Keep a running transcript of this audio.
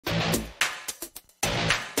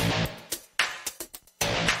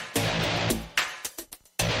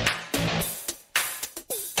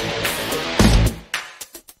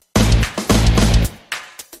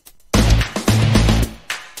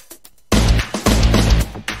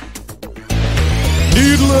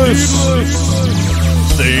Needless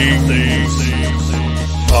Things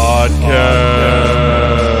Podcast.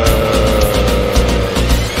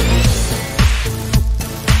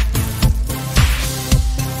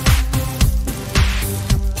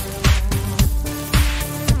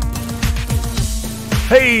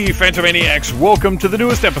 Hey, Phantomaniacs, welcome to the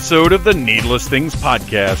newest episode of the Needless Things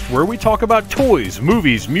Podcast, where we talk about toys,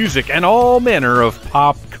 movies, music, and all manner of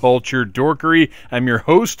pop culture dorkery. I'm your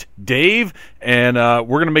host, Dave, and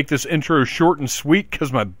we're going to make this intro short and sweet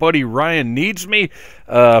because my buddy Ryan needs me.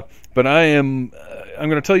 But I'm going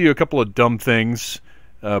to tell you a couple of dumb things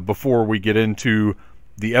before we get into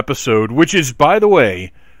the episode, which is, by the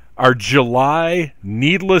way, our July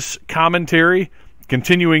Needless commentary,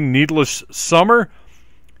 continuing Needless Summer.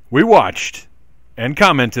 We watched and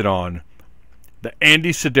commented on the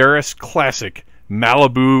Andy Sidaris classic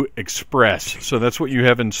Malibu Express. So that's what you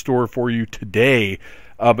have in store for you today.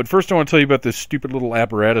 But first I want to tell you about this stupid little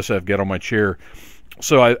apparatus I've got on my chair.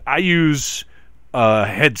 So I use a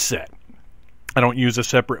headset. I don't use a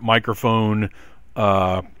separate microphone.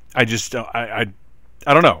 I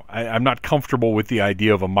don't know. I'm not comfortable with the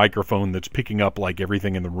idea of a microphone that's picking up like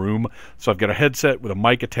everything in the room. So I've got a headset with a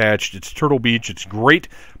mic attached. It's Turtle Beach. It's great.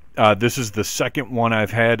 This is the second one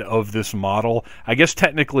I've had of this model. I guess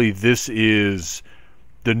technically this is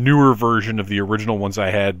the newer version of the original ones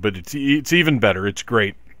I had, but it's even better. It's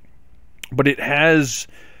great. But it has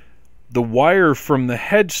the wire from the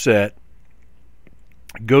headset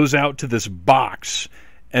goes out to this box,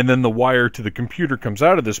 and then the wire to the computer comes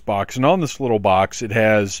out of this box. And on this little box, it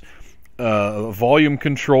has a volume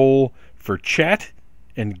control for chat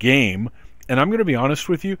and game. And I'm going to be honest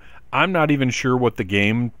with you, I'm not even sure what the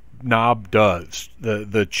game knob does.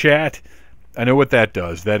 The chat, I know what that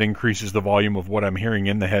does. That increases the volume of what I'm hearing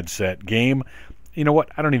in the headset. Game, you know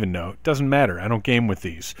what? I don't even know. It doesn't matter. I don't game with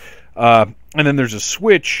these. And then there's a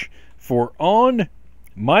switch for on,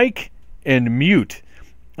 mic, and mute.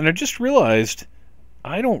 And I just realized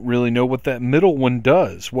I don't really know what that middle one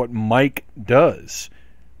does, what mic does.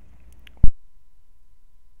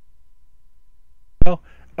 Well,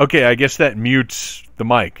 okay, I guess that mutes the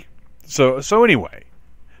mic. So anyway,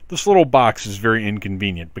 this little box is very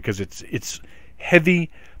inconvenient because it's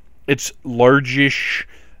heavy, it's largish.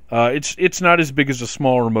 It's not as big as a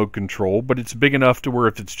small remote control, but it's big enough to where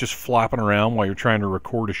if it's just flopping around while you're trying to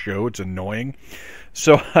record a show, it's annoying.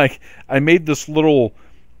 So I made this little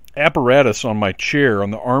apparatus on my chair,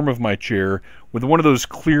 on the arm of my chair, with one of those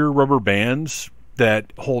clear rubber bands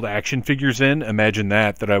that hold action figures in. Imagine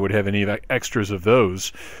that I would have any extras of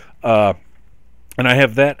those. And I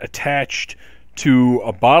have that attached to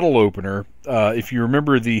a bottle opener. If you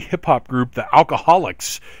remember the hip-hop group, the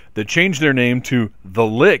Alcoholics, that changed their name to The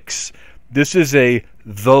Licks, this is a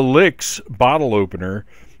The Licks bottle opener.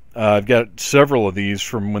 I've got several of these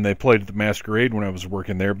from when they played at the Masquerade when I was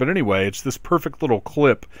working there. But anyway, it's this perfect little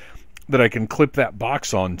clip that I can clip that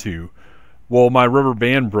box onto. Well, my rubber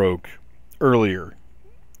band broke earlier,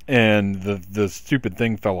 and the stupid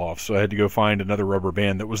thing fell off, so I had to go find another rubber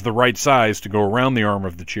band that was the right size to go around the arm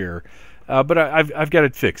of the chair. But I've got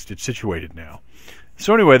it fixed. It's situated now.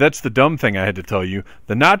 So anyway, that's the dumb thing I had to tell you.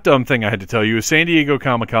 The not dumb thing I had to tell you is San Diego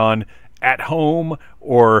Comic-Con at home,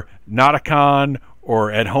 or not a con,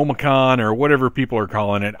 or at home-a-con, or whatever people are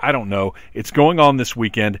calling it. I don't know. It's going on this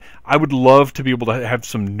weekend. I would love to be able to have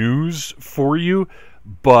some news for you,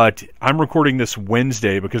 but I'm recording this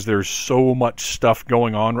Wednesday because there's so much stuff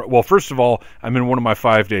going on. Well, first of all, I'm in one of my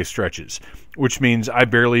 5-day stretches, which means I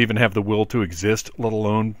barely even have the will to exist, let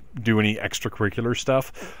alone do any extracurricular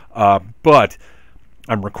stuff. But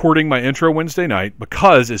I'm recording my intro Wednesday night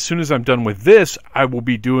because as soon as I'm done with this, I will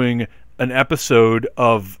be doing an episode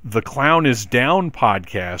of the Clown is Down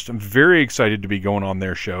podcast. I'm very excited to be going on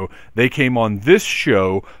their show. They came on this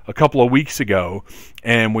show a couple of weeks ago,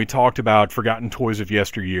 and we talked about Forgotten Toys of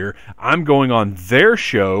Yesteryear. I'm going on their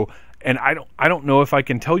show, and I don't know if I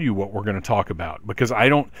can tell you what we're going to talk about because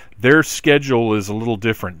their schedule is a little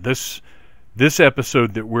different. This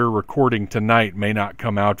episode that we're recording tonight may not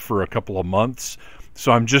come out for a couple of months,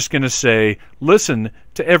 so I'm just going to say, listen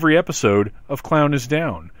to every episode of Clown is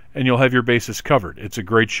Down, and you'll have your bases covered. It's a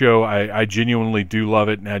great show. I genuinely do love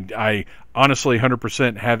it, and I honestly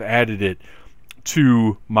 100% have added it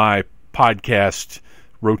to my podcast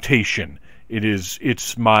rotation.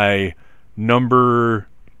 It's my number,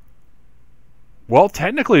 well,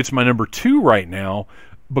 technically it's my number 2 right now,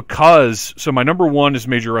 because, so my number 1 is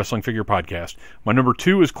Major Wrestling Figure Podcast. My number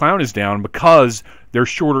 2 is Clown is Down because they're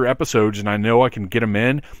shorter episodes and I know I can get them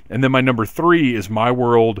in. And then my number 3 is My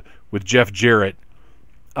World with Jeff Jarrett.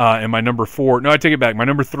 And my number 4, no, I take it back. My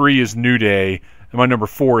number 3 is New Day, and my number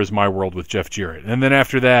 4 is My World with Jeff Jarrett. And then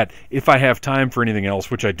after that, if I have time for anything else,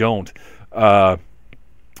 which I don't,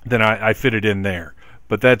 then I fit it in there.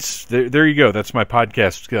 But there you go. That's my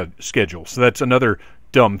podcast schedule. So that's another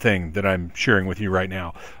dumb thing that I'm sharing with you right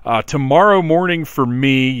now. Tomorrow morning for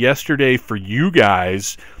me, yesterday for you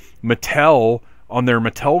guys, Mattel, on their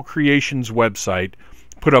Mattel Creations website,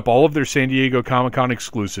 put up all of their San Diego Comic-Con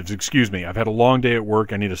exclusives. Excuse me, I've had a long day at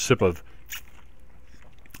work. I need a sip of,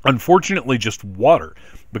 unfortunately, just water,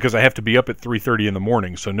 because I have to be up at 3:30 in the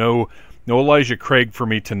morning. So no Elijah Craig for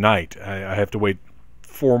me tonight. I have to wait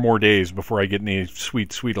 4 more days before I get any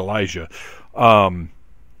sweet Elijah.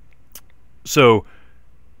 So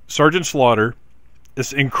Sergeant Slaughter,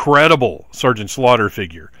 this incredible Sergeant Slaughter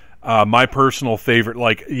figure. My personal favorite,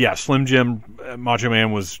 Slim Jim Macho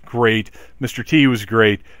Man was great. Mr. T was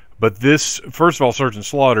great. But this, first of all, Sergeant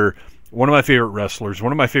Slaughter, one of my favorite wrestlers,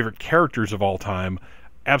 one of my favorite characters of all time.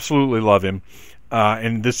 Absolutely love him.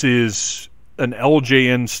 And this is an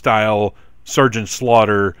LJN style Sergeant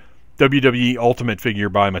Slaughter WWE Ultimate figure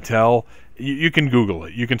by Mattel. You can Google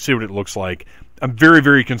it. You can see what it looks like. I'm very,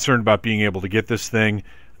 very concerned about being able to get this thing.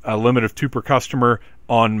 A limit of 2 per customer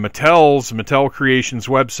on Mattel Creations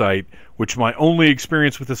website, which my only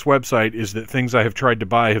experience with this website is that things I have tried to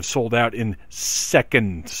buy have sold out in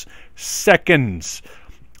seconds.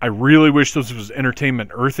 I really wish this was Entertainment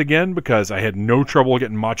Earth again, because I had no trouble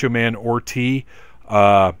getting Macho Man or T.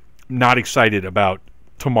 Not excited about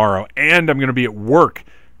tomorrow, and I'm going to be at work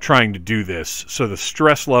trying to do this, so the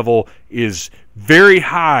stress level is very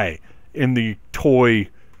high in the toy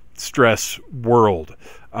stress world.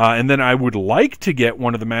 And then I would like to get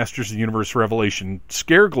one of the Masters of the Universe Revelation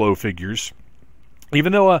Scare Glow figures,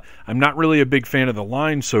 even though I'm not really a big fan of the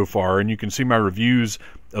line so far, and you can see my reviews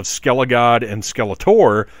of Skelegod and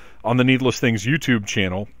Skeletor on the Needless Things YouTube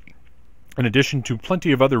channel, in addition to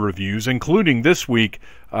plenty of other reviews, including this week,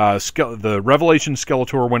 the Revelation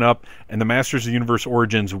Skeletor went up, and the Masters of the Universe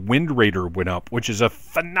Origins Wind Raider went up, which is a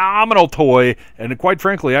phenomenal toy, and quite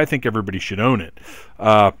frankly, I think everybody should own it.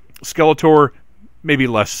 Skeletor, maybe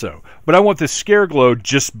less so. But I want this Scare Glow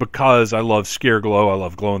just because I love Scare Glow. I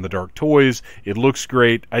love glow-in-the-dark toys. It looks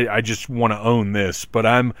great. I just want to own this. But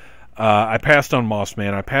I passed on Moss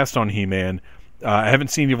Man. I passed on He-Man. I haven't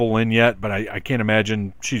seen Evil Lynn yet, but I can't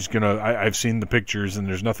imagine she's going to... I've seen the pictures, and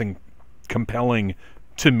there's nothing compelling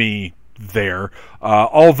to me there.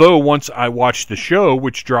 Although, once I watch the show,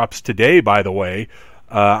 which drops today, by the way,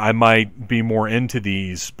 I might be more into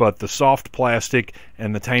these. But the soft plastic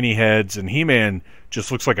and the tiny heads, and He-Man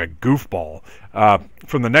just looks like a goofball.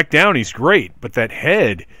 From the neck down, he's great, but that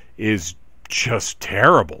head is just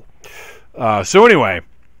terrible. So anyway...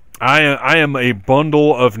 I am a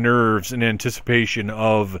bundle of nerves in anticipation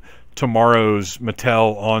of tomorrow's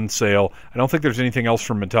Mattel on sale. I don't think there's anything else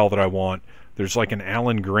from Mattel that I want. There's like an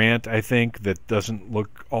Alan Grant, I think, that doesn't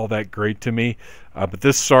look all that great to me. But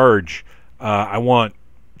this Sarge, I want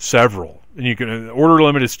several. And you can order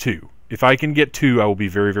limit is 2. If I can get 2, I will be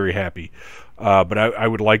very, very happy. But I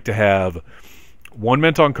would like to have 1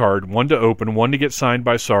 mint on card, 1 to open, 1 to get signed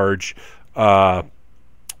by Sarge,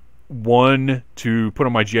 1 to put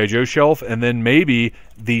on my G.I. Joe shelf, and then maybe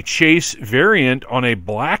the Chase variant on a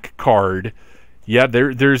black card. Yeah,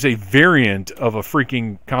 there's a variant of a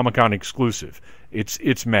freaking Comic-Con exclusive.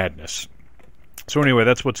 It's madness. So anyway,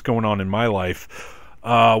 that's what's going on in my life.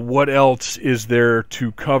 What else is there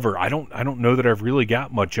to cover? I don't know that I've really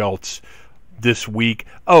got much else this week.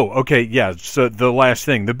 Oh, okay, yeah, so the last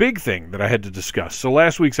thing, the big thing that I had to discuss. So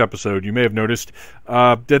last week's episode, you may have noticed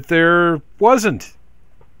that there wasn't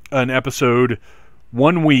an episode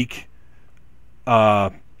 1 week.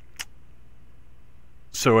 So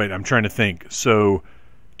wait, I'm trying to think. So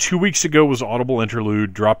 2 weeks ago was Audible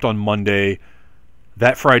Interlude, dropped on Monday.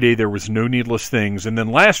 That Friday there was no Needless Things. And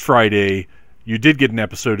then last Friday you did get an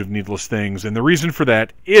episode of Needless Things. And the reason for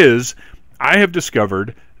that is I have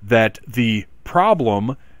discovered that the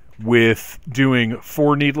problem with doing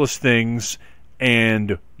 4 Needless Things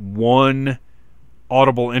and 1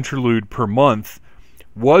 Audible Interlude per month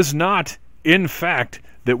was not, in fact,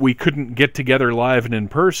 that we couldn't get together live and in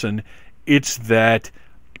person. It's that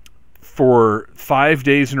for 5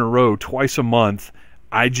 days in a row, twice a month,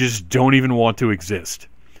 I just don't even want to exist.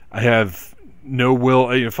 I have no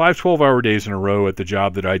will. 5 12-hour days in a row at the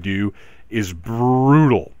job that I do is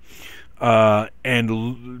brutal.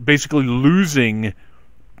 And basically losing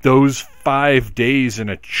those 5 days in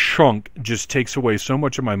a chunk just takes away so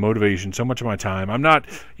much of my motivation, so much of my time. I'm not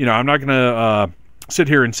going to sit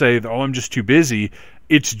here and say, oh, I'm just too busy.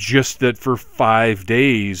 It's just that for 5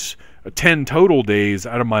 days, 10 total days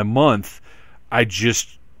out of my month, I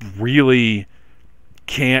just really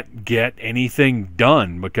can't get anything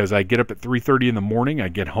done because I get up at 3:30 in the morning, I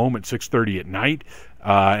get home at 6:30 at night,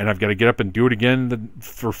 and I've got to get up and do it again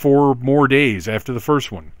for 4 more days after the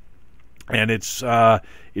first one, and it's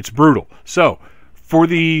brutal. So for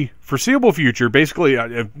the foreseeable future, basically,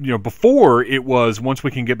 before it was once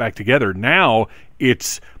we can get back together. Now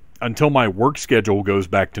it's until my work schedule goes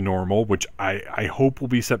back to normal, which I hope will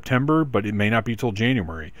be September, but it may not be till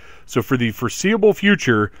January. So for the foreseeable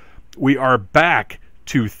future, we are back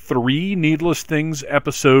to 3 Needless Things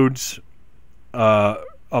episodes a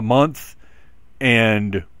month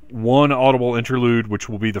and 1 Audible interlude, which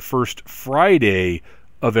will be the first Friday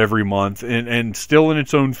of every month, and still in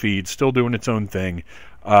its own feed, still doing its own thing.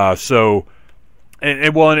 Some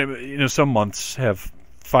months have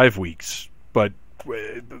 5 weeks, but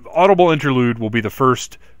Audible interlude will be the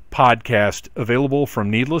first podcast available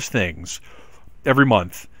from Needless Things every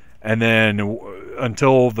month. And then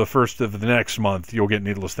until the first of the next month, you'll get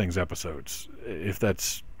Needless Things episodes, if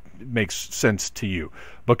that makes sense to you.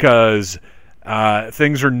 Because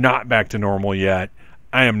things are not back to normal yet.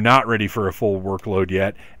 I am not ready for a full workload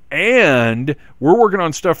yet. And we're working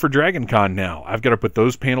on stuff for Dragon Con now. I've got to put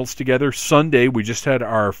those panels together. Sunday, we just had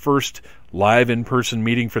our first live in-person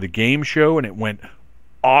meeting for the game show, and it went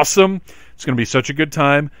awesome. It's going to be such a good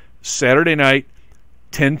time. Saturday night,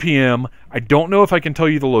 10 p.m. I don't know if I can tell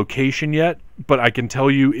you the location yet, but I can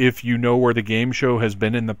tell you if you know where the game show has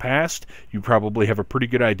been in the past, you probably have a pretty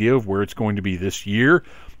good idea of where it's going to be this year.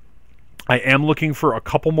 I am looking for a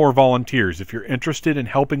couple more volunteers. If you're interested in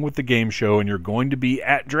helping with the game show and you're going to be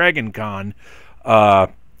at Dragon Con,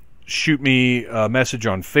 shoot me a message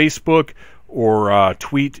on Facebook or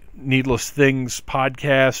tweet Needless Things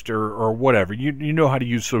Podcast or whatever. You know how to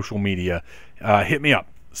use social media. Hit me up.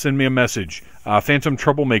 Send me a message.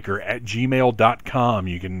 phantomtroublemaker@gmail.com.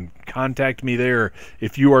 You can contact me there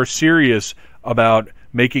if you are serious about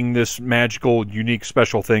making this magical, unique,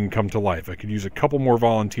 special thing come to life. I could use a couple more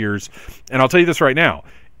volunteers. And I'll tell you this right now.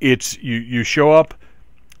 It's you show up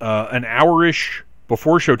an hour-ish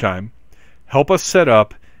before showtime, help us set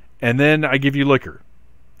up, and then I give you liquor.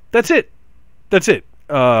 That's it.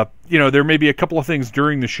 There may be a couple of things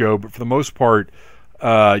during the show, but for the most part,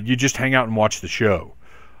 you just hang out and watch the show.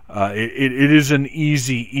 It is an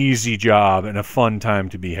easy job and a fun time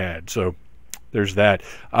to be had. So there's that.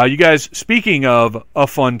 You guys, speaking of a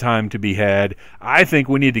fun time to be had, I think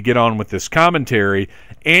we need to get on with this commentary.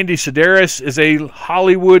 Andy Sidaris is a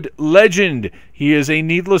Hollywood legend. He is a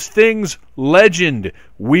Needless Things legend.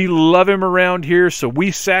 We love him around here, so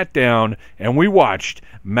we sat down and we watched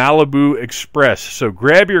Malibu Express. So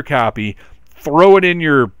grab your copy, throw it in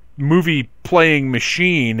your movie playing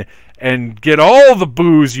machine, and get all the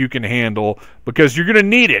booze you can handle, because you're going to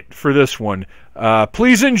need it for this one.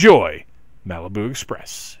 Please enjoy Malibu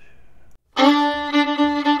Express.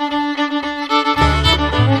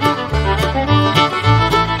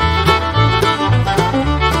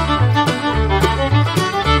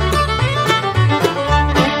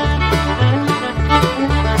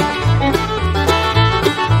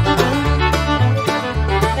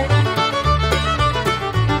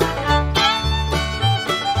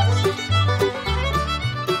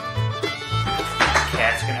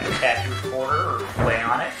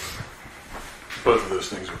 Both of those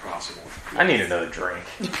things are possible. I need another drink.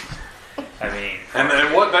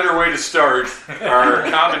 And what better way to start our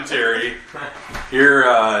commentary here?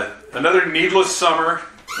 Another needless summer.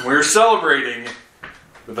 We're celebrating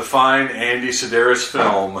with the fine Andy Sidaris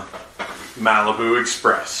film, Malibu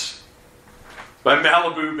Express, by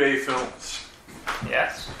Malibu Bay Films.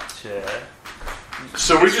 Yes.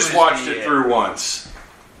 So we just watched it through once.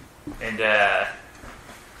 And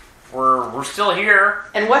we're still here.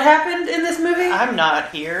 And what happened in this movie? I'm not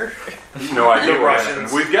here. No idea what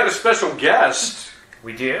happened. We've got a special guest.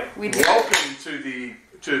 We do? We do. Welcome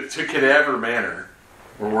to Cadaver Manor,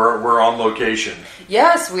 where we're on location.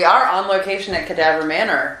 Yes, we are on location at Cadaver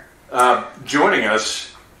Manor. Joining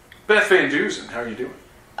us, Beth Van Dusen. How are you doing?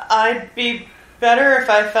 I'd be better if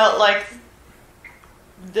I felt like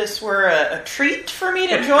this were a treat for me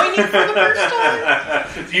to join you for the first time.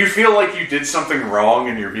 Do you feel like you did something wrong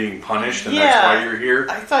and you're being punished, and that's why you're here?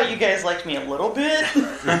 I thought you guys liked me a little bit,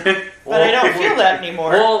 but I don't feel that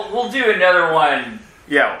anymore. We'll do another one.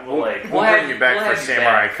 Yeah, we'll bring you back for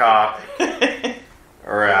Samurai Cop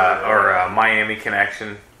or Miami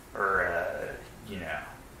Connection or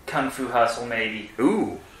Kung Fu Hustle maybe.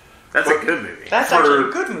 Ooh, that's a good movie. That's actually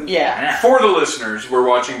a good movie. Yeah. For the listeners, we're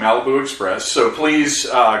watching Malibu Express, so please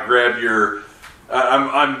grab your...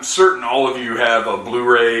 I'm certain all of you have a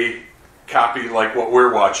Blu-ray copy like what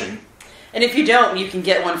we're watching. And if you don't, you can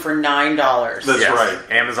get one for $9. That's Yes.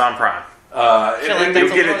 right. Amazon Prime. And feel like then that's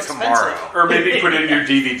You'll a get little it tomorrow. expensive. or maybe put in your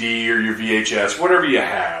DVD or your VHS, whatever you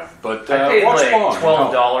have. But I paid watch like Bond.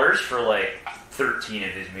 $12 for like 13 of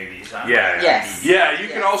his movies. Yeah. Yes. Yeah, you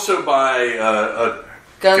can also buy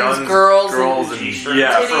Guns, girls, girls, and and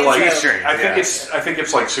yeah for like G-strings, I think yeah.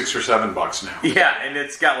 it's like $6 or $7 now. Yeah, and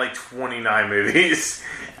it's got like 29 movies.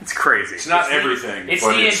 It's crazy. It's not everything. It's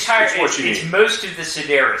but the entire. It's what you It's need. most of the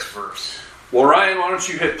Sidaris verse. Well, Ryan, why don't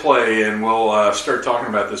you hit play and we'll start talking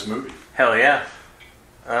about this movie? Hell yeah.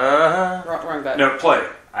 Wrong button. No, play.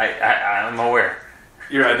 I'm aware.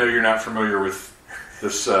 I know you're not familiar with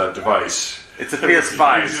this device. It's a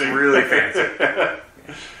PS5. It's really fancy.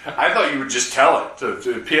 I thought you would just tell it to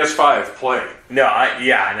PS5 play. No,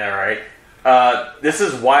 I know, right? This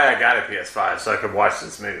is why I got a PS5, so I could watch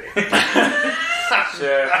this movie.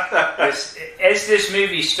 So, as this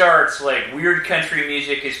movie starts, like weird country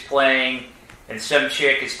music is playing, and some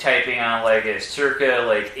chick is typing on like a circa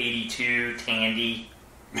like 82 Tandy.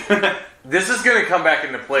 This is going to come back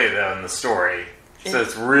into play, though, in the story. So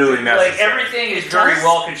it's really necessary. Like everything is very does-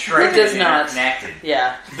 well constructed it does and not. interconnected.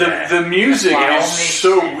 Yeah. The music Wow. is Makes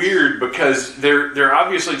so sense. weird because they're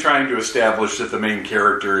obviously trying to establish that the main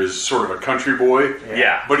character is sort of a country boy,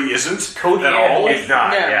 Yeah. but he isn't Cody at all. Adams. It's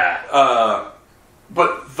not, No. yeah.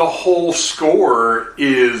 But the whole score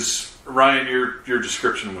is Ryan. Your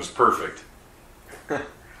description was perfect.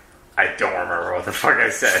 I don't remember what the fuck I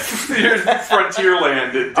said. Frontierland.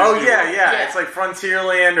 At Disney Oh, World. yeah. It's like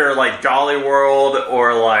Frontierland or like Dolly World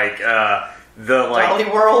or like the like... Dolly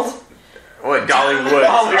World. What, Dollywood?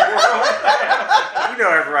 Dolly You know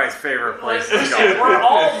everybody's favorite place. Listen, we're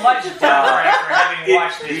all much dumber after having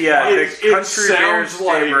watched this. The It Country Bears sounds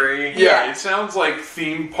like Jamboree. yeah, it sounds like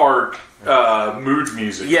theme park mood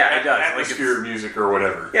music. Yeah, it does. Like Atmosphere it's- music or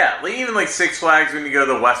whatever. Yeah, like even like Six Flags when you go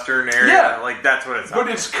to the western area, Yeah. like that's what it's. But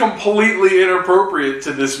it's completely inappropriate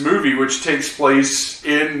to this movie, which takes place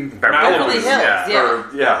in Beverly Malibu. Hills, yeah.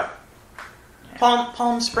 Or, yeah.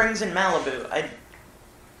 Palm Springs and Malibu.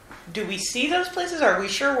 Do we see those places? Are we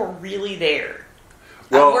sure we're really there?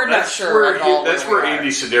 Well, we're not that's sure where at all that's where where we are.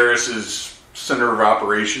 Andy Sidaris' center of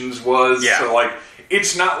operations was. Yeah. So, like,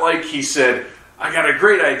 it's not like he said, I got a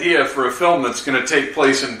great idea for a film that's going to take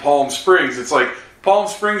place in Palm Springs. It's like, Palm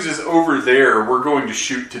Springs is over there. We're going to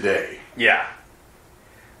shoot today. Yeah.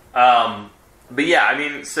 But yeah, I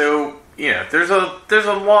mean, so you know, there's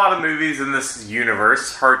a lot of movies in this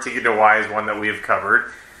universe. Hard Ticket to Hawaii is one that we have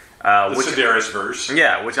covered. The Which Sidaris verse.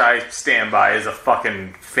 yeah, which I stand by is a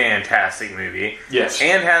fucking fantastic movie. Yes.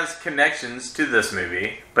 And has connections to this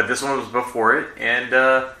movie, but this one was before it, and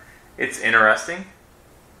it's interesting.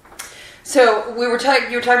 So you were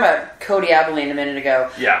talking about Cody Abilene a minute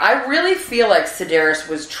ago. Yeah. I really feel like Sidaris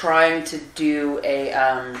was trying to do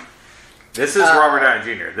a This is Robert Downey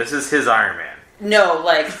Jr. This is his Iron Man. no,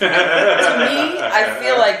 like to me, I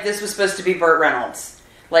feel like this was supposed to be Burt Reynolds.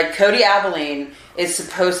 Like Cody Abilene is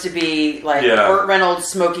supposed to be like Yeah. Burt Reynolds,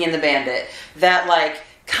 Smokey and the Bandit. That like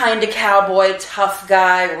kind of cowboy, tough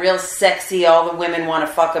guy, real sexy, all the women want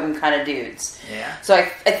to fuck him kind of dudes. Yeah. So I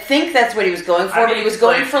think that's what he was going for, I but he mean, was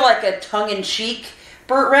going like- for like a tongue-in-cheek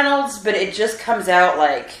Burt Reynolds, but it just comes out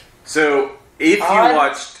like... So, if you Odd.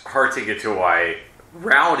 watched Hard Ticket to Hawaii,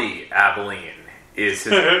 Rowdy Abilene is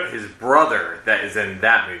his brother that is in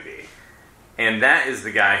that movie. And that is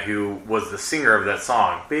the guy who was the singer of that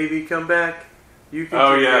song, Baby Come Back. You can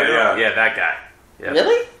Oh, take yeah, it yeah. up. Yeah, that guy. Yep.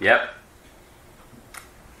 Really? Yep.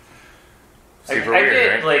 Super I weird,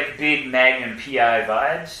 get right? like big Magnum PI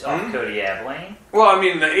vibes off Cody Abilene. Well, I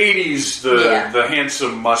mean, the 80s, Yeah. the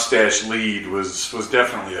handsome mustache lead was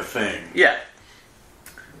definitely a thing. Yeah.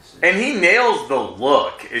 And he nails the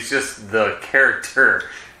look. It's just the character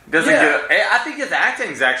doesn't Yeah. get. I think his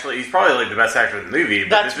acting's actually, he's probably like the best actor in the movie, but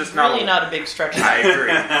That's there's just really not. not a big stretch. I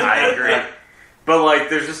agree. But like,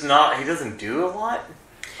 there's just not. He doesn't do a lot.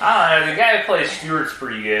 I don't know. The guy who plays Stewart's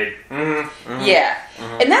pretty good. Yeah.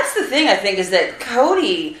 And that's the thing, I think, is that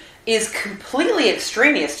Cody is completely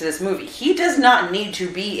extraneous to this movie. He does not need to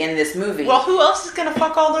be in this movie. Well, who else is going to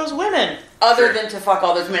fuck all those women? other than to fuck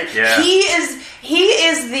all those men. Yeah. He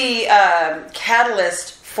is the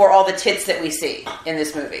catalyst for all the tits that we see in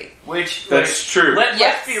this movie. Which That's true. Let's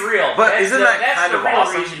Yes. be real. But that's isn't the, that that's kind the of real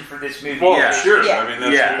awesome? reason for this movie? Well, Yeah. sure. Yeah. I mean,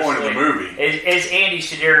 that's Yeah. the point of the movie. As Andy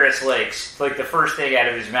Sidaris likes, like the first thing out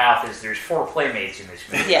of his mouth is there's 4 playmates in this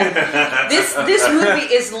movie. Yeah. This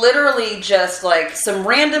movie is literally just like some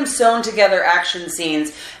random sewn together action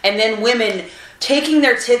scenes and then women taking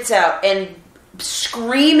their tits out and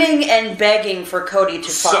screaming and begging for Cody to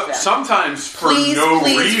fuck them. Sometimes for Please, no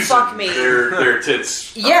please reason, fuck me. their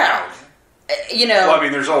tits. are Yeah. out. Well, I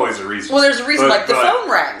mean, there's always a reason. Well, there's a reason. But- the but- phone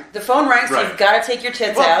rang. The phone rang, so Right. you've got to take your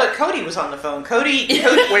tits Well, out. but Cody was on the phone. Cody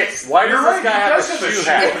Wait, why You're does right, this guy he have does a have a shoe shoe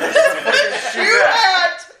hat? Shoe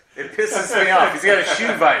hat! It pisses me off. He's got a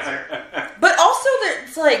shoe visor. But also,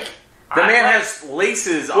 it's like... The man has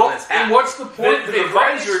laces on his hat. And what's the point of The the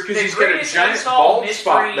visor? greatest- Because the he's got a greatest giant unsolved bald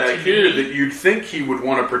spot mystery back to here me- that you'd think he would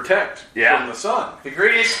want to protect Yeah. from the sun. The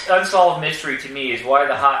greatest unsolved mystery to me is why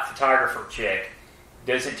the hot photographer chick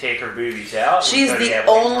doesn't take her boobies out. She's Because the they have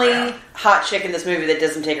them only around. hot chick in this movie that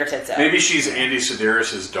doesn't take her tits out. Maybe she's Andy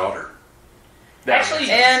Sidaris' daughter. Actually,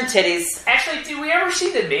 And titties. actually, did we ever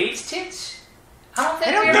see the maid's tits? I don't think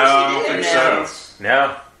I don't we know ever if see she the did. No. maid's tits.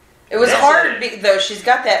 No. It was That's hard, it. though. She's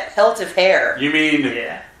got that pelt of hair. You mean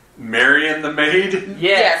Yeah. Marion the maid?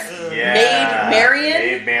 Yes. Yeah. Maid Marian?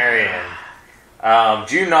 Maid Marian.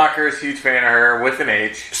 June Knocker's huge fan of her with an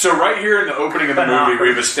H. So right here in the opening of the movie,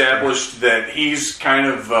 we've established that he's kind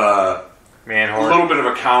of Man a whore. little bit of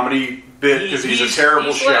a comedy bit because he's a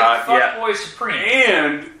terrible he's shot. Like Yeah. Fuckboy Supreme.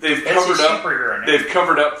 And they've That's covered his up. superhero name. They've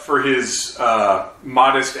covered up for his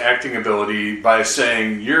modest acting ability by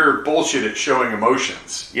saying you're bullshit at showing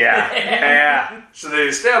emotions. Yeah. Yeah. So they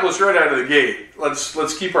established right out of the gate.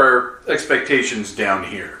 Let's keep our expectations down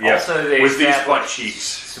here. Yeah. Also, they With these butt established cheeks.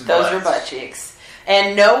 some Those butts. were butt cheeks.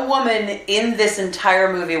 And no woman in this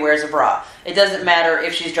entire movie wears a bra. It doesn't matter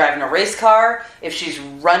if she's driving a race car, if she's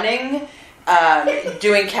running,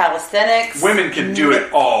 doing calisthenics. Women can do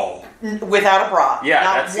it all. Without a bra. Yeah,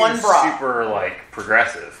 Not that one seems bra. super, like,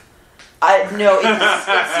 progressive. No, it seems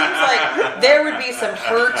like there would be some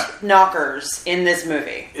hurt knockers in this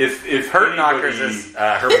movie. If Hurt anybody- Knockers is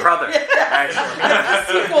her brother, actually. The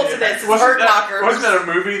sequel to this is Wasn't Hurt that, Knockers. Wasn't that a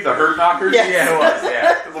movie, The Hurt Knockers? Yes. Yeah, it was,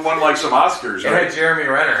 yeah. The one like some Oscars, It right? had Jeremy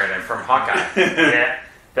Renner in it from Hawkeye. Yeah.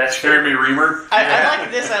 That's Jeremy Reamer. I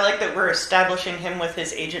like this. I like that we're establishing him with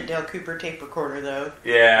his Agent Dale Cooper tape recorder, though.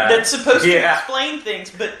 Yeah. That's supposed to Yeah. explain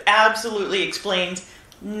things, but absolutely explains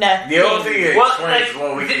nothing. The only thing it Well, explains is like,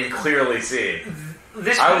 what we can clearly see.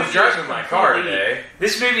 This I was movie driving is my car completely- today.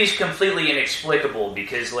 This movie is completely inexplicable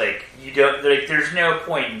because, like, you don't like. There's no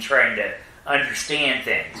point in trying to understand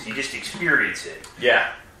things. You just experience it. Yeah.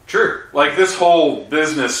 True. Like this whole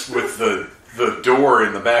business with the door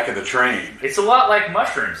in the back of the train. It's a lot like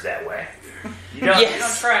mushrooms that way. You don't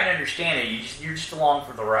Yes. try and understand it. You're just along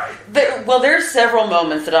for the ride. There's several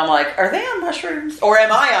moments that I'm like, are they on mushrooms? Or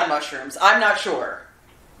am I on mushrooms? I'm not sure.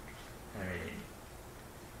 I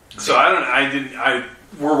mean, So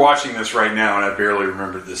we're watching this right now, and I barely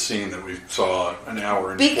remembered this scene that we saw an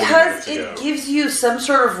hour and 40 Because minutes ago. it gives you some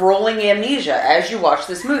sort of rolling amnesia as you watch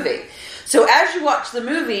this movie. So as you watch the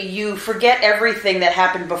movie, you forget everything that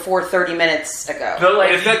happened before 30 minutes ago. but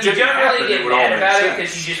like, If that you didn't don't happen, really it get would all mad make about it sense.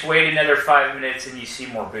 because you just wait another 5 minutes and you see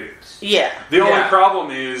more boobs. Yeah. The only Yeah.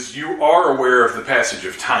 problem is you are aware of the passage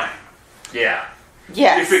of time. Yeah.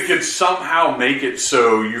 Yes. If it could somehow make it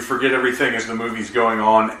so you forget everything as the movie's going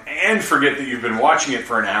on and forget that you've been watching it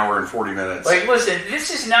for an hour and 40 minutes. Like, listen, this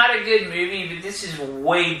is not a good movie, but this is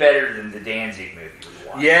way better than the Danzig movie we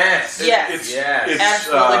watched. Yes. Yes. Yes.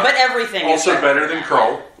 Absolutely. But everything also is better than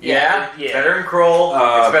Kroll. Yeah. Yeah. Better than Kroll.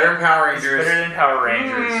 It's better than Power It's Rangers. better than Power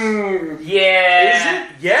Rangers. Mm, Yeah. Is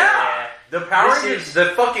it? Yeah. The Power This Rangers, is- the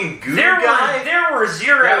fucking goo There guy. were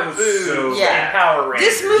zero That was boobs so in bad. Power Rangers.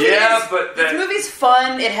 This movie Yeah, is, but this that- movie's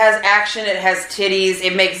fun. It has action. It has titties.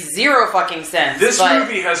 It makes zero fucking sense. This but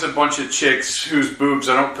movie has a bunch of chicks whose boobs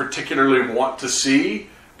I don't particularly want to see,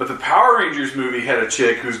 but the Power Rangers movie had a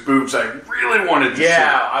chick whose boobs I really wanted to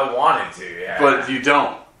Yeah, I wanted to. Yeah. see. But you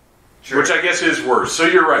don't. Sure. Which I guess is worse. So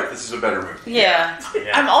you're right, this is a better movie. Yeah.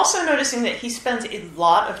 Yeah. I'm also noticing that he spends a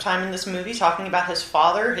lot of time in this movie talking about his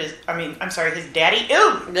father, his daddy.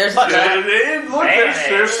 Ew! There's But, And look,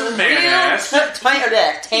 there's some man ass. he talks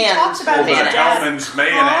about Well, his the dad Hellman's man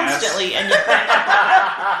ass. constantly, and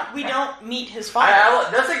yet we don't meet his father.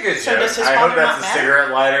 That's a good So joke. does his I father hope that's not a matter? cigarette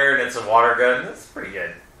lighter and it's a water gun. That's pretty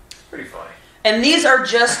good. It's pretty funny. And these are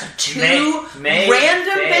just two May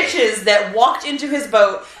random Day. bitches that walked into his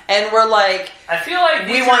boat and were like, I feel like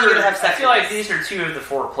We these want are, you to have sex I feel with like us. these are two of the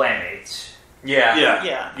four playmates. Yeah. Yeah.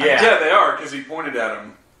 Yeah. Yeah. They are, because he pointed at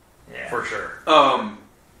them. Yeah. For sure.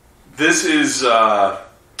 This is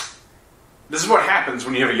what happens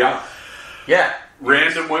when you have a yacht. Yeah.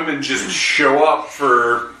 Random women just show up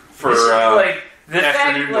for This is like the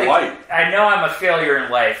afternoon fact, like, delight. I know I'm a failure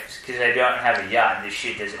in life because I don't have a yacht and this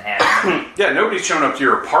shit doesn't happen. Yeah, nobody's showing up to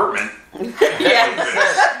your apartment.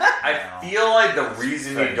 yes. I feel like the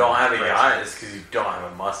reason you don't have a yacht is because you don't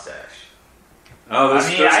have a mustache. Oh, those I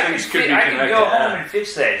mean, those I things could, could be I could connected. go home and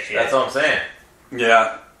fix that shit. That's all I'm saying.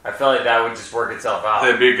 Yeah, I feel like that would just work itself out.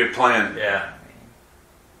 that'd be a good plan. Yeah.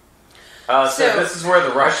 So this is where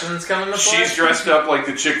the Russians come into play? She's dressed up like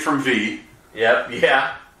the chick from V. Yep,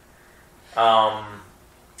 yeah.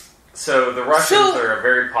 So the Russians are a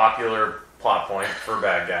very popular plot point for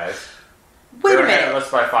bad guys. Wait a They're minute. ahead of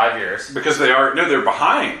us by 5 years. Because they're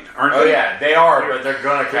behind, aren't Oh they? yeah, they are, but they're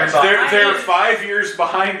gonna catch up. They're 5 years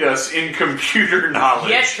behind us in computer knowledge.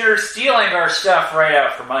 Yet they're stealing our stuff right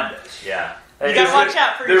out from under us. Yeah. You gotta watch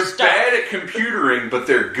out for your They're stuff. bad at computering, but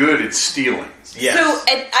they're good at stealing. Yes.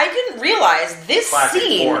 So, and I didn't realize this Classic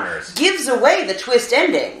scene foreigners. gives away the twist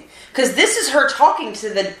ending. Because this is her talking to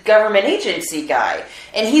the government agency guy,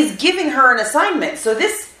 and he's giving her an assignment. So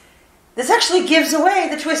this actually gives away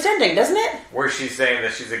the twist ending, doesn't it? Where she's saying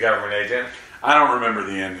that she's a government agent. I don't remember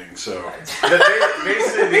the ending, so...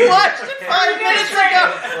 Basically, We watched it 5 minutes ago.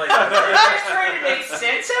 Are you guys trying to make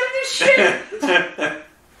sense out of this shit?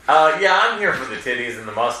 Yeah, I'm here for the titties and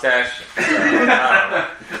the mustache.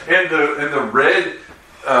 And the red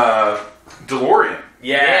DeLorean.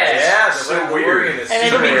 Yeah, the so red weird. DeLorean is And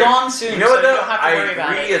it'll super be weird. gone soon, You know so what you though? don't have to I worry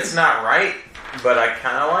about agree it. it's not right, but I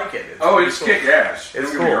kind of like it. It's cool. kick-ass.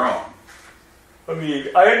 It's Don't get me cool. wrong. I mean,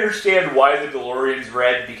 I understand why the DeLorean's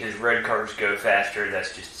red, because red cars go faster.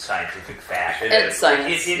 That's just a scientific fact. It It's is.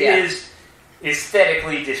 science. It yeah. is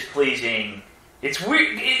aesthetically displeasing. It's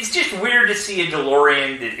weird. It's just weird to see a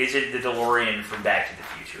DeLorean that isn't the DeLorean from Back to the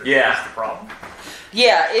Future. Yeah. That's the problem.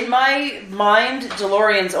 Yeah, in my mind,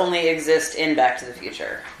 DeLoreans only exist in Back to the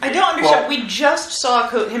Future. I don't understand. Well- We just saw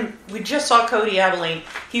We just saw Cody Abilene.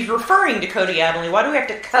 He's referring to Cody Abilene. Why do we have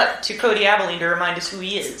to cut to Cody Abilene to remind us who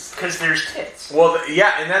he is? Because there's tits. Well,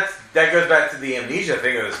 yeah, and that goes back to the amnesia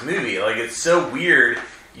thing of this movie. Like, it's so weird.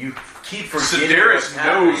 You keep forgetting what's Sidaris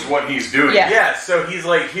happening. knows what he's doing. Yeah. Yeah, so he's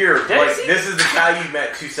like, here, Does like, he? this is the guy you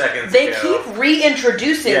met 2 seconds They ago. keep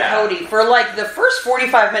reintroducing Yeah. Cody for like the first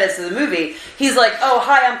 45 minutes of the movie. He's like, "Oh,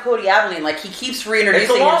 hi, I'm Cody Abilene." Like he keeps reintroducing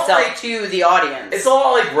It's a lot himself like- to the audience. It's a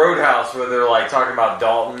lot like Roadhouse, where they're like talking about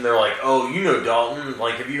Dalton. They're like, "Oh, you know Dalton?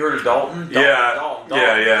 Like, have you heard of Dalton? Yeah. Dalton.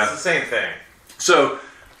 Yeah. It's the same thing." So,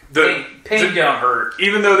 Pain don't hurt.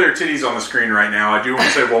 even though there are titties on the screen right now, I do want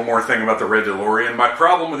to say one more thing about the red DeLorean. My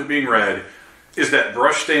problem with it being red is that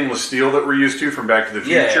brushed stainless steel that we're used to from Back to the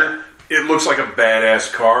Yeah. Future. It looks like a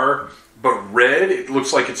badass car, but red, it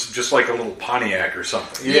looks like it's just like a little Pontiac or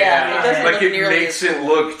something. yeah, it doesn't Like look it nearly makes as it cool.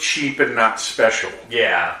 look cheap and not special.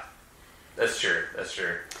 Yeah, that's true. That's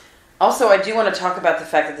true. Also, I do want to talk about the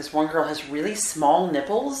fact that this one girl has really small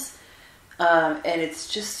nipples, and it's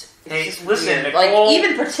just. It's Hey, just listen, weird. Nicole, like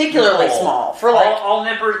even particularly Nicole, small for like. all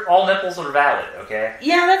nipples are valid. Okay.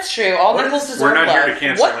 Yeah, that's true. All What nipples is- deserve we're not here love. to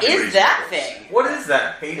cancel What anybody's is that nipples. thing? What is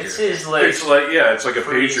that pager? This is like It's like, yeah, it's like a pager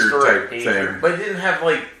prehistoric type pager. thing. But it didn't have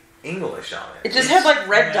like English on it. It just had like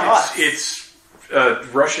red dots. It's a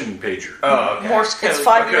Russian pager. Oh, okay. Morse code. It's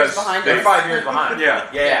 5 years Because behind They're us. 5 years behind. Yeah.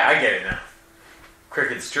 Yeah, I get it now.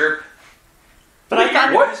 Crickets chirp. But I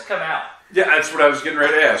thought What? Did this come out? Yeah, that's what I was getting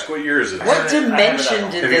ready to ask. What year is it? What I have it dimension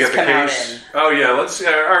on. did Have you this got the come out case? in? Oh, yeah, let's see.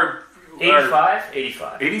 Our 85?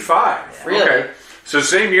 85. 85. Really? Okay. So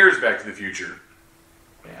same year as Back to the Future.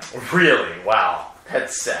 Yeah. Really? Wow.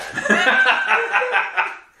 That's sad.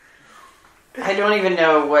 I don't even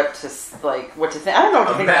know what to think. I don't know what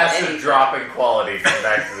to A think about massive anything. drop in quality from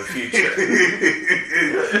Back to the Future.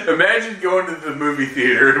 Imagine going to the movie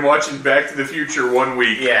theater and watching Back to the Future 1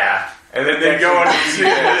 week. Yeah. And then then going and see seeing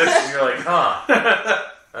this. and you're like, huh.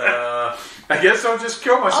 I guess I'll just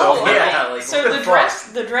kill myself. Oh, now. yeah. Like, so what the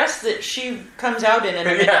fuck? dress that she comes out in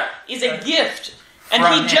Yeah. is a gift. And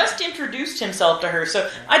From he him. just introduced himself to her. So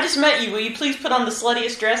I just met you. Will you please put on the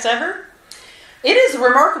sluttiest dress ever? It is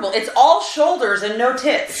remarkable. It's all shoulders and no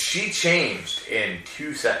tits. She changed in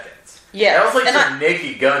 2 seconds. Yeah, That was like and some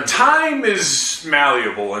Naked Gun. Time is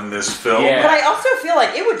malleable in this film. Yeah. But I also feel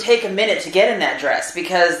like it would take a minute to get in that dress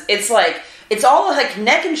because it's like it's all like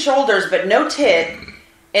neck and shoulders, but no tit,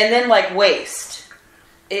 and then like waist.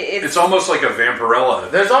 It's almost like a Vampirella.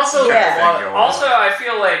 There's also Yeah. a lot Thing of, going Also, I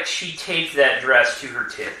feel like she taped that dress to her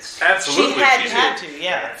tits. Absolutely, She had did. to,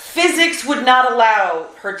 yeah. Physics would not allow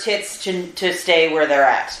her tits to stay where they're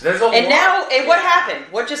at. There's a And lot. now, and what Yeah. happened?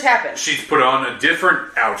 What just happened? She's put on a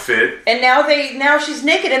different outfit. And now she's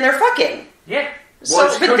naked and they're fucking. Yeah. Well,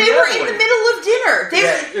 it's But Cody they were in Abilene. the middle of dinner.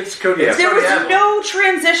 It's Cody. It's There Cody was Abilene. no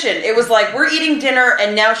transition. It was like we're eating dinner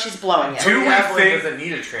and now she's blowing it. Do we Abilene think- doesn't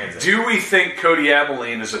need a transition. Do we think Cody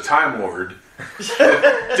Abilene is a Time Lord?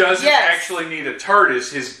 that doesn't Yes. actually need a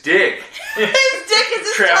TARDIS. His dick His dick is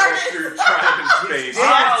his travels TARDIS. through time and space.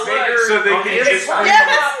 Oh, look. So they On can the just inside.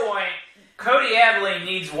 Yes. Plot point. Cody Abilene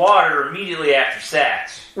needs water immediately after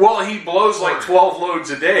sex. Well, he blows like 12 loads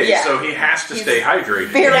a day, Yeah. so he has to stay hydrated.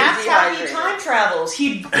 Very That's how he dehydrated. time travels.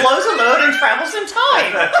 He blows a load and travels in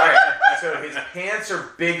time. Alright, so his pants are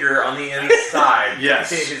bigger on the inside. Yes.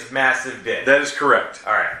 To his massive dick. That is correct.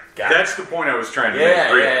 Alright, got it. That's the point I was trying to make.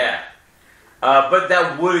 Yeah, really. yeah. But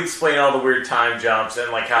that would explain all the weird time jumps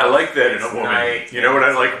and like how I like that in it's a woman. night. You know what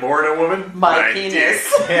I like more in a woman? My penis.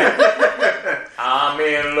 dick. Yeah. I'm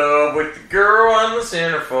in love with the girl on the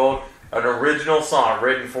centerfold. An original song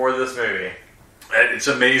written for this movie. It's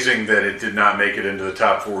amazing that it did not make it into the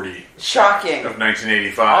top 40 Shocking. of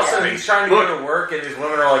 1985. Also, he's trying to go to work, and these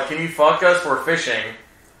women are like, "Can you fuck us? We're fishing."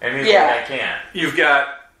 And he's Yeah. like, "I can't." You've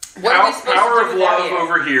got What are we supposed to Power do of without Love you?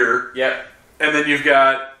 over here, Yep. and then you've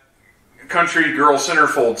got Country Girl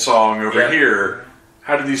Centerfold song over Yep. here.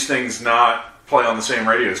 How do these things not play on the same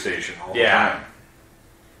radio station all the Yeah. time?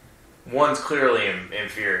 One's clearly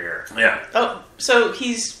inferior. Yeah. Oh, so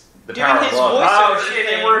he's The doing power his of love. voiceover Oh shit!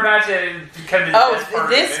 thing. And we're about to come to the Oh, best part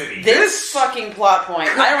this of the movie. this fucking plot point.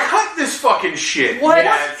 I don't. Cut this fucking shit. What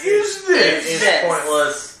Yeah, is this? It's this?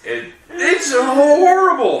 pointless. It's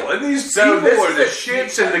horrible. And these So people this are is the a-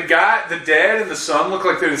 shits, and the dad and the son look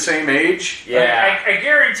like they're the same age. Yeah. I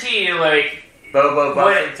guarantee you, like, Bobo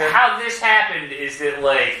Buffington. how this happened is that,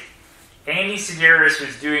 like, Andy Sidaris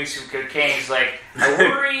was doing some cocaine. He's like, I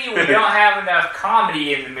worry we don't have enough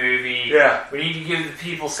comedy in the movie. Yeah. We need to give the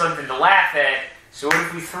people something to laugh at. So what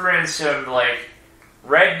if we threw in some, like,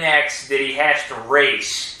 rednecks that he has to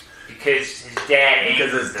race because his dad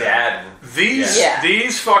Because angers his them? dad.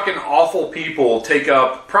 These fucking awful people take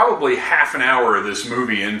up probably half an hour of this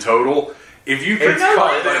movie in total. If you could It's cut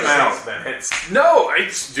probably them 6 out. minutes. No,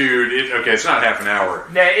 it's it's not half an hour.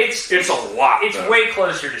 No, it's It's a lot. It's though. way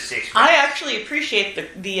closer to 6 minutes. I actually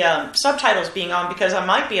appreciate the subtitles being on because I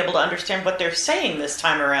might be able to understand what they're saying this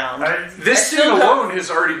time around. This I scene still don't- alone has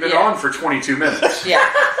already been Yeah. on for 22 minutes. Yeah.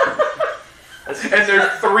 And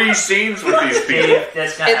there's 3 scenes with these people. Dave,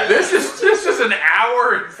 that's not how This is an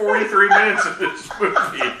hour and 43 minutes of this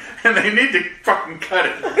movie, and they need to fucking cut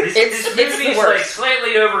it. This It's movie the is worst. like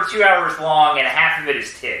slightly over 2 hours long, and half of it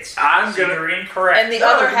is tits. I'm So gonna- you're incorrect. And the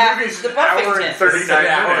other half movie's is the an hour and Buffington. 39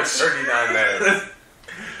 An hour and minutes. 39 minutes.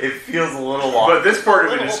 It feels a little long. But this part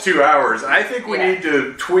of it is 2 hours. I think we Yeah. need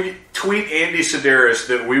to tweet Andy Sidaris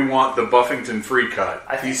that we want the Buffington free cut.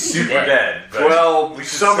 I think He's super dead. but Well, we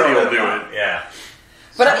should somebody sell will do out. it. Yeah.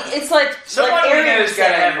 But it's like Someone we Aaron know was has got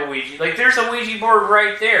to saying. have a Ouija. Like, there's a Ouija board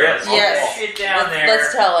right there. Yes. Let's put Yes. that shit down there.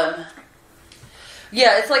 Let's tell him.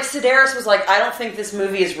 Yeah, it's like Sidaris was like, I don't think this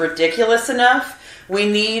movie is ridiculous enough. We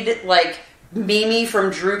need like Mimi from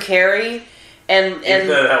Drew Carey, and Even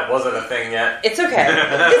though that wasn't a thing yet. it's okay.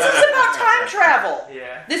 This is about time travel.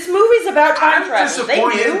 Yeah. This movie's about time I'm travel. They knew.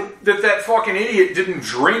 disappointed that fucking idiot didn't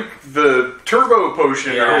drink the turbo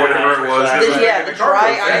potion Yeah, or whatever it was. exactly. that was Yeah, in the cargo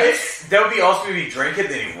dry thing. ice. That would be awesome if he drank it,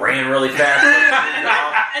 then he ran really fast.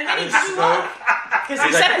 And then he blew up. Because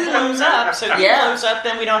he said he blows up, so if he Yeah. blows up,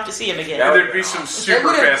 then we don't have to see him again. That And would there'd be some It super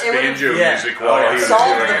would've- fast it would've- banjo Yeah. music while he was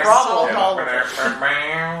Solved doing the it.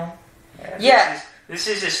 problem. Yeah. This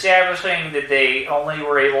is establishing that they only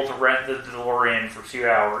were able to rent the DeLorean for 2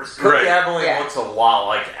 hours. Right. Cody Abilene Yeah. looks a lot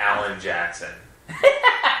like Alan Jackson.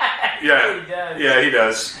 Yeah, He does. yeah, he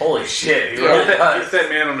does. Holy shit, he Get really that, does. get that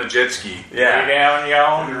man on a jet ski, Lay Yeah. down,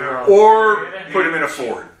 y'all. or put him in a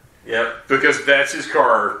Ford. Yep. Because that's his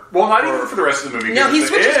car. Well, not even for the rest of the movie. No, because he at the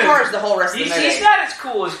switches end, cars the whole rest of the He's, movie. he's not as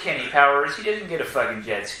cool as Kenny Powers. He doesn't get a fucking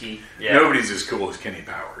jet ski. Yeah. Nobody's as cool as Kenny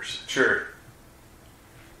Powers. Sure.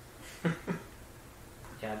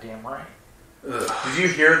 Goddamn right. Ugh. Did you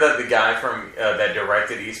hear that the guy from that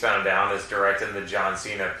directed Eastbound and Down is directing the John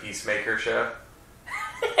Cena Peacemaker show?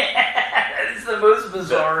 That is the most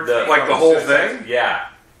bizarre thing. Like the whole thing? Yeah.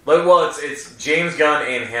 Like, well, it's James Gunn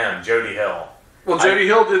and him, Jody Hill. Well, Jody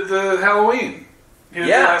Hill did the Halloween. He did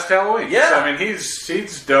Yeah. the last Halloween. Yeah. So, I mean,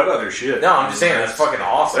 he's done other shit. No, I'm just saying that's fucking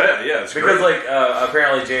awesome. Yeah, it's Because great.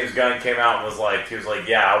 apparently James Gunn came out and was like,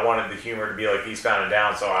 yeah, I wanted the humor to be like Eastbound and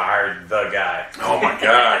Down, so I hired the guy. Oh my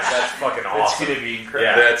gosh, That's fucking That's awesome. going to be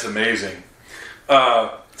incredible. Yeah. that's amazing.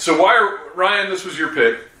 So Ryan? This was your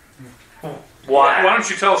pick. Why? Why don't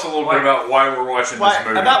you tell us a little bit about why we're watching this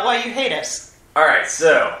movie? About why you hate us. All right,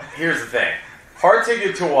 so here's the thing: Hard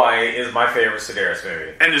Ticket to Hawaii is my favorite Sedaris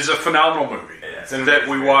movie. And it's a phenomenal movie It's that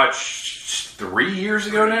we watched 3 years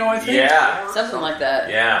ago now, I think. Yeah, Something like that.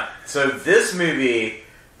 yeah. So this movie,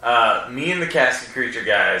 me and the Casket Creature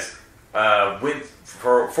guys went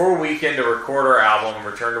for a weekend to record our album,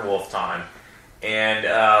 Return to Wolf Time,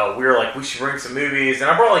 and we were like, we should bring some movies. And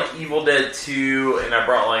I brought like Evil Dead 2, and I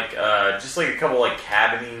brought like just like a couple like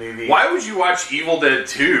cabin-y movies. Why would you watch Evil Dead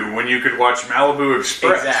 2 when you could watch Malibu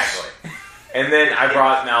Express? Exactly. And then I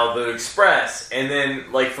brought Malibu Express, and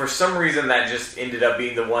then like for some reason that just ended up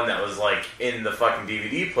being the one that was like in the fucking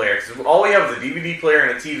DVD player. Because all we have is a DVD player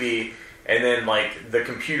and a TV, and then like the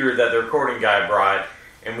computer that the recording guy brought,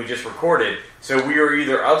 and we just recorded. So we were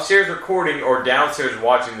either upstairs recording or downstairs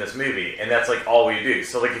watching this movie, and that's like all we do.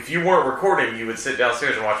 So like if you weren't recording, you would sit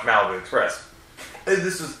downstairs and watch Malibu Express. And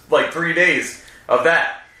this was like 3 days of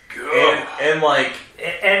that, and like.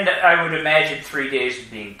 And I would imagine 3 days of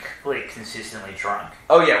being like consistently drunk.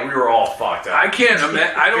 Oh yeah, we were all fucked up. I can't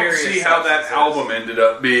imagine. I don't Various see how that substances. album ended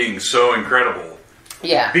up being so incredible.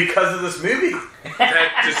 Yeah. Because of this movie.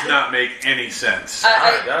 That does not make any sense.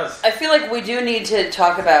 It does. I feel like we do need to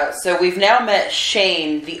talk about. So we've now met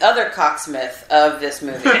Shane, the other cocksmith of this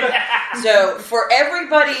movie. So for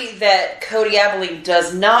everybody that Cody Abilene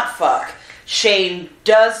does not fuck, Shane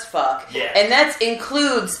does fuck, Yes. and that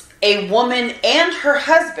includes a woman and her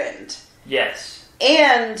husband, Yes.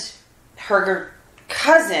 and her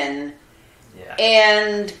cousin, Yeah.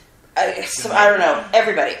 and I don't know,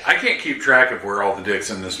 everybody. I can't keep track of where all the dicks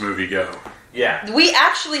in this movie go. Yeah. We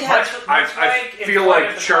actually have. I feel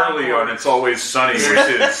like Charlie on It's Always Sunny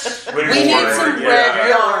with his... We need some red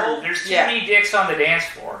yarn. There's too Yeah. many dicks on the dance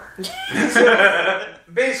floor.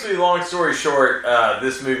 Basically, long story short,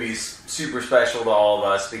 this movie's super special to all of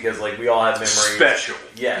us because, like, we all have memories. Special.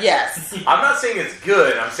 Yes. Yes. I'm not saying it's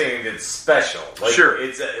good. I'm saying it's special. Like, Sure.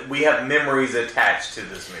 It's we have memories attached to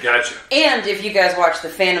this movie. Gotcha. And if you guys watch the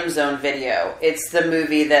Phantom Zone video, it's the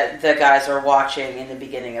movie that the guys are watching in the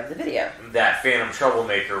beginning of the video. That Phantom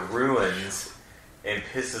Troublemaker ruins and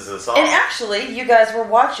pisses us off. And actually, you guys were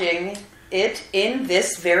watching it in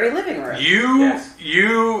this very living room. Yes.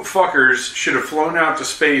 You fuckers should have flown out to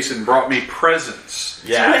space and brought me presents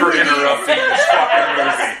Yeah. for interrupting this fucking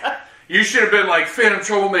movie. You should have been like, Phantom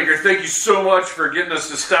Troublemaker, thank you so much for getting us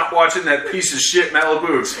to stop watching that piece of shit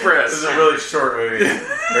Malibu Express. This is a really short movie.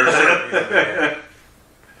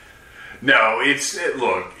 No,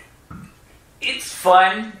 look, It's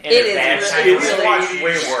fun. And It a is bad really- time. We've really- watched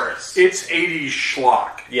way worse. it's 80s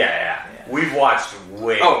schlock. Yeah. We've watched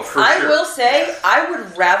way Oh, for I sure. will say, I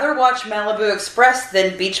would rather watch Malibu Express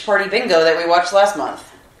than Beach Party Bingo that we watched last month.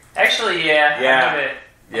 Actually, yeah. Yeah.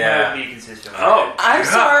 I'm gonna be consistent with Oh, it. I'm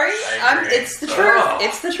gosh. sorry. I agree. It's the truth. Oh.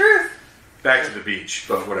 It's the truth. Back to the beach,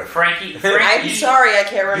 but whatever. Frankie. I'm sorry, I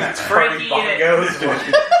can't remember. Frankie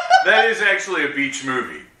Bongos. That is actually a beach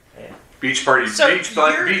movie. Yeah. Beach party, So beach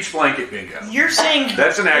blanket bingo. You're saying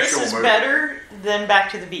That's an actual this is movie. better than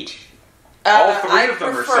Back to the Beach. All three I of them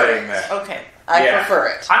are prefer saying it. that. Okay. I Yeah. prefer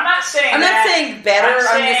it. I'm not saying I'm not that. saying better,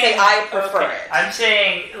 I'm gonna say I prefer okay. it. I'm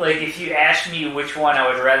saying, like, if you asked me which one I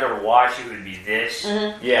would rather watch, it would be this.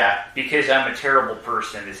 Mm-hmm. Yeah. Because I'm a terrible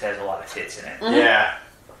person. This has a lot of tits in it. Mhm. Yeah.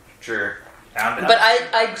 True. But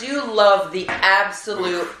I do love the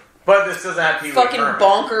absolute But this doesn't have Pee-wee fucking Herman.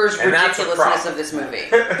 bonkers And that's a ridiculousness problem. of this movie.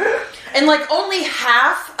 And like only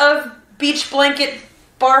half of Beach Blanket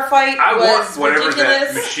Bar Fight I was want whatever ridiculous.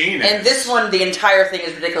 that machine and is. this one, the entire thing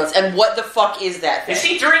is ridiculous. And what the fuck is that thing? Is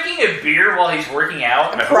he drinking a beer while he's working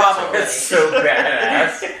out? Probably. It's so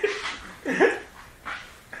badass.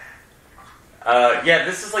 Yeah,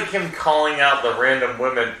 this is like him calling out the random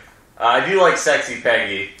women. I do like Sexy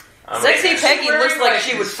Peggy. Sexy Peggy wearing, looks like like,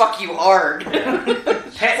 she would this- fuck you hard.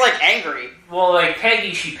 She's like angry. Well, like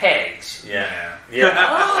Peggy, she pegs. Yeah. Yeah.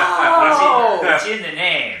 Oh, It's in the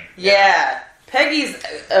name. yeah. Peggy's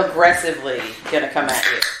aggressively gonna come at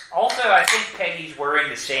you. Also, I think Peggy's wearing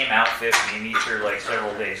the same outfit when he meets her like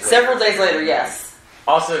several days later. Several days later, yes.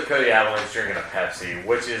 Also, Cody Avaline's drinking a Pepsi,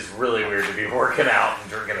 which is really weird to be working out and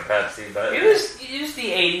drinking a Pepsi, but It was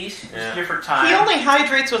the 80s. It was Yeah. a different time. He only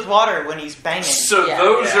hydrates with water when he's banging. So Yeah.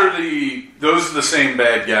 those Yeah. are the same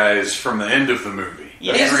bad guys from the end of the movie.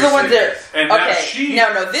 Yeah. These are the ones that. And now Okay, she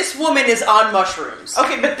no, this woman is on mushrooms.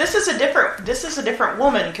 Okay, but this is a different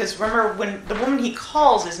woman because remember when the woman he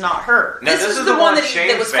calls is not her. No, This is the one that was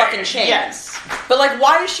banging. fucking Shane. Yes. But like,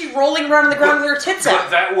 why is she rolling around on the ground with her tits But out?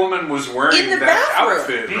 that woman was wearing In the that bathroom.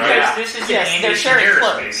 outfit, because right? this is Yes, an Andy they're sharing Sidaris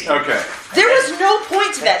clothes. movie. Okay. There was no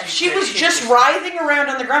point to that. She was just writhing around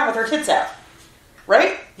on the ground with her tits out.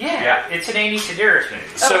 Right? Yeah, Yeah. it's an Andy Sidaris movie.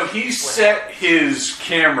 So he set his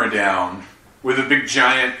camera down with a big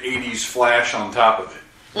giant 80s flash on top of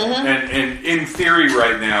it. Mm-hmm. And in theory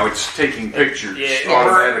right now it's taking pictures Yeah,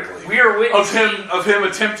 automatically. we are Of witnessing. him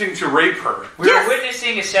attempting to rape her. We are Yes.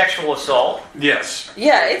 witnessing a sexual assault. Yes.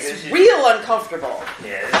 Yeah, it's This is- real uncomfortable.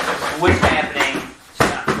 Yeah, this is what's happening. It's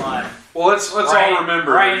not fun. Well, let's all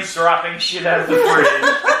remember. Ryan's dropping shit out of the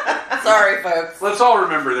fridge. Sorry, folks. Let's all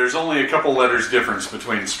remember. There's only a couple letters difference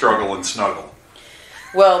between struggle and snuggle.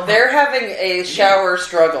 Well, they're having a shower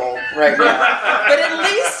struggle right now. But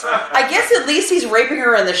at least he's raping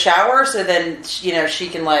her in the shower, so then, she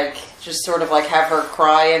can, just sort of, have her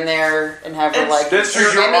cry in there and have her, that's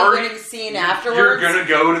her your Emmy-winning scene afterwards. You're going to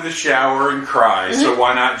go to the shower and cry, so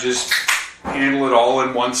why not just handle it all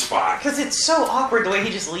in one spot? Because it's so awkward the way he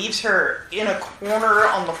just leaves her in a corner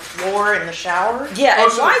on the floor in the shower. Yeah,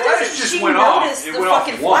 and so why the flash doesn't just she went notice off. It the went off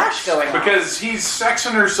fucking once flash going on? Because he's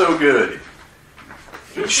sexing her so good.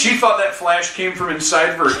 She thought that flash came from inside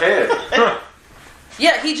of her head.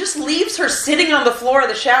 Yeah, he just leaves her sitting on the floor of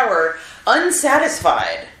the shower,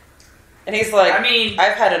 unsatisfied. And he's like,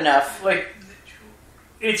 I've had enough. They're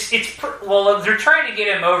trying to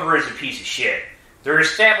get him over as a piece of shit. They're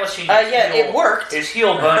establishing it worked. His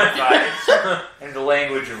heel bona fides in the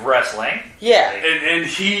language of wrestling. Yeah. And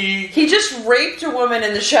he just raped a woman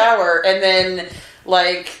in the shower and then,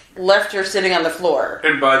 left her sitting on the floor.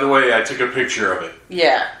 And by the way, I took a picture of it.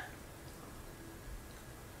 Yeah.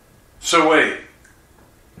 So wait.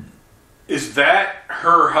 Is that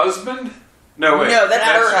her husband? No, wait. No, that's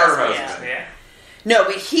her husband. Yeah. No,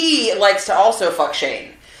 but he likes to also fuck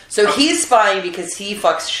Shane. So he's spying because he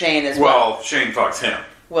fucks Shane as well. Well, Shane fucks him.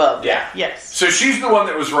 Well, yeah. Yes. So she's the one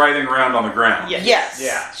that was writhing around on the ground. Yes. Yes.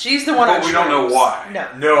 Yeah. She's the one But on we don't know shrooms.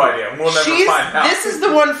 why. No idea. We'll never find out. This is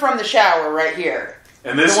the one from the shower right here.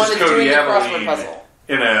 And this The one is that's Cody doing the crossword Abilene puzzle.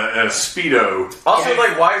 in a Speedo. Also,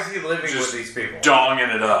 why is he living Just with these people?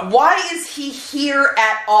 donging it up. Why is he here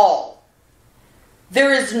at all?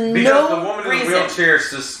 There is Because no the woman reason. in the wheelchair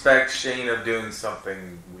suspects Shane of doing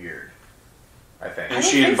something weird. I think. And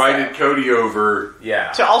she invited Cody over.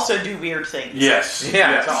 Yeah. To also do weird things. Yes. Yeah,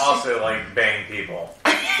 yes. to also bang people.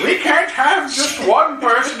 We can't have just one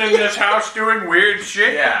person in this house doing weird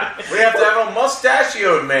shit. Yeah. We have to have a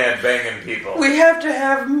mustachioed man banging people. We have to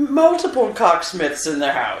have multiple cocksmiths in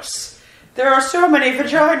the house. There are so many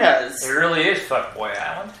vaginas. It really is Fuckboy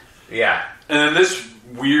Island. Yeah. And then this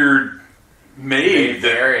weird maid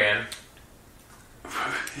that Marion.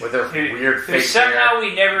 With her weird Who fake somehow hair.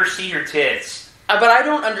 we never see her tits. But I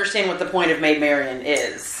don't understand what the point of Maid Marian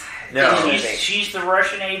is. No. She's the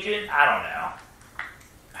Russian agent? I don't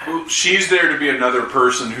know. well, she's there to be another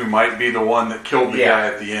person who might be the one that killed the guy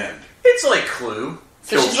at the end. It's like Clue.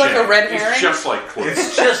 So Killed she's like Shane. a red herring? It's just like Clue.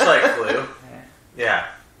 It's just like Clue. Yeah.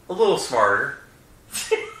 A little smarter.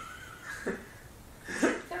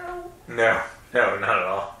 No, not at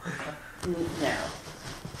all.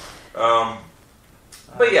 No.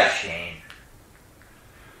 But yeah. Shane.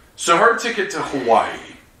 So Hard Ticket to Hawaii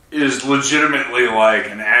is legitimately like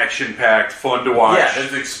an action-packed, fun-to-watch Yeah,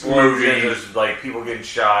 there's explosions, movie. there's people getting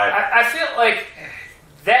shot. I feel like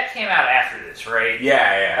that came out after this, right?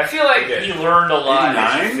 Yeah. I feel like he learned a lot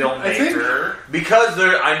as a 89, I think? filmmaker. Because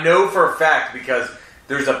I know for a fact, because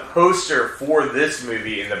there's a poster for this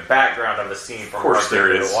movie in the background of a scene from Of course Hard Ticket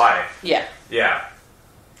there to is. Hawaii. Yeah. Yeah.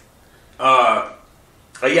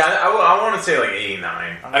 Yeah, I want to say like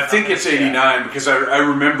 89. I think it's 89 because I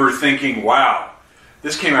remember thinking, wow,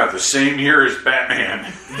 this came out the same year as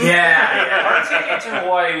Batman. Yeah. Hard Ticket to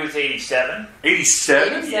Hawaii was 87.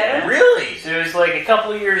 87? 87? Really? So it was like a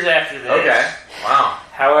couple of years after this. Okay. Wow.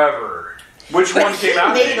 However, Which But one he came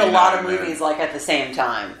out in made a lot of 89 then? movies at the same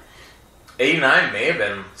time. 89 may have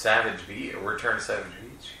been Savage Beach or Return to Savage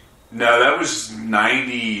Beach. No, that was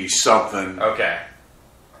 90-something. Okay.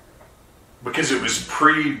 Because it was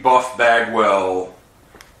pre-Buff Bagwell.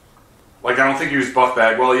 Like, I don't think he was Buff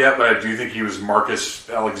Bagwell yet, but I do think he was Marcus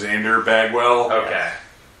Alexander Bagwell. Okay.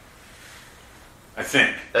 I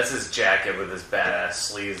think. That's his jacket with his badass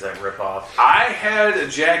sleeves that rip off. I had a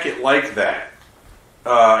jacket like that.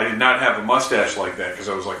 I did not have a mustache like that because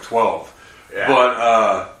I was like 12. Yeah.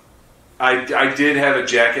 But I did have a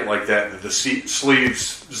jacket like that the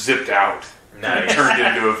sleeves zipped out. And Nice. turned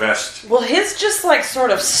into a vest. Well, his just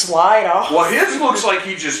sort of slide off. Well, his looks like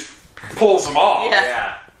he just pulls them off.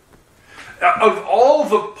 Yeah. Of all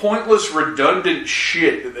the pointless, redundant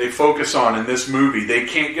shit that they focus on in this movie, they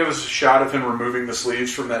can't give us a shot of him removing the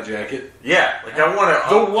sleeves from that jacket. Yeah, like I want to.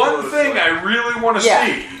 The one thing I really want to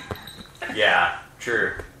see. Yeah,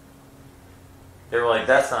 true. They were like,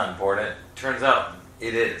 "That's not important." Turns out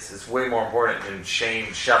it is. It's way more important than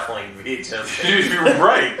Shane shuffling VHS. You're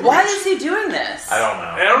right. Why is he doing this? I don't know.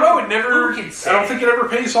 I don't know. It never. Who can say? I don't think it ever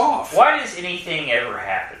pays off. why does anything ever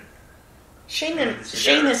happen? Shane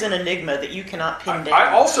is an enigma that you cannot pin down.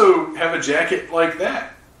 I also have a jacket like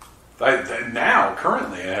that.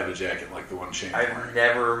 Currently, I have a jacket like the one Shane's I've wearing.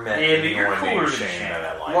 never met Yeah, but you're anyone cooler named than Shane Shane. that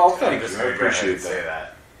I like. Well, thank I'm just you. I gonna go ahead appreciate and say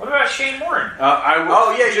that. What about Shane Warren? I will,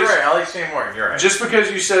 Oh yeah, you're right. I like Shane Warren. You're right. Just because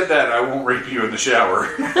you said that, I won't rape you in the shower.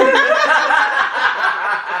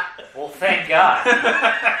 Well, thank God.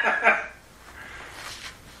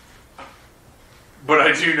 But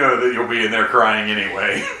I do know that you'll be in there crying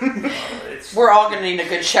anyway. We're all going to need a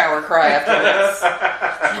good shower cry after this.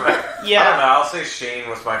 Yeah. I don't know. I'll say Shane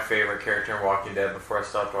was my favorite character in Walking Dead before I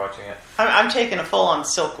stopped watching it. I'm taking a full-on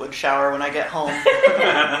Silkwood shower when I get home.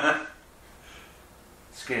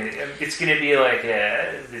 It's gonna be like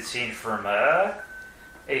the scene from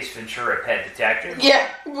Ace Ventura: Pet Detective. Yeah,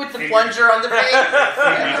 with the plunger on the face. What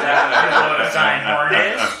a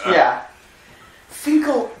Einhorn is. Yeah.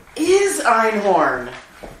 Finkel is Einhorn.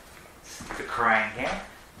 The crying cat.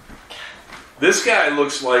 This guy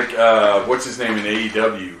looks like, what's his name in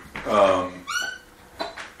AEW?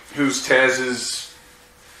 Who's Taz's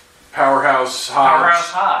Powerhouse Hobbs? Powerhouse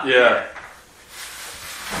Hobbs. Yeah.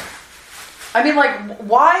 I mean, like,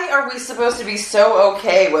 why are we supposed to be so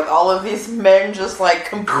okay with all of these men just, like,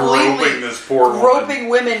 completely Groping this poor woman. groping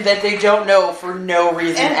women that they don't know for no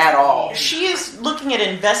reason And at all? She is looking at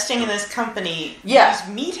investing in this company. Yeah.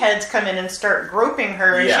 These meatheads come in and start groping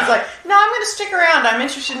her, and Yeah. she's like, "No, I'm going to stick around. I'm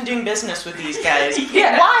interested in doing business with these guys."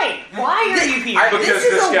 Yeah. Why? Why are you here? Because This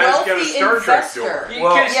is this a guy's got a wealthy Star Trek investor. deal.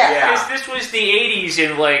 Well, Because yeah. this was the 80s,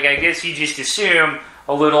 and, like, I guess you just assume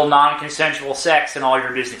a little non-consensual sex in all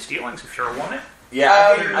your business dealings, if you sure want it.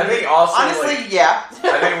 Yeah, I think also honestly, like, yeah.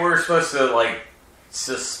 I think we're supposed to like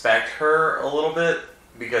suspect her a little bit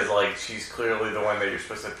because like she's clearly the one that you're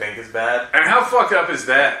supposed to think is bad. And how fucked up is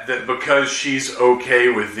that? That because she's okay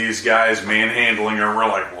with these guys manhandling her, we're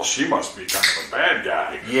like, well, she must be kind of a bad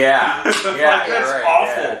guy. Yeah, Like, yeah, that's right,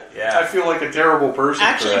 awful. Yeah. I feel like a terrible person.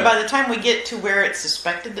 Actually, for by that. the time we get to where it's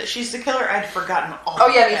suspected that she's the killer, I'd forgotten all Oh,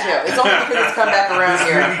 yeah, of me that. too. It's only because it's come back around This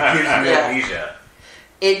here. movie gives me Yeah. amnesia.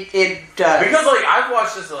 It does. Because like I've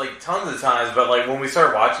watched this like tons of times, but like when we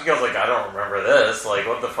started watching, I was like, I don't remember this. Like,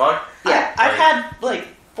 what the fuck? Yeah. I've Like- had like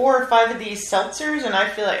 4 or 5 of these seltzers, and I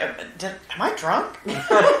feel like, am I drunk?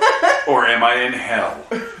 Or am I in hell?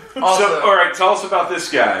 Also, So, all right, tell us about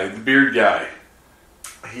this guy, the beard guy.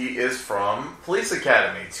 he is from Police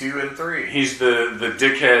Academy 2 and 3. He's the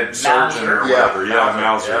dickhead sergeant or whatever. Yeah,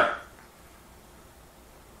 Mauser.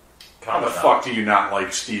 How the fuck do you not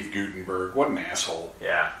like Steve Guttenberg? What an asshole.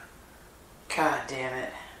 Yeah. God damn it.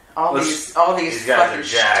 All Let's- these these guys fucking are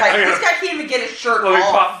jacked. tight. This guy can't even get his shirt Let me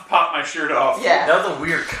off. pop my shirt off. Yeah. That was a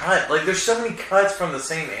weird cut. Like, there's so many cuts from the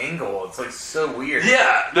same angle. It's like so weird.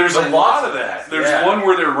 Yeah, there's But a lot lots of of that. that. There's Yeah. one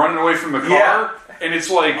where they're running away from the car, Yeah. and it's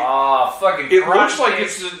like Oh, fucking it karate looks like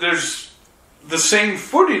kick. there's the same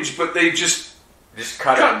footage, but they just Just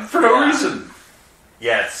cut cut it for no Yeah. reason.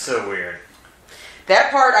 Yeah, it's so weird.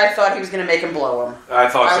 That part, I thought he was going to make him blow him. I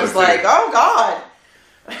thought I so was too. like, oh god.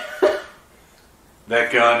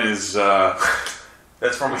 That gun is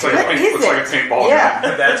That's from looks like, Halo. What is looks like a it? paintball Yeah.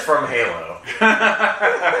 gun. That's from Halo.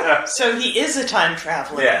 So he is a time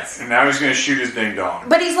traveler. Yes. And now he's going to shoot his ding dong.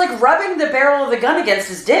 But he's like rubbing the barrel of the gun against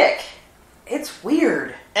his dick. It's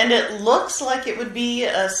weird. And it looks like it would be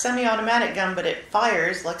a semi-automatic gun, but it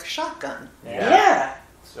fires like a shotgun. Yeah.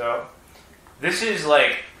 So, this is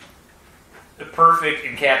like the perfect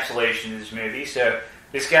encapsulation of this movie. So,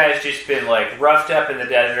 this guy's just been like roughed up in the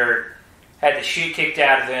desert, had the shit kicked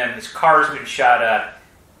out of him, his car's been shot up,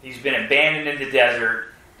 he's been abandoned in the desert,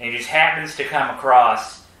 and he just happens to come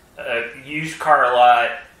across a used car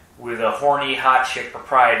lot with a horny hot chick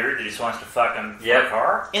proprietor that just wants to fuck him for a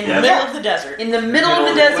car. In the middle of the desert. In the middle of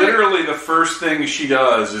the desert. Literally, the first thing she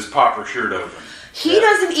does is pop her shirt open. He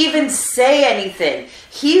doesn't even say anything.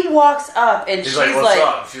 He walks up and She's she's like, what's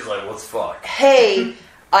up? She's like, let's fuck. hey,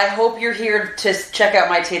 I hope you're here to check out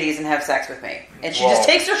my titties and have sex with me. And she just Whoa.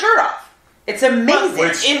 takes her shirt off. It's amazing.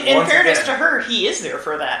 Which- In Once fairness again- to her, he is there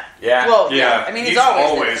for that. Yeah. well, Yeah, I mean, he's he's always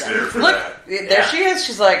always there there for for Look, that. there Yeah. she is.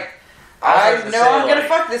 She's like, I was I about to know say, I'm going to like,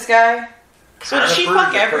 fuck this guy. So does she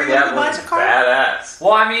fuck everyone who buys a car? Badass.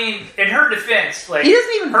 Well, I mean, in her defense, like He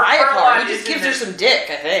doesn't even her buy a car. lot He just is gives in her the- some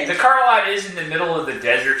dick, I think. The car lot is in the middle of the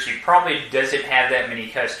desert. She probably doesn't have that many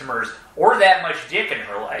customers or that much dick in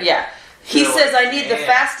her life. Yeah. He So, says, I need the man.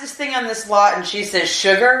 fastest thing on this lot, and she says,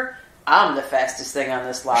 sugar, I'm the fastest thing on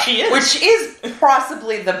this lot. She is. Which is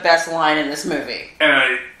possibly the best line in this movie.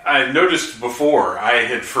 And I noticed before, I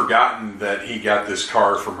had forgotten that he got this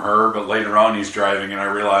car from her, but later on he's driving, and I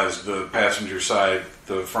realized the passenger side,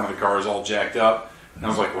 the front of the car is all jacked up. And I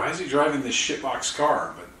was like, why is he driving this shitbox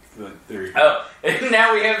car? But there you go. Oh, and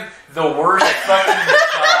now we have the worst fucking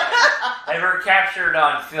shot ever captured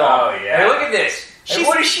on film. Oh, yeah. Hey, look at this. Hey,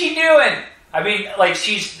 what is she doing? I mean, like,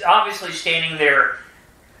 she's obviously standing there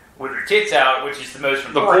with her tits out, which is the most The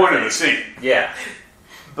important point of thing. the scene. Yeah.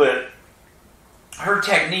 but her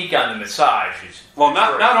technique on the massage is Well,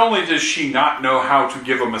 not only does she not know how to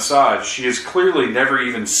give a massage, she has clearly never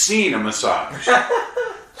even seen a massage.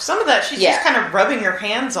 Some of that, she's Yeah. just kind of rubbing her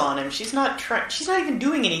hands on him. She's not even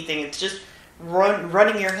doing anything. It's just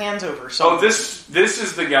running your hands over something. Oh, this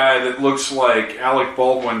is the guy that looks like Alec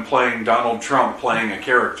Baldwin playing Donald Trump playing a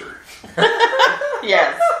character.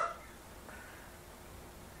 Yes.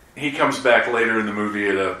 He comes back later in the movie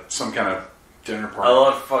at some kind of dinner party. I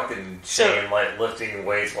love fucking So- Shane like lifting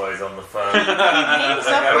weights while he's on the phone. He hangs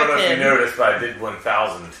Like, I up don't know with if you him, noticed, but I did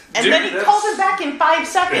 1,000. and Dude, then he that's- calls him back in 5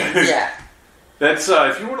 seconds. Yeah. That's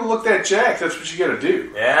if you want to look that jack, that's what you got to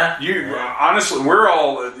do. Yeah? You honestly, we're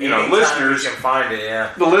all Anytime listeners. you can find it, yeah.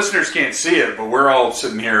 The listeners can't see it, but we're all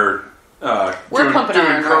sitting here. We're doing, pumping doing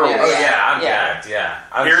iron right curls. now. Oh, yeah, I'm Yeah. jacked, yeah.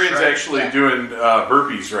 I'm Arian's shredded. actually Yeah. doing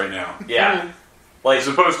burpees right now, Yeah. Like, as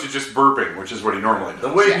opposed to just burping, which is what he normally the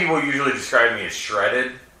does. way people usually describe me is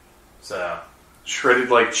shredded. So, Shredded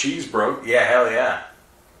like cheese, bro. yeah, hell yeah.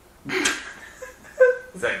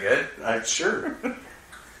 Is that good? Sure.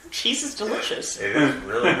 Cheese is delicious. It is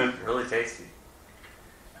really, really tasty.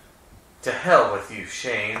 To hell with you,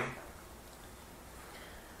 Shane.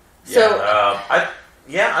 So-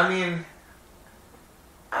 I mean,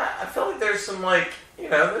 I feel like there's some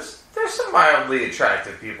there's some mildly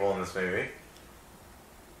attractive people in this movie.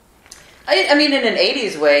 I mean, in an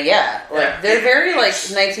 80s way, yeah. Like, Yeah. they're very,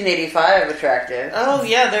 1985 attractive. Oh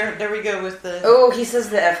yeah, there we go with the Oh, he says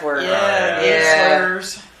the F word. yeah, Yeah.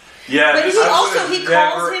 slurs. Yeah, But this he is- also, would've he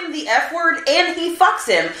calls never- him the F word and he fucks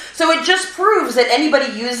him. So it just proves that anybody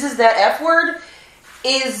uses that F word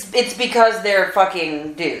it's because they're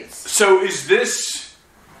fucking dudes. So is this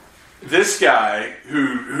guy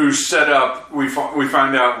who set up? We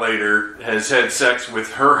find out later has had sex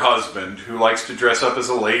with her husband, who likes to dress up as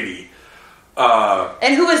a lady.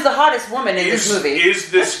 And who is the hottest woman in this movie? Is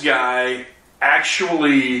this guy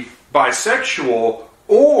actually bisexual,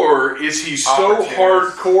 or is he so Opportunist.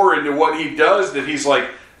 hardcore into what he does that he's like,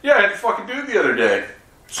 yeah, I had to fucking do it the other day.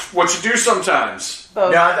 It's what you do sometimes.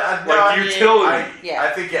 Both. Utility. Yeah.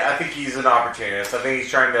 I think he's an opportunist. I think he's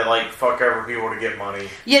trying to fuck over people to get money.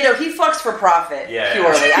 Yeah, no, he fucks for profit, Yeah.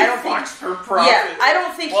 purely. I don't think... Fucks for profit. Yeah, I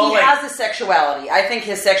don't think Well, he like- has a sexuality. I think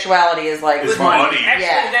his sexuality is It's But, money. Actually,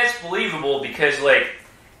 Yeah. that's believable because,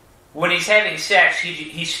 when he's having sex,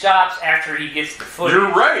 he stops after he gets the footage. You're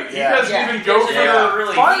right. He Yeah. doesn't Yeah. even go for Yeah. the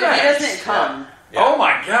Really- climax. he doesn't come. Yeah. Oh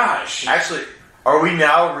my gosh. Actually, are we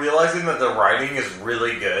now realizing that the writing is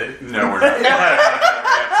really good? No, we're not.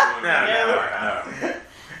 Absolutely No.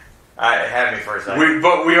 not. It had me for a second.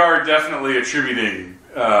 But we are definitely attributing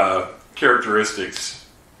characteristics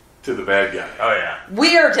to the bad guy. Oh yeah.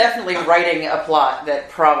 We are definitely writing a plot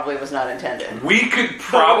that probably was not intended. We could Writing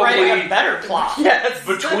a probably, better plot. Yes.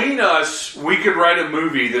 between us, we could write a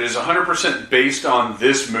movie that is 100% based on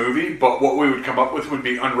this movie, but what we would come up with would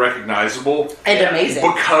be unrecognizable And amazing.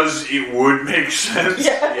 because it would make sense.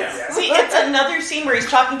 Yeah. See, it's another scene where he's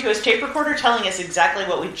talking to his tape recorder, telling us exactly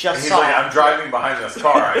what we And just he's saw. like, I'm driving behind this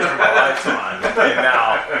car. I turn my lights on, and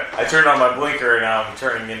now I turned on my blinker, and now I'm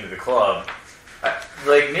turning into the club.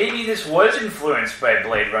 Maybe this was influenced by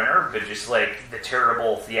Blade Runner, but just the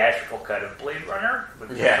terrible theatrical cut of Blade Runner with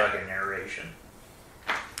the Yeah. fucking narration.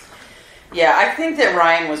 Yeah, I think that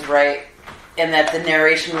Ryan was right and that the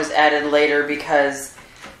narration was added later because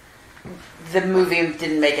the movie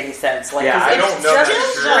didn't make any sense. Yeah, 'cause I it's don't know just that's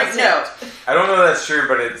a true. string- No, I don't know that's true,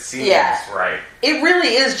 but it seems Yeah. right. it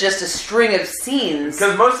really is just a string of scenes.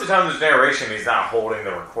 Because most of the time there's narration, he's not holding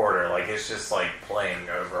the recorder. It's just playing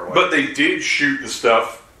over what. But they did shoot the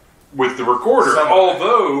stuff with the recorder, Some of it.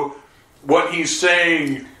 although what he's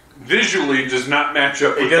saying visually does not match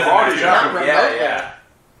up it with the doesn't audio. match Not up. remotely. Yeah.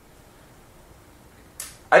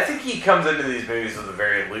 I think he comes into these movies with a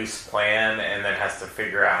very loose plan and then has to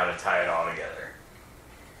figure out how to tie it all together.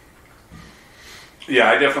 Yeah,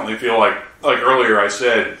 I definitely feel like earlier I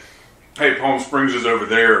said, hey, Palm Springs is over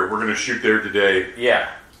there, we're going to shoot there today. Yeah.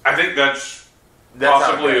 I think that's That's how it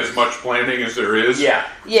possibly goes. as much planning as there is. Yeah.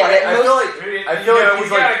 Yeah, that I most- feel like we he's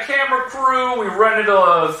got a camera crew. We rented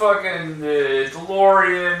a fucking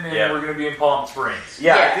DeLorean, and Yeah. we're gonna be in Palm Springs.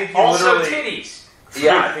 Yeah, Yeah. I think he Also, literally. titties.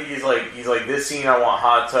 Yeah, I think he's like this scene. I want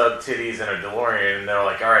hot tub, titties, and a DeLorean. And they're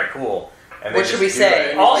like, all right, cool. And they What should just we do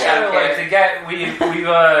say? it. Also, Yeah. the guy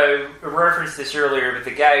we've referenced this earlier, but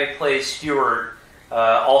the guy who plays Stewart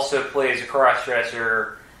also plays a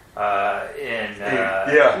crossdresser in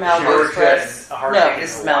Malibu Express. Hard No, Ticket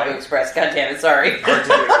this is to Hawaii. Malibu Express. God damn it, sorry. Hard to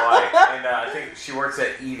get white. And I think she works at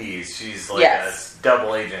Edie's. She's like Yes. a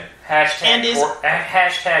double agent. Hashtag, And is-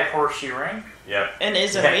 hashtag horseshoe ring. Yep. and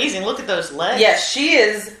is amazing. Look at those legs. Yes, she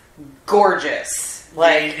is gorgeous.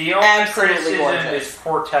 Like, the only absolutely criticism gorgeous. is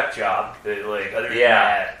poor tech job. But, like, other than Yeah.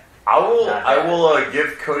 that, I will Not bad.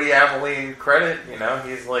 give Cody Abilene credit. You know,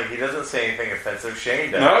 he's like, he doesn't say anything offensive.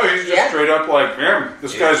 Shane does. No, he's just Yeah. straight up like, man,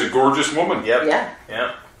 this guy's a gorgeous woman. Yep. Yeah.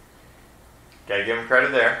 Yep. Gotta give him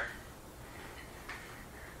credit there.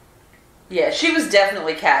 Yeah, she was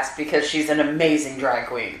definitely cast because she's an amazing drag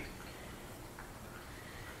queen.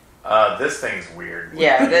 This thing's weird.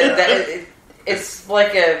 Yeah, it's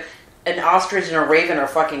like an ostrich and a raven are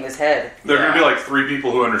fucking his head. There are going to be like 3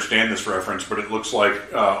 people who understand this reference, but it looks like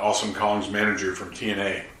Awesome Kong's manager from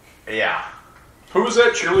TNA. Yeah. Who was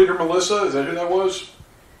that? Cheerleader Melissa? Is that who that was?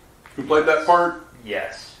 Who played that part?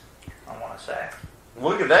 yes, I want to say.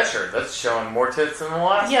 Look at that shirt. That's showing more tits than the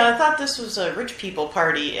last. Yeah, I thought this was a rich people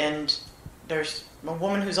party, and there's a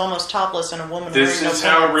woman who's almost topless and a woman This wearing is no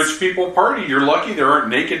how pants. rich people party. You're lucky there aren't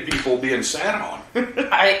naked people being sat on.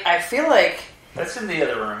 I feel like, That's in the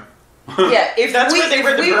other room. yeah, if That's we, where they if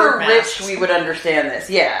wear the we bird were masks. rich, we would understand this.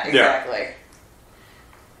 Yeah, exactly.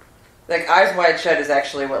 Like, Eyes Wide Shut is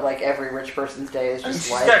actually what, like, every rich person's day is And just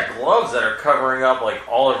she's like. got gloves that are covering up like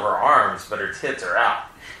all of her arms, but her tits are out.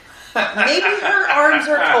 Maybe her arms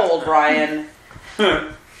are cold, Ryan.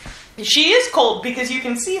 She is cold because you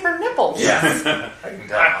can see her nipples. Yes. I can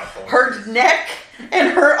tell. Her neck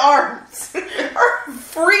and her arms are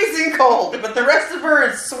freezing cold, but the rest of her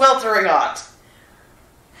is sweltering hot.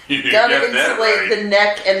 You Gotta get that insulate right. the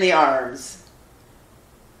neck and the arms.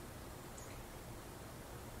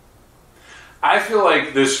 I feel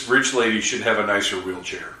like this rich lady should have a nicer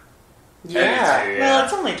wheelchair. Yeah. Yeah. Well,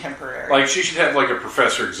 it's only temporary. Like, she should have like a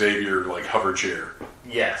Professor Xavier like hover chair.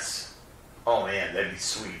 Yes. Oh man, that'd be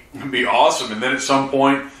sweet. It'd be awesome. And then at some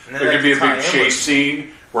point, And then there could be a tie big in chase with-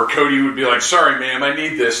 scene where Cody would be like, "Sorry, ma'am, I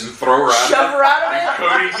need this," and throw her out. Shove her out of And it.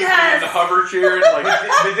 Cody could be in Yes. the hover chair and like,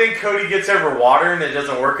 But then Cody gets over water and it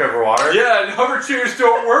doesn't work over water. yeah, and hover chairs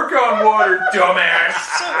don't work on water, dumbass.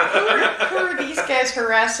 So who are these guys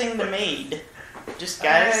harassing the maid? Just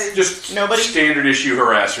guys? Just Nobody? standard issue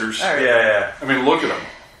harassers. All right. Yeah. I mean, look at them.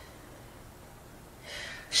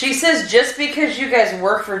 She says, just because you guys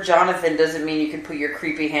work for Jonathan doesn't mean you can put your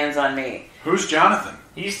creepy hands on me. Who's Jonathan?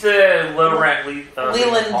 He's the low rent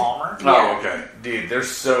Leland Palmer. Yeah. Oh, okay. Dude, there's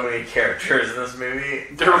so many characters in this movie.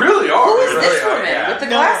 There really are. Who is really this are, woman yeah. with the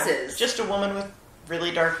No, glasses? just a woman with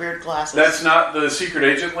really dark, weird glasses. That's not the secret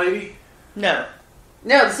agent lady? No.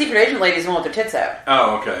 No, the secret agent lady's the one with her tits out.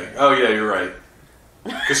 Oh, okay. Oh, yeah, you're right.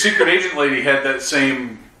 Because secret agent lady had those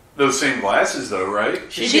same glasses, though, right?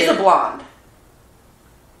 She's did. a blonde.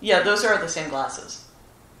 Yeah, those are the same glasses.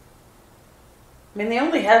 I mean, they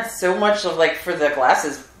only had so much of, like, for the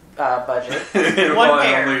glasses budget. Well, and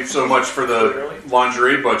pair. only so much for the Really?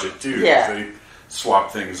 lingerie budget, too. 'cause Yeah. They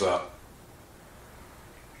swap things up.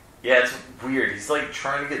 Yeah, it's weird. He's like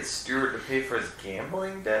trying to get Stuart to pay for his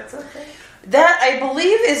gambling debts, I think. That, I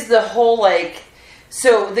believe, is the whole, like...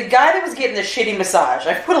 So, the guy that was getting the shitty massage,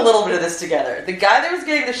 I've put a little bit of this together. The guy that was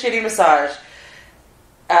getting the shitty massage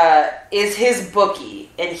is his bookie,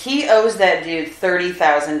 and he owes that dude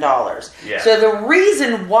 $30,000. Yeah. So, the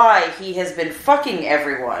reason why he has been fucking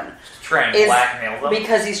everyone Trying to is blackmail them.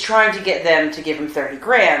 because he's trying to get them to give him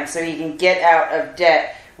 $30,000 so he can get out of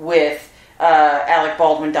debt with Alec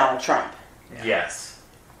Baldwin, Donald Trump. Yes.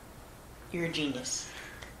 You're a genius.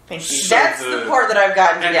 Thank you. So That's the part that I've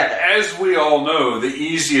gotten And together. as we all know, the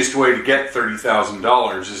easiest way to get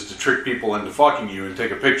 $30,000 is to trick people into fucking you and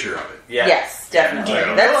take a picture of it. Yeah. Yes, definitely.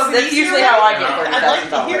 Yeah. That's, Well, that's easier usually how I way. get $30,000. I'd like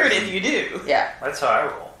to hear it if you do. Yeah. That's how I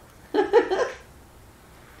roll.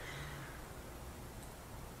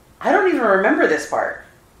 I don't even remember this part.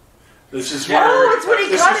 This is Yeah. where, Oh, it's when he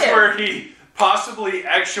this cut is him. where he possibly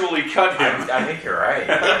actually cut him. I think you're right.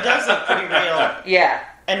 It does look pretty real. Yeah.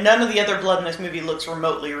 And none of the other blood in this movie looks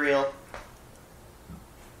remotely real.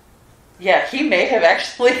 Yeah, he may have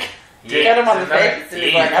actually cut him on the face and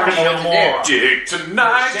he's like, I don't know what to do. Dick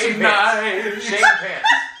tonight, Shane tonight. Shane Pants.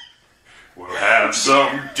 We'll have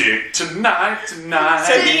some dick tonight, tonight.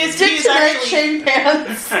 So he's Dick tonight, actually Shane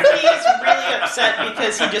Pants. he is really upset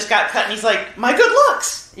because he just got cut and he's like, my good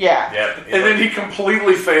looks. Yeah. Yep. And then he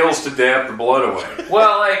completely fails to dab the blood away.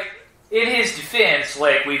 Well, like, in his defense,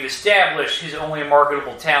 like, we've established his only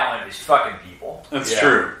marketable talent is fucking people. That's Yeah.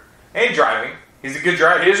 true. And driving. He's a good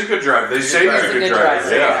driver. He is a good driver. They say he's a good driver.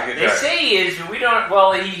 driver, Yeah. Good They driver. say he is, but we don't.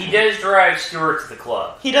 Well, he does drive Stuart to the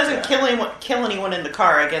club. He doesn't kill anyone in the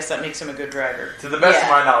car. I guess that makes him a good driver. To the best of Yeah.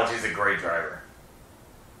 my knowledge, he's a great driver.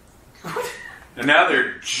 And now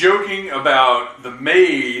they're joking about the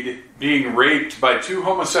maid being raped by 2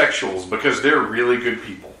 homosexuals because they're really good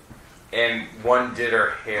people. And one did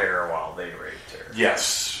her hair while they raped her.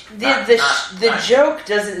 Yes. The joke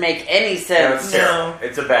doesn't make any sense. No,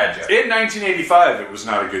 it's a bad joke. In 1985, it was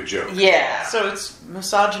not a good joke. Yeah. So it's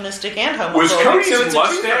misogynistic and homophobic. Was Cody's so it's a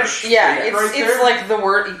mustache? Yeah, fake it's right there? like the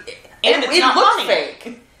word. And it's it not looks funny.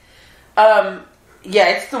 fake. Yeah,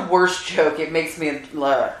 it's the worst joke. It makes me.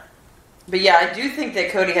 But yeah, I do think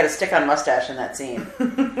that Cody had a stick-on mustache in that scene.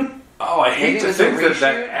 Oh, I Maybe hate it to was a think that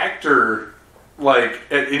reshoot? actor, like,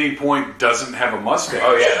 at any point doesn't have a mustache.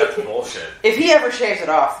 Oh yeah, that's bullshit. If he ever shaves it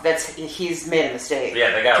off, he's made a mistake.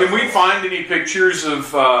 Yeah, they got. Can we find any pictures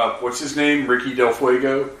of, what's his name, Ricky Del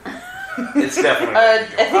Fuego? It's definitely. I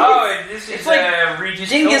think Oh, this it's is like Regis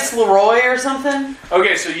Dingus Leroy or something.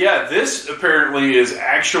 Okay, so yeah, this apparently is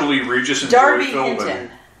actually Regis and Darby Joy Philbin.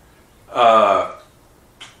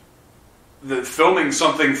 Hinton. Filming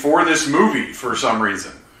something for this movie for some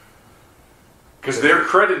reason. Because they're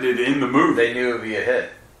credited in the movie. They knew it would be a hit.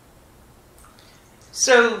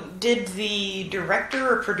 So, did the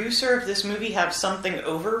director or producer of this movie have something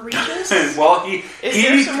over Regis? Well, Is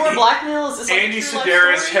there some more blackmell? Is this like Andy a true life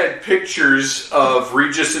Sidaris story? had pictures of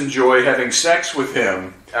Regis and Joy having sex with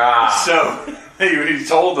him. So he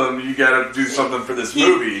told them, you got to do something for this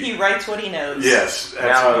movie. He writes what he knows. Yes, Now it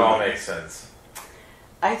absolutely. all makes sense.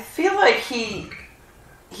 I feel like he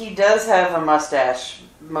does have a mustache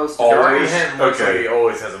most of Always? the Darby time. Hinton looks Okay. like he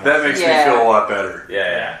always has a That mustache. makes Yeah. me feel a lot better.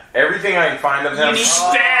 Yeah. Everything I can find of him. You need-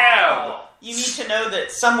 Stab! You need to know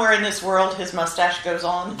that somewhere in this world his mustache goes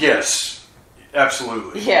on. Yes,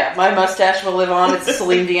 absolutely. Yeah, My Mustache Will Live On. It's a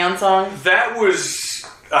Celine Dion song. That was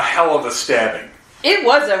a hell of a stabbing. It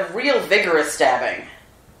was a real vigorous stabbing.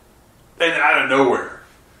 And out of nowhere.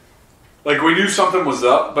 Like, we knew something was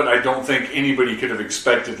up, but I don't think anybody could have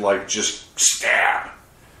expected, like, just stab.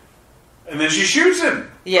 And then she shoots him.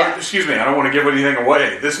 Yeah. Or, excuse me, I don't want to give anything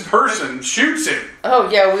away. This person shoots him. Oh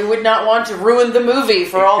yeah, we would not want to ruin the movie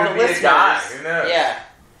for He all could the be a listeners. guy, who knows? Yeah.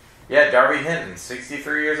 Yeah, Darby Hinton,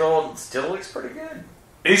 63 years old, still looks pretty good.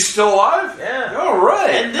 He's still alive? Yeah. All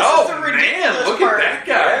right. And this oh, is the ridiculous man, look part. at that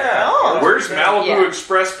guy. Yeah. Oh. Where's Malibu Yeah.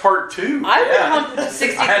 Express Part 2? I would Yeah. hump the I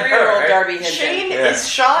 63-year-old know, right? Darby Hinton. Shane Yeah. is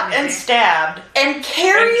shot and stabbed. And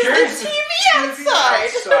carries carries the the TV outside.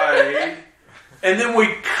 outside. And then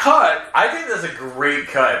we cut, I think that's a great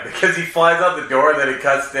cut because he flies out the door, then it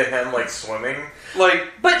cuts to him like swimming. like,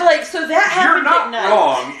 But like, so that you're happened at not night.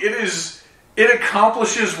 wrong. It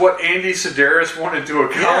accomplishes what Andy Sidaris wanted to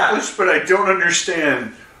accomplish, but I don't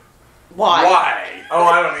understand why. Oh,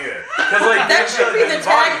 I don't either. Because like That should be the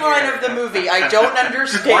tagline of the movie. I don't Why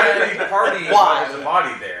understand did he party why. with his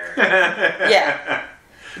body there? Yeah.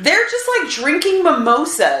 They're just like drinking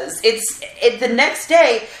mimosas. It's the next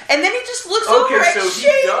day, and then he just looks Okay, over at so he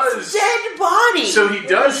Shane's does- dead body. So he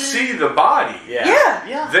does see the body. Yeah.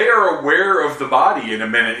 yeah. They are aware of the body in a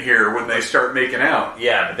minute here when they start making out.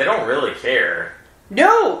 Yeah, but they don't really care.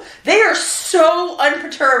 No, they are so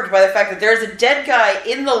unperturbed by the fact that there's a dead guy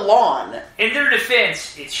in the lawn. In their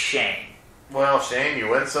defense, it's Shane. Well, Shane, you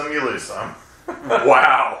win some, you lose some.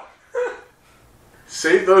 Wow.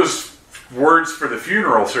 Save those words for the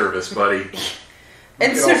funeral service, buddy.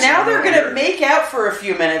 And We so can also now they're go going to here. make out for a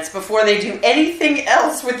few minutes before they do anything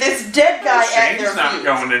else with this dead guy at their Shane's not feet.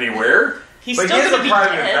 going anywhere. He's But still he's going to a be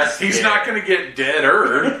private dead. investigator. He's not going to get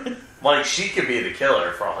deader. Like, she could be the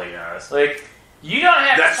killer for all he knows. Like, you don't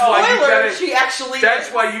have That's to call why you Spoiler, gotta- she actually That's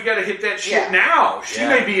why you got to hit that shit Yeah. now. She Yeah.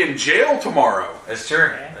 may be in jail tomorrow. That's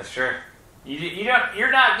true. Yeah. That's true. You don't. You're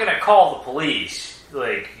not gonna call the police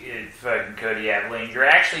like fucking Cody Abilene. You're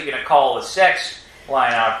actually gonna call the sex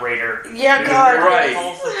line operator. Yeah, who God, right.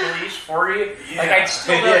 calls the police for you. Like Yeah. I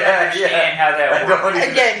still don't Yeah, understand yeah. how that I works. don't even-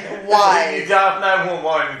 Again, why? You dial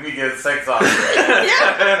 911 and you get a sex operator.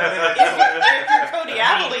 If you're Cody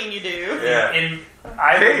Abilene, you do. Yeah. And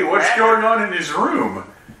I Hey, would what's rather- going on in his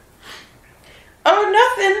room? Oh,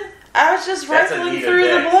 nothing. I was just That's a rifling neat through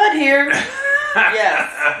the day. blood here.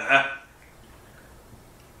 Yes.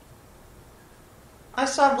 I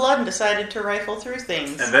saw blood and decided to rifle through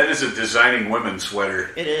things. And that is a designing women sweater.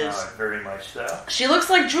 It is. Very much so. She looks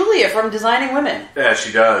like Julia from Designing Women. Yeah,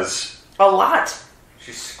 she does. A lot.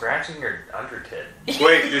 She's scratching her undertid.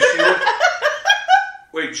 Wait, does she look...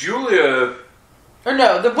 Wait, Julia Or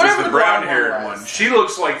no, whatever is the the blonde brown-haired one one. was. She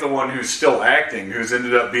looks like the one who's still acting, who's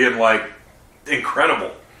ended up being, like,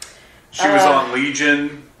 incredible. She was on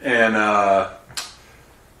Legion, and,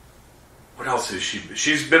 what else is she?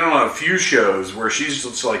 She's been on a few shows where she's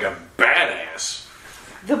just like a badass.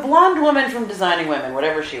 The blonde woman from Designing Women,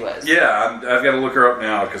 whatever she was. Yeah, I've got to look her up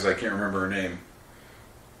now because I can't remember her name.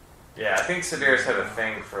 Yeah, I think Sedaris had a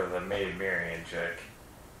thing for the Maid Marian chick.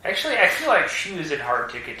 Actually, I feel like she was in Hard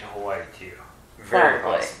Ticket to Hawaii too. Very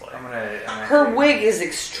Probably. possibly. I'm gonna Her wig is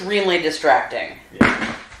extremely distracting.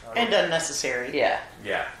 Yeah. And unnecessary. Yeah.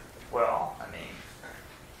 Yeah. Well, I mean,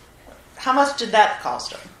 How much did that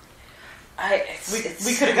cost them?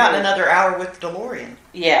 We could have gotten another hour with DeLorean.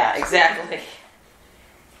 Yeah, exactly.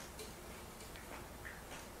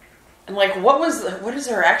 And like, what does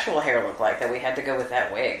her actual hair look like that we had to go with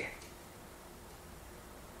that wig?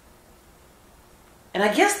 And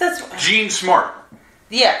I guess that's Jean Smart.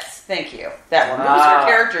 Yes, thank you. That one. What was her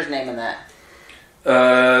character's name in that?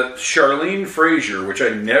 Charlene Frazier, which I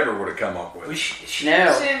never would have come up with. she No.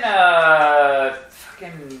 was in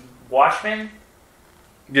fucking Watchmen.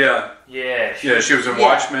 Yeah. Yeah. Yeah, she was in Yeah.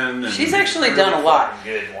 Watchmen. And She's actually done a lot.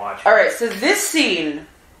 fucking good in Watchmen. All right, so this scene,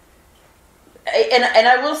 and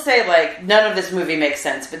I will say, like, none of this movie makes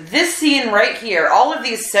sense, but this scene right here, all of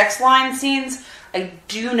these sex line scenes, I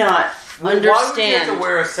do not understand. Why would you have to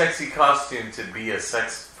wear a sexy costume to be a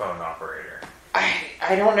sex phone operator?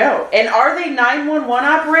 I don't know. And are they 911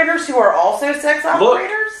 operators who are also sex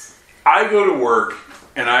operators? I go to work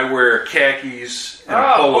and I wear khakis and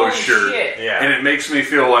a polo holy shirt, shit. Yeah. and it makes me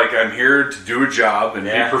feel like I'm here to do a job and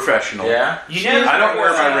Yeah. be professional. Yeah. You know, I don't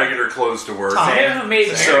wear my regular clothes to work. Tom. You know who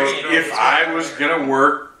made So Marion if I was gonna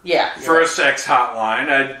work Yeah. for a sex hotline,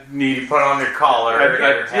 I'd You need. put on your collar.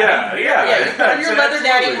 your hat. Yeah. Yeah, you put on your leather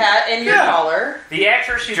daddy Absolutely. hat and your Yeah. collar. the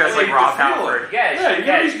actress who Just played like Rob feel Halford. it. Guys, Yeah, you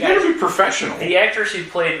gotta be guys. professional. The actress who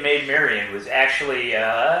played Maid Marian was actually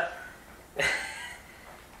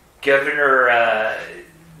Governor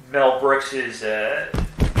Mel Brooks's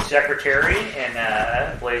secretary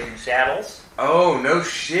in Blazing Saddles. Oh, no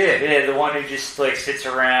shit. Yeah, the one who just like sits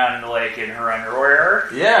around like in her underwear.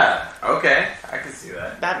 Yeah. Okay. I can see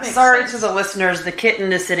that. That makes Sorry sense. to the listeners, the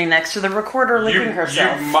kitten is sitting next to the recorder licking You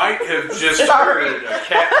herself. might have just Sorry. heard a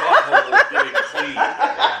cat butthole getting cleaned.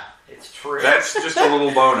 It's true. That's just a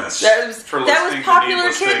little bonus. That was for that listening was popular to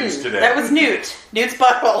Needless kitten. Things today. That was Newt. Newt's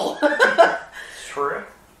butthole. It's true.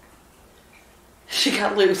 She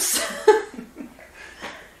got loose.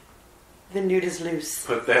 The Newt is loose.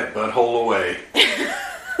 Put that butthole away.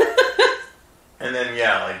 And then,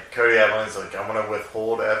 yeah, like, Cody Avalon's like, I'm going to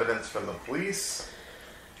withhold evidence from the police.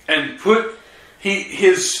 And put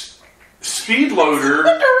his speed loader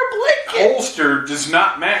Under a blanket. holster does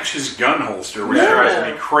not match his gun holster, which No. drives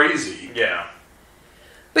me crazy. Yeah.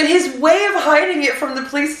 But his way of hiding it from the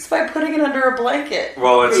police is by putting it under a blanket.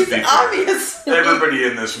 Well, let's He's be fair. obvious. Everybody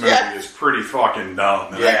in this movie Yeah. is pretty fucking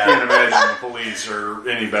dumb, and Yeah. I can't imagine the police are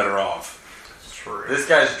any better off. It's true. This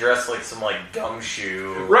guy's dressed like some, like,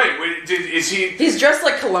 gumshoe. Right? Wait, is he? He's dressed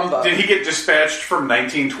like Columbo. Did he get dispatched from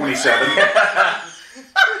 1927?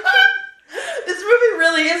 This movie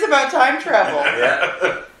really is about time travel.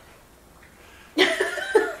 Yeah.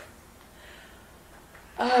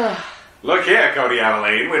 Look here, Cody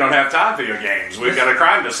Adeline. We don't have time for your games. We've got a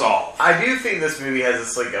crime to solve. I do think this movie has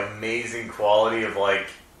this, like, amazing quality of, like,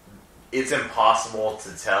 it's impossible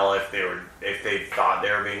to tell if they thought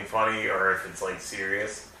they were being funny or if it's, like,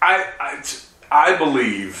 serious. I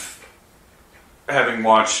believe, having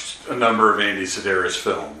watched a number of Andy Sidaris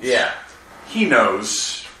films, Yeah. he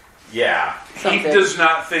knows. Yeah. Something. He does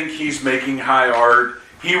not think he's making high art.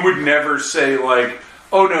 He would never say, like,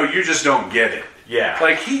 oh no, you just don't get it. Yeah.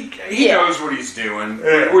 Like he Yeah. knows what he's doing,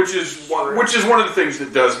 Yeah. which is one of the things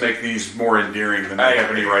that does make these more endearing than I they have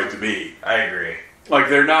agree. any right to be. I agree. Like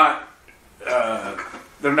they're not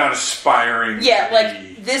aspiring. Yeah, to like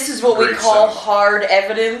be this is what we great call cinema. hard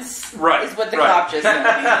evidence. Right, Is what the right. cop just said.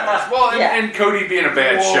 Well, and, Yeah. and Cody being a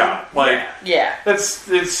bad Well, shot, like Yeah. it's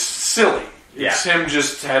silly. It's Yeah. him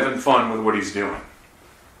just having fun with what he's doing.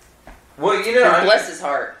 Well, you know, I mean, Bless his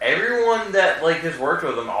heart. everyone that, like, has worked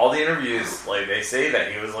with him, all the interviews, like, they say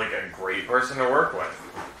that he was, like, a great person to work with.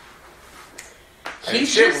 I mean,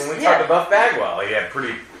 He's shit, just- when we yeah. talked to Buff Bagwell, he had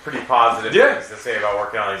pretty positive Yeah. things to say about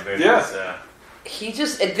working on these movies. Yeah. He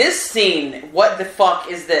just at this scene, what the fuck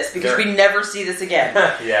is this? Because Sure. we never see this again.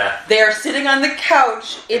 Yeah. They are sitting on the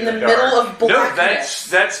couch in the the middle dark. of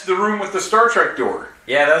blackness. No, that's the room with the Star Trek door.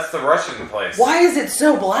 Yeah, that's the Russian place. Why is it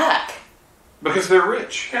so black? Because they're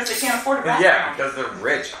rich. Because they can't afford a Yeah, background. because they're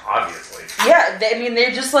rich, obviously. Yeah,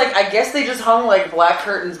 they're just like, I guess they just hung like black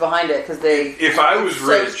curtains behind it because they. If I was so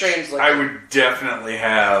rich, strange looking. I would definitely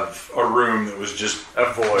have a room that was just A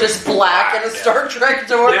void. Just black and a Yeah. Star Trek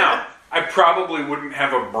door. Now, I probably wouldn't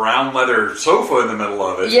have a brown leather sofa in the middle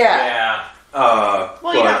of it. Yeah. Yeah. Well,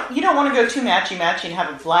 But you don't want to go too matchy-matchy and have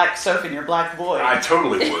a black sofa in your black void. I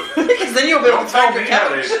totally would. Because then you'll be able Don't to tell find me your how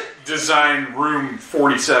couch. to design room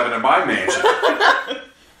 47 in my mansion.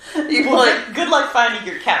 You Well, like, good luck finding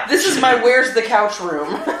your couch. this is my where's the couch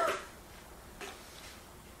room.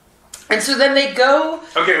 And so then they go.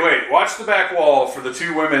 Okay, wait. Watch the back wall for the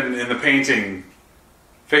two women in the painting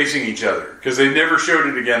facing each other because they never showed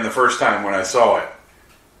it again the first time when I saw it.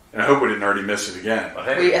 And I hope we didn't already miss it again. I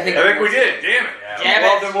think we did. Damn it. Yeah. Damn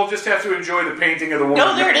Well, it. then we'll just have to enjoy the painting of the woman.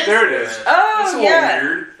 No, there it is. There it is. Oh, That's a little yeah.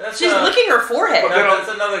 weird. That's, She's licking her forehead. No,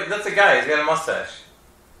 that's a guy. He's got a mustache.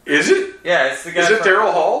 Is it? Yeah, it's the guy. Is it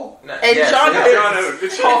Daryl Hall? No, And yes, John it Oates. is. John Oates.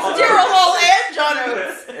 It's Daryl Hall and John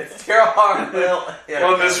Oates. It's Daryl Hall. Yeah.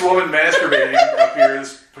 Well, this woman masturbating up here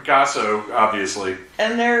is Picasso, obviously.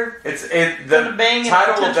 And they're The gonna bang in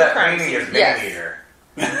title of potential that crime painting is scene. Yes. Man-Eater.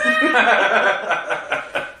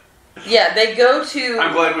 Yeah, they go to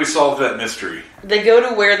I'm glad we solved that mystery.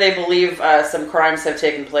 where they believe some crimes have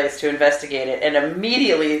taken place to investigate it, and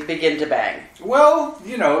immediately begin to bang. Well,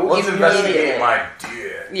 Let's investigate my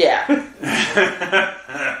dick. Yeah.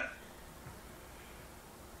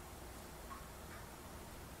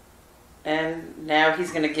 And now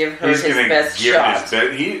he's going to give her He's his gonna best give shot. his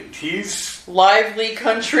best. He's. Lively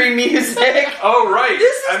country music. Oh right.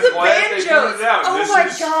 This is I'm the glad they banjos. pointed out. Oh This my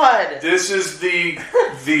is- god. This is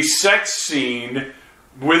the sex scene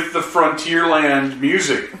with the Frontierland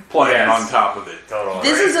music playing Yes. on top of it. Totally.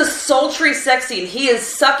 This is a sultry sex scene. He is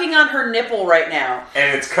sucking on her nipple right now.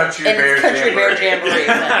 And it's Country And Bear it's Country Bear Jamboree.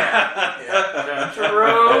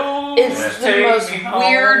 Jamboree. It's the most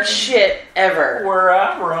weird shit ever. Where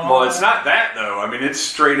I'm wrong. Well, it's not that though. I mean, it's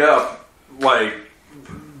straight up like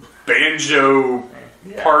banjo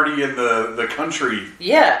party in the country.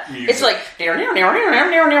 Yeah. Music. It's like and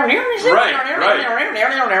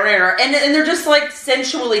they're just like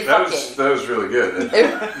sensually That fucking. was really good.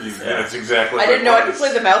 That's exactly. I what didn't it know I could was.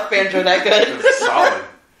 play the mouth banjo that good. It's solid.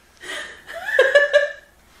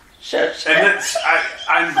 Shush. And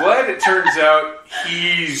I'm glad it turns out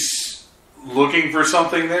he's looking for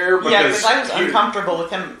something there because Yeah, because I was he- uncomfortable with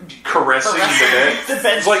him caressing the bed. The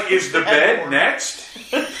bed's It's like, is the bed headboard. next?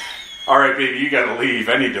 All right, baby, you got to leave.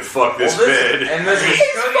 I need to fuck this bed. And this He's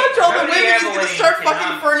fucked all the women. He's gonna start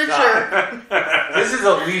fucking furniture. This is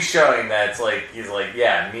at least showing that it's like he's like,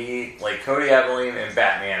 yeah, me, like Cody Abilene and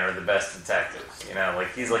Batman are the best detectives. You know,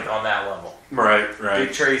 like he's like on that level. Right.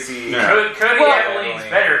 Dick Tracy. Yeah. Cody Well- Abilene's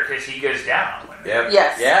better because he goes down on women. Yep.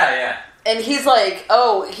 Yes. Yeah. And he's like,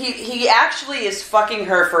 oh, he actually is fucking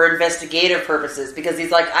her for investigative purposes because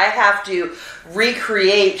he's like, I have to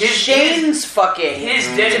recreate Shane's fucking His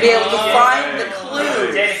to be able to dedication- find the His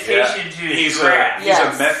clue. dedication to his He's craft.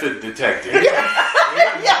 Yes. a method detective. He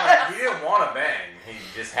didn't want to bang. He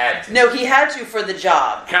just had to. No, he had to for the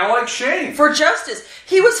job. Kind of like Shane. For justice.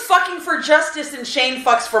 He was fucking for justice and Shane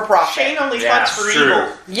fucks for profit. Shane only Yeah, fucks for true.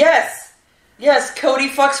 evil. Yes, Cody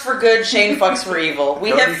fucks for good, Shane fucks for evil.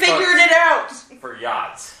 We Cody have figured fucks- it out. For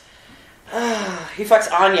yachts. He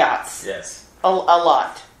fucks on yachts. Yes. A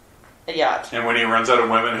lot. A yacht. And when he runs out of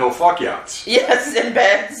women, he'll fuck yachts. Yes, and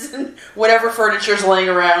beds and whatever furniture's laying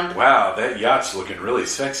around. Wow, that yacht's looking really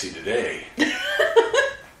sexy today.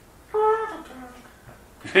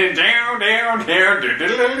 down.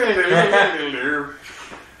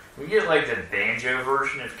 We get like the banjo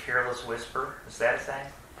version of Careless Whisper. Is that a thing?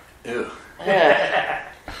 Ew. Yeah.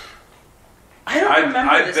 I don't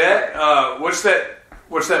remember I this bet. part.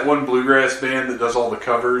 What's that one bluegrass band that does all the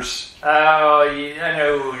covers? Oh, yeah, I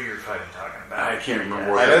know who you're fucking talking about. I can't remember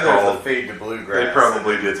Yeah. what I know they're there's called. the Fade to Bluegrass. They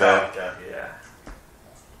probably did that. Yeah.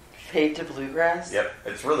 Fade to Bluegrass? Yep,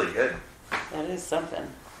 it's really good. That is something.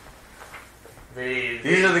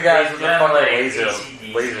 These are the guys they've with the done, fucking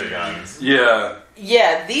AC/DC. laser guns. Yeah.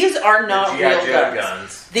 Yeah, these are not The G.I. real Joe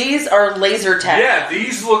guns. These are laser tag Yeah, guns.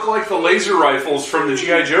 these look like the laser rifles from the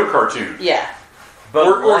G.I. Joe cartoon. Yeah. But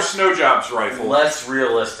Or less, Snow Job's rifle. less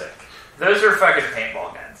realistic. Those are fucking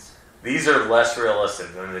paintball guns. These are less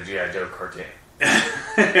realistic than the G.I. Joe cartoon.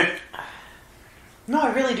 No,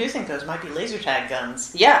 I really do think those might be laser tag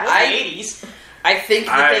guns. Yeah, It was the 80s. I think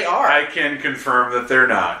that they are. I can confirm that they're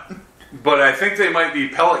not. But I think they might be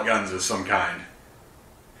pellet guns of some kind.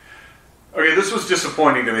 Okay, this was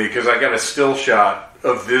disappointing to me because I got a still shot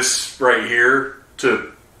of this right here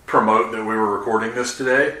to promote that we were recording this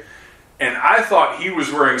today. And I thought he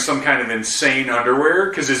was wearing some kind of insane underwear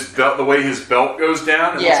because his belt, the way his belt goes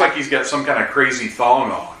down, it Yeah. looks like he's got some kind of crazy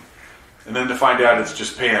thong on. And then to find out it's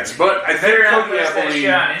just pants. But I think Better not Cody post that Abilene...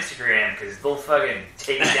 shit on Instagram because they'll fucking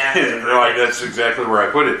take it down. Right, that's exactly where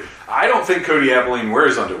I put it. I don't think Cody Abilene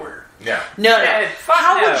wears underwear. Yeah. No. Yeah, fuck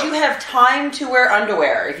How no. would you have time to wear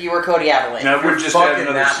underwear if you were Cody Abilene? Now we're just add Fucking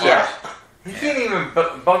another that slap. much. He can't even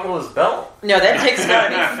buckle his belt. No, that dick's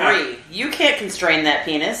gotta be free. You can't constrain that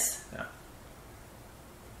penis.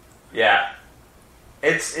 Yeah.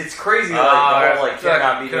 It's crazy, Oh, like, the whole, like, fucking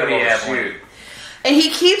not being Cody able to Abilene. shoot. And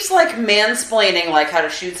he keeps like mansplaining like how to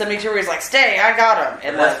shoot somebody to where he's like, "Stay, I got him."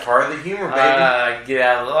 And that's like, part of the humor, baby. Get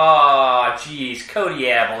out of oh, jeez, Cody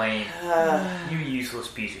Abilene. You useless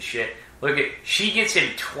piece of shit. Look at, she gets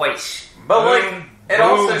him twice. But like, Boom, it boom.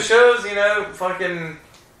 also shows, fucking,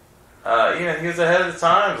 he was ahead of the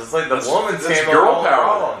times. It's like the woman's that's handling girl all the power.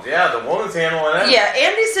 problems. Yeah, the woman's handling it. yeah,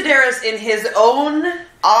 Andy Sidaris in his own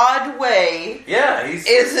odd way Yeah, he's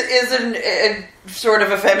is a sort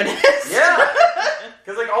of a feminist. yeah.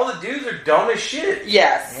 Because like all the dudes are dumb as shit.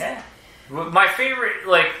 Yes. Yeah. My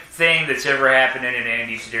favorite thing that's ever happened in an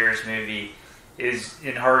Andy Sidaris movie is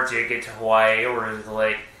in Hard Ticket to Hawaii, or is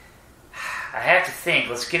like, I have to think.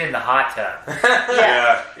 Let's get in the hot tub.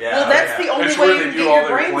 Yeah. Well, that's the only That's way where you they can do get all your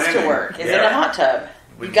their brains to planning. work is in Yeah. a hot tub. You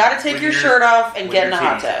With- got to take with your shirt off and with get in your a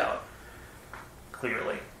hot titties tub. out.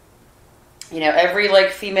 Clearly. Every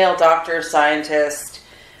female doctor, scientist,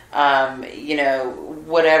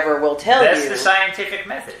 whatever will tell That's you. the scientific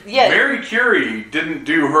method. Yeah. Mary Curie didn't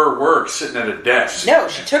do her work sitting at a desk. No,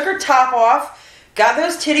 she took her top off, got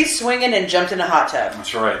those titties swinging, and jumped in a hot tub.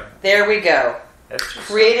 That's right. There we go. That's just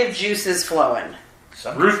Creative juices flowing.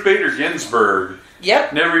 something. Ruth Bader Ginsburg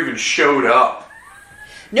Yep. never even showed up.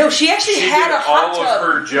 No, she actually She had did a hot all tub. of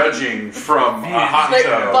her judging from a hot Like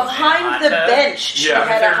tub. behind Hot the tub? bench, she Yeah.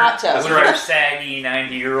 had a hot tub. That's With right. her saggy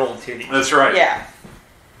 90-year-old titties. That's right. Yeah.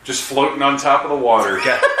 Just floating on top of the water.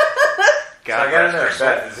 So I gotta know, rest her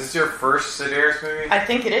Beth, is this your first Sidaris movie? I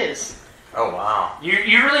think it is. Oh wow. You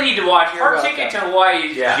really need to watch You're Hard welcome. Ticket to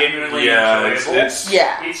Hawaii is Yeah. genuinely Yeah, enjoyable. it's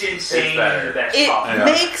Yeah. It's insane. It's better. The best It possible. Yeah.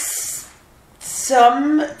 makes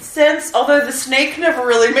some sense, although the snake never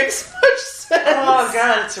really makes much sense. Oh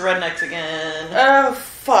god, it's the rednecks again. Oh,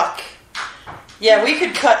 fuck. Yeah, we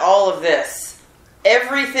could cut all of this.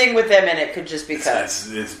 Everything with them in it could just be cut.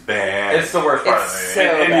 it's bad. It's the worst part of the It's movie.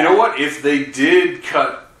 so- and bad. you know what? If they did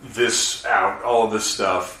cut this out, all of this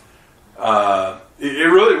stuff,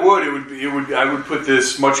 it really would. It would. I would put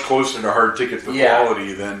this much closer to Hard Ticket to Yeah.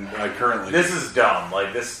 quality than I currently. This is dumb.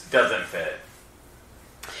 Like, this doesn't fit.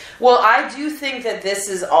 Well, I do think that this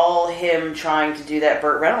is all him trying to do that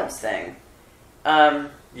Burt Reynolds thing.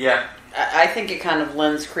 Yeah. I think it kind of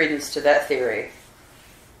lends credence to that theory.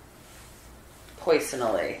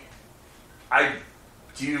 Poisonally. I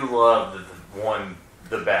do love that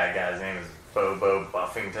the bad guy's name is Bobo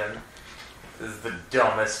Buffington. This is the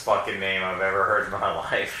dumbest fucking name I've ever heard in my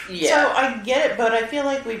life. Yeah. So I get it, but I feel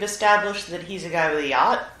like we've established that he's a guy with a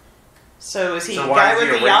yacht. So is he So a why guy is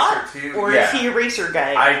he with a a yacht, racer too? or Yeah. is he a racer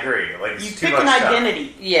guy? I agree. Like, it's you too pick much an stuff.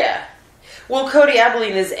 identity. Yeah. Well, Cody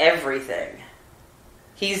Abilene is everything.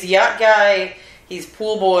 He's yacht guy, he's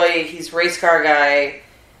pool boy, he's race car guy,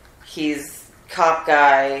 he's cop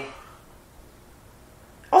guy.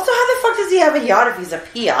 Also, how the fuck does he have a yacht if he's a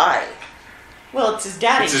PI? Well, it's his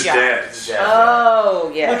daddy's it's his yacht. dad's. Yeah. Oh,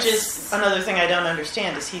 yes. Which is another thing I don't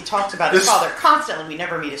understand is he talks about his This- father constantly. We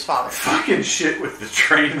never meet his father. Fucking shit with the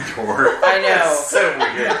train door. I know. That's so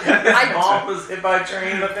weird. His I- mom was hit by a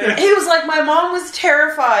train, I think. He was like, my mom was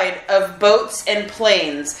terrified of boats and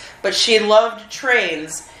planes, but she loved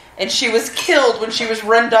trains, and she was killed when she was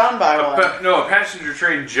run down by one. A passenger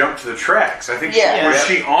train jumped the tracks. I think. Yeah. Was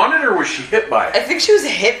she on it or was she hit by I it? think she was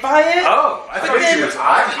hit by it. Oh, I thought then- she was.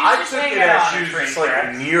 I just took it hanging out as on she the was just train like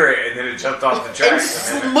tracks. near it and then it jumped off the And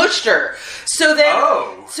tracks. smushed her. So then,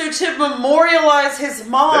 Oh. so to memorialize his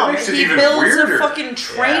mom, That makes it he even builds weirder. a fucking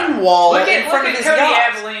train Yeah. wall Look in at front of his Cody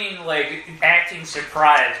yacht. Abilene acting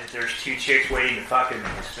surprised that there's two chicks waiting to fuck him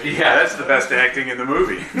in this movie. Yeah, that's the best acting in the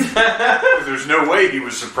movie. There's no way he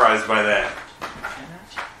was surprised by that.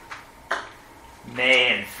 May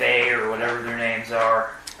and Faye or whatever their names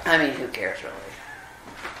are. I mean, who cares really?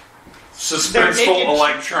 Suspenseful naked-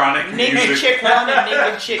 electronic Naked music. chick 1 and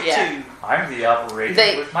naked chick Yeah. 2. I'm the operator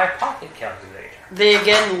They- with my pocket calculator. They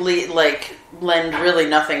again lend really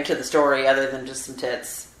nothing to the story other than just some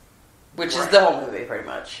tits, which is Right. the whole movie pretty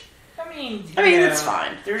much. I mean, it's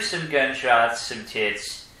fine. There's some gunshots, some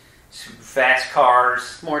tits, some fast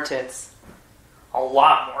cars, More tits. a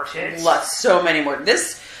lot more tits. So many more.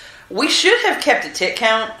 We should have kept a tit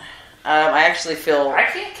count. I actually feel. I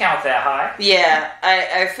can't count that high. Yeah,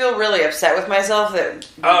 I feel really upset with myself that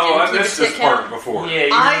we Oh, I didn't keep missed a tit this part count. before. Yeah,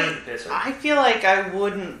 you ruined the piss. I feel like I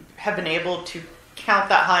wouldn't have been able to count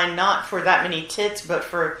that high, not for that many tits, but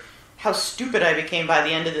for how stupid I became by the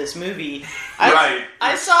end of this movie. Right.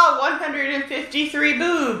 I saw 153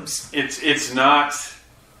 boobs. It's not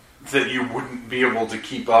that you wouldn't be able to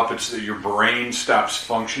keep up. It's that your brain stops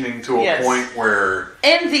functioning to a Yes. point where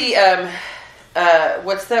And the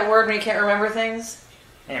what's that word when you can't remember things?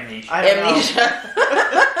 Amnesia. I don't know. Amnesia.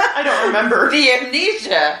 I don't remember. The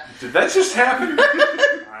amnesia. did that just happen?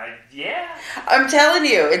 Yeah. I'm telling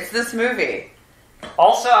you, it's this movie.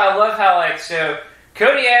 Also, I love how, like, so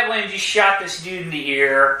Cody Abilene just shot this dude in the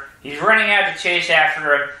ear. He's running out to chase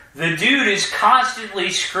after him. The dude is constantly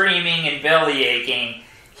screaming and belly aching.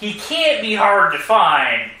 He can't be hard to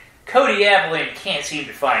find. Cody Abilene can't seem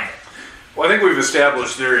to find him. Well, I think we've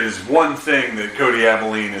established there is one thing that Cody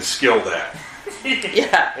Abilene is skilled at.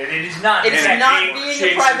 Yeah. And it is not It's detective. not being a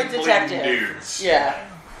Chasing private bleeding detective. dudes. Yeah.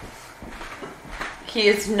 He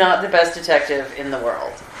is not the best detective in the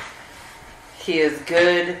world. He is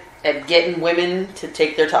good at getting women to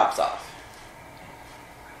take their tops off.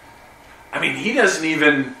 I mean, he doesn't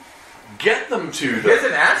even get them to. He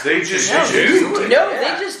doesn't ask They them just to. do. No,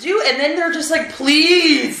 they just do, and then they're just like,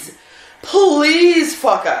 please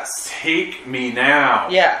fuck us. Take me now.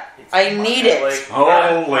 Yeah, I need it. Like, Oh,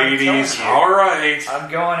 I'm ladies. telling you, All right. I'm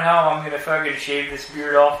going home. I'm going to fucking shave this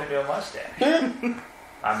beard off into a mustache.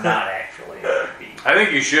 I'm not actually. I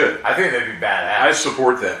think you should. I think that'd be badass. I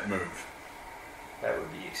support that move. That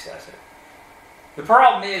would be excessive. The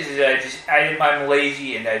problem is I'm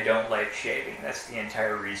lazy and I don't like shaving. That's the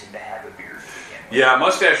entire reason to have a beard to begin with. Yeah,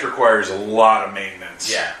 mustache requires a lot of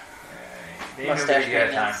maintenance. Yeah. They Mustache nobody got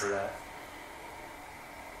time maintenance. for that.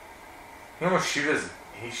 He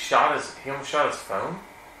almost shot his phone.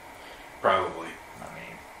 Probably. I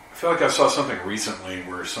mean, I feel like I saw something recently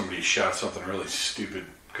where somebody shot something really stupid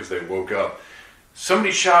because they woke up.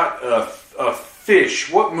 Somebody shot a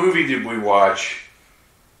fish. What movie did we watch?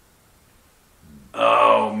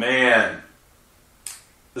 Oh, man.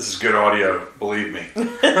 This is good audio, believe me.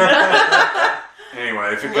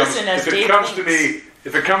 Anyway, if it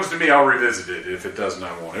comes to me, I'll revisit it. If it doesn't,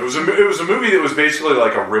 I won't. It was a movie that was basically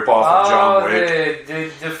like a ripoff of John Wick.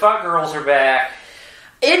 The fuck girls are back.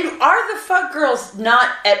 And are the fuck girls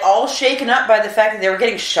not at all shaken up by the fact that they were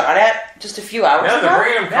getting shot at just a few hours No, ago? they're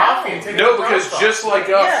bringing him coffee and taking No, their because clothes just off. like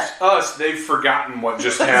us, they've forgotten what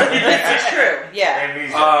just happened. This is true, yeah.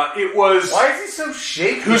 Amnesia. It was... Why is he so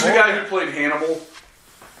shaky? Who's the guy who played Hannibal?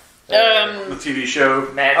 The TV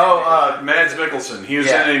show? Mads Mikkelsen. He was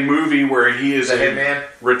Yeah. in a movie where he is The a hitman?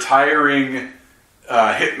 retiring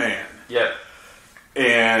hitman. Yep.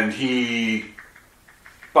 And he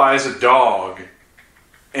buys a dog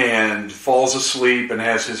and falls asleep and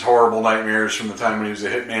has his horrible nightmares from the time when he was a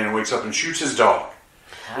hitman and wakes up and shoots his dog.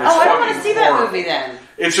 Oh, I don't want to fucking see that horrible. movie then.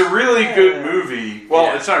 It's a really good movie. Well,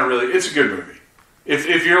 Yeah. it's not really. It's a good movie.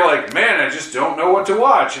 If you're like, man, I just don't know what to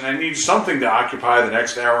watch and I need something to occupy the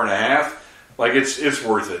next hour and a half, like it's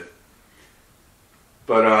worth it.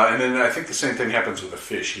 But and then I think the same thing happens with a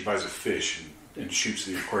fish. He buys a fish and shoots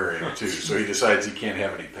the aquarium too. So he decides he can't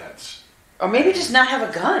have any pets. Or maybe just not have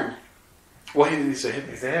a gun. Well, he's a hitman.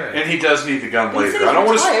 He's a hitman. And he does need the gun But he later. said I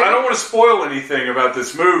don't he's retired. want to spoil anything about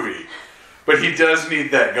this movie, but he does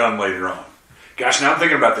need that gun later on. Gosh, now I'm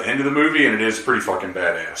thinking about the end of the movie, and it is pretty fucking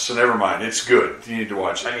badass. So never mind, it's good. You need to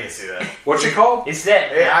watch I it. need to see that. What's it called? Is that?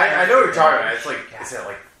 Hey, I know what you're talking about. It's like, is that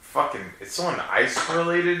like fucking? It's someone ice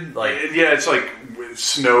related, like Yeah, it's like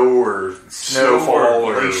snow or snowfall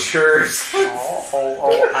or glaciers.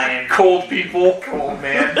 I am cold people, Cold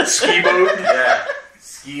man. ski boat. Yeah.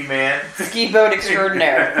 Ski man. Ski boat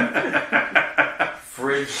extraordinaire.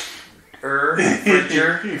 Fridger.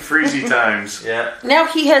 Freezy times. Yeah. Now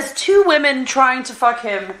he has two women trying to fuck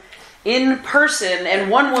him in person and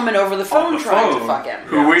one woman over the phone On the trying phone, to fuck him.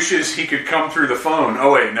 who wishes he could come through the phone.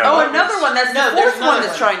 Oh wait, no. Oh, that another was- one. That's No, the there's fourth one another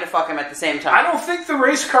that's one. trying to fuck him at the same time. I don't think the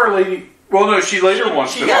race car lady. Well, no, she later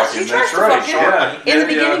wants to Yeah, fuck she him. tries That's to right. fuck him Yeah. in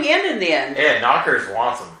the Yeah. beginning and in the end. Yeah, Knockers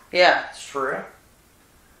wants him. Yeah. It's true.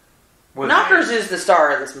 With Knockers me. is the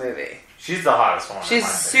star of this movie. She's the hottest one. in She's my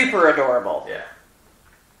opinion. super adorable. Yeah.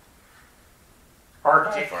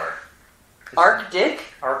 Arctic. Arctic?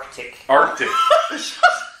 Arctic. Arctic.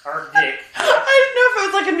 Arctic. I didn't know if it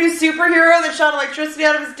was like a new superhero that shot electricity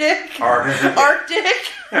out of his dick.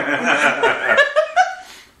 Arctic?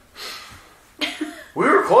 We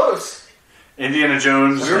were close. Indiana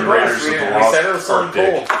Jones We were and close. Raiders We of the Lost said it was something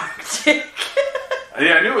Arctic. cold. Arctic.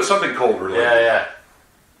 Yeah, I knew it was something cold related. Yeah.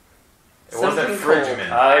 It wasn't Something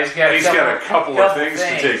Fridgman. He's He's got a couple of things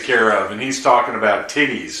to take care of, and he's talking about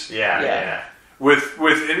titties Yeah. with,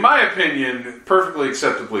 in my opinion, perfectly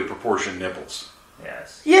acceptably proportioned nipples.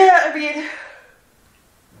 Yes. Yeah, I mean,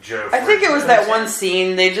 Joe. I think it was that Fridgman. one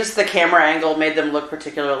scene. The camera angle made them look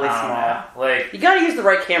particularly I don't small. know. Like You gotta use the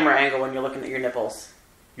right camera angle when you're looking at your nipples.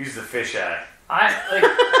 Use the fish eye.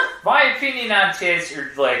 my opinion on tits are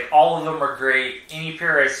like all of them are great. Any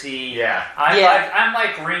pair I see. Yeah. I'm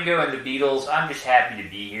like Ringo and the Beatles. I'm just happy to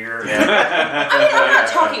be here. Yeah. I'm not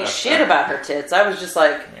talking shit about her tits. I was just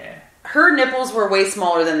like, Yeah. her nipples were way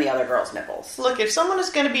smaller than the other girl's nipples. Look, if someone is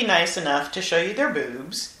going to be nice enough to show you their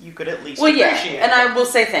boobs, you could at least Well, yeah, appreciate and it. I will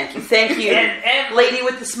say thank you. Thank you, And lady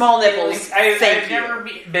with the small nipples. I've Thank you. never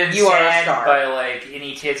been You are a sad star. by like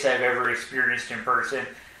any tits I've ever experienced in person,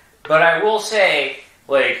 but I will say,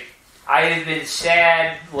 like, I have been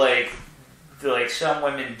sad, like some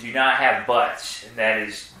women do not have butts, and that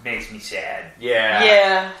makes me sad. Yeah.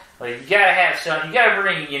 Yeah. Like, you gotta have some, you gotta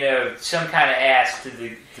bring, some kind of ass to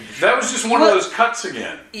the That was just one of those cuts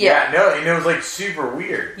again. Yeah. No, and it was like super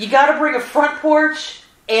weird. You gotta bring a front porch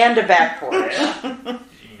and a back porch.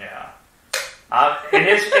 And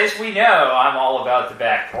as we know, I'm all about the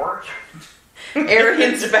back porch.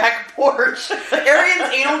 Arian's back porch.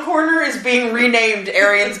 Arian's anal corner is being renamed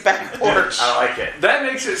Arian's back porch. I like it. That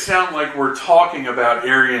makes it sound like we're talking about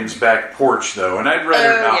Arian's back porch, though, and I'd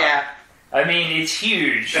rather not. Yeah. I mean, it's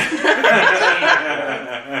huge.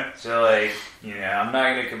 So, like, I'm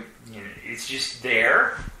not gonna, it's just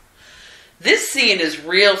there. This scene is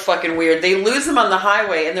real fucking weird. They lose him on the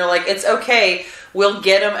highway, and they're like, "It's okay, we'll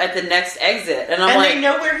get him at the next exit." And I'm like, they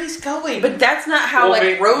know where he's going. "But that's not how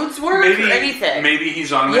roads work or anything." Maybe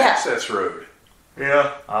he's on an access road.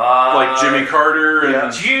 Yeah. Like Jimmy Carter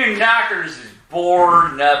and... June Knockers is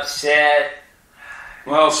bored and upset.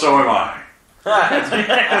 Well, so am I.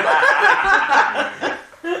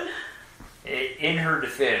 In her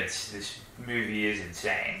defense, this movie is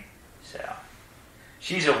insane. So,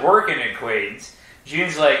 she's a working acquaintance.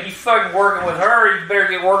 June's like, "You fucking working with her, you better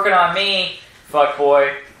get working on me, fuck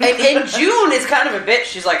boy." And June is kind of a bitch.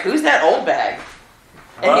 She's like, "Who's that old bag?"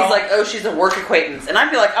 And he's like, "Oh, she's a work acquaintance." And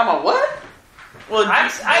I'd be like, "I'm a what?" Well, I'm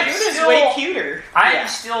June is still- way cuter. I'm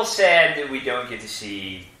still sad that we don't get to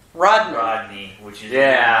see Rodney. which is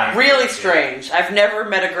Really strange. I've never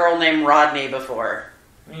met a girl named Rodney before.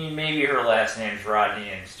 I mean, maybe her last name's Rodney,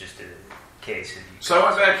 and it's just a case of. So I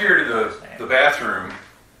went back here to the bathroom,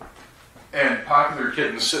 and Popular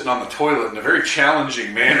Kitten's sitting on the toilet in a very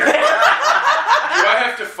challenging manner. Do I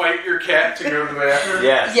have to fight your cat to go to the bathroom?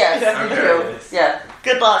 Yes. Yes, you Okay. do. Yeah.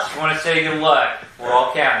 Good luck. I want to say good luck. We're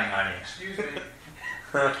all counting on you. Excuse me.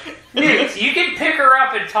 You can pick her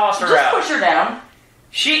up and toss her Just out. push her down.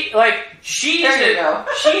 She's There you go.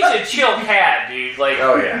 she's a chill cat, dude. Like,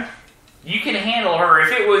 Oh, yeah. you can handle her.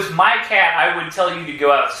 If it was my cat, I would tell you to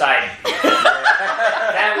go outside.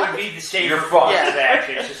 That would be the safer course of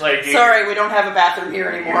action. It's just like, dude, Sorry, we don't have a bathroom here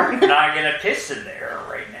anymore. you're not gonna piss in there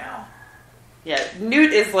right now. Yeah,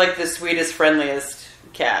 Newt is like the sweetest, friendliest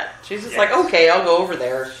cat. She's just Yes. like, okay, I'll go over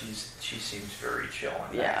there. She seems very chill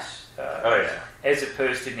and Yeah. nice. Oh, yeah. As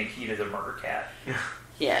opposed to Nikita the murder cat.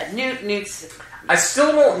 Yeah, Newt's... I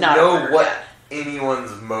still don't Not a know murder what cat.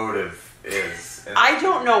 anyone's motive is. I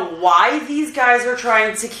don't know why these guys are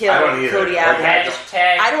trying to kill I don't either. Cody Like, Abbott.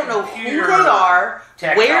 Hashtag I don't know who computer they are,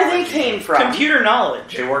 where they technology. came from. Computer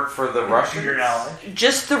knowledge. They work for the Russians. Computer knowledge.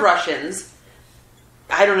 Just the Russians.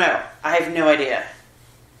 I don't know. I have no idea.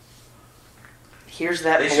 Here's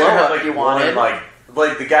that They should blow have up like you one, wanted.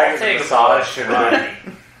 like the guy I'll getting the take a massage bullet, should have Rodney.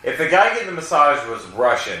 been. If the guy getting the massage was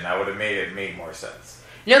Russian, that would have made more sense.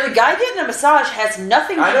 No, the guy getting a massage has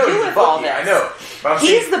nothing to I know do he's with the all bookie. this. I know. But I'm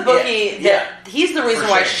He's saying- the bookie. Yeah. He's the reason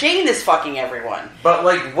For why Shane. Shane is fucking everyone. But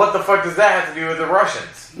like, what the fuck does that have to do with the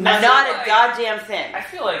Russians? Not like- a goddamn thing. I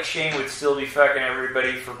feel like Shane would still be fucking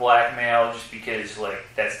everybody for blackmail just because, like,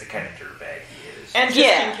 that's the kind of dirtbag he is. And just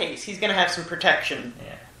Yeah. in case, he's going to have some protection.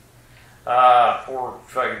 Poor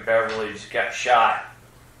fucking Beverly just got shot.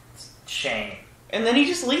 Shame. And then he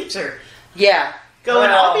just leaves her. Yeah. Going,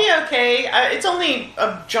 Well- I'll be okay. It's only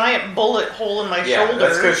a giant bullet hole in my shoulder.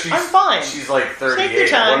 that's because she's I'm fine. She's like Take your 38.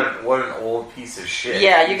 time. What an old piece of shit.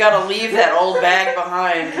 Yeah, you gotta leave that old bag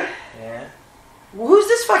behind. Yeah. Who's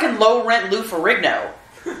this fucking low rent Lou Ferrigno?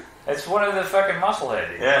 That's one of the fucking musclehead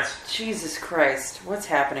dudes. Yeah. Jesus Christ. What's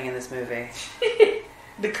happening in this movie?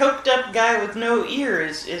 The coked up guy with no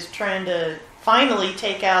ears is trying to finally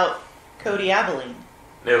take out Cody Abilene.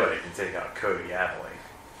 Nobody can take out Cody Abilene.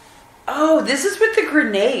 Oh, this is with the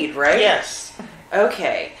grenade, right? Yes.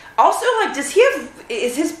 Okay. Also, like, does he have...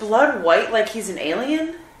 Is his blood white like he's an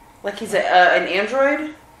alien? Like he's an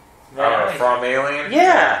android? From Alien?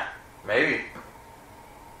 Yeah. Maybe.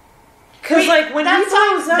 Because, like, when he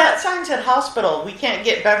blows up... That sign said hospital. We can't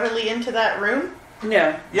get Beverly into that room?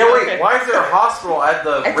 No. Yeah, wait, Okay. why is there a hospital at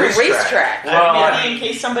the At the racetrack? racetrack. Well, Maybe in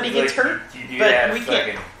case somebody gets hurt. You do but have we can't-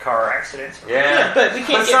 fucking car accidents. Yeah. But we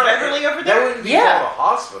can't it's get not- Beverly over That there? wouldn't be Yeah. called a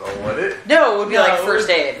hospital, would it? No, it would be No, like it first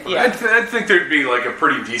would- aid. Yeah. I'd think there'd be like a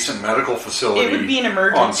pretty decent medical facility. It would be an on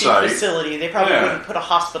emergency site. facility. They probably Yeah. wouldn't put a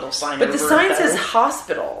hospital sign But over the it, sign though. says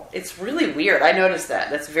hospital. It's really weird. I noticed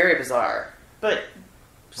that. That's very bizarre. But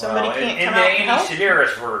somebody Well, can't in come the out and help. Andy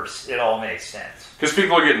Sidaris verse, it all makes sense. Because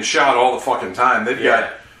people are getting shot all the fucking time. They've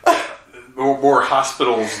got more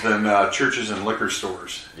hospitals than churches and liquor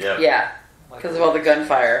stores. Yep. Yeah, because of all the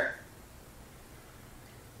gunfire.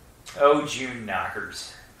 Oh, June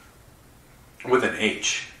knockers. With an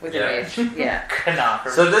H. With Yeah. an H. Yeah.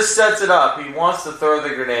 Knockers. So this sets it up. He wants to throw the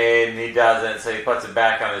grenade, and he doesn't, so he puts it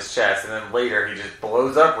back on his chest, and then later he just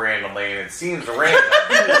blows up randomly, and it seems random.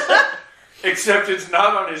 Except it's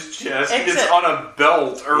not on his chest. It's Except- on a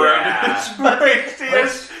belt around Yeah. his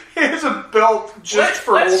waist. He has a belt just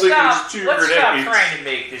for holding his 2 Let's stop grenades. trying to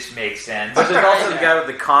make this make sense. But there's also the guy with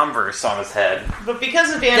the Converse on his head. But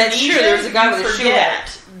because of That's amnesia, true, there's a guy you with a shoe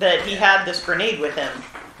forget that he had this grenade with him.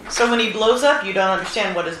 So when he blows up, you don't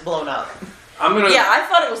understand what is blown up. I'm gonna I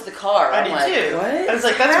thought it was the car. I I'm did like, too. What? I was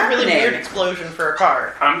like, that's a really happening? weird explosion for a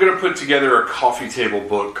car. I'm gonna put together a coffee table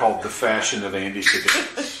book called The Fashion of Andy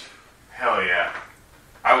Sidaris. Hell yeah.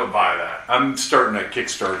 I would buy that. I'm starting a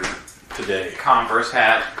Kickstarter today. Converse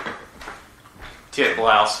hat. Tit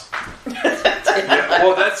blouse. Yeah,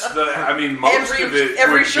 well, that's the. I mean, most of it.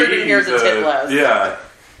 Every would shirt be in here is a tit blouse. Yeah.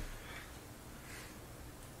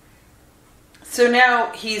 So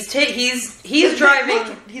now he's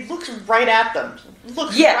driving. He looks right at them.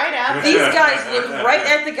 Looks Yeah, right at them. these guys look right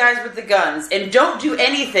at the guys with the guns and don't do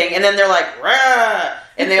anything, and then they're like, "Rah!"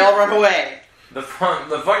 and they all run away. The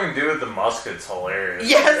fucking dude with the musket's hilarious.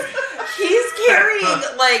 Yes, he's carrying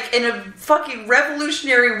like in a fucking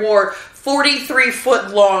Revolutionary War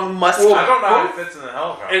 43-foot long musket. Well, I don't know how it fits in the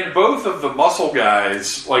helicopter. And both of the muscle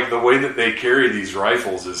guys, like the way that they carry these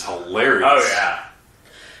rifles is hilarious. Oh yeah.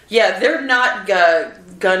 Yeah, they're not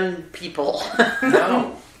gun people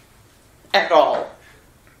No. at all.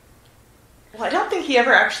 Well, I don't think he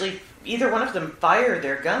ever actually. Either one of them fire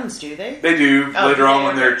their guns, do they? They do Oh, later yeah, on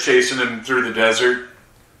when okay. they're chasing him through the desert.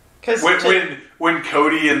 Because When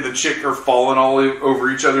Cody and the chick are falling all over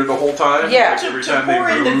each other the whole time. Yeah. Like every to time pour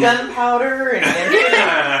they in the move. gunpowder and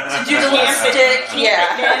then To do the lipstick,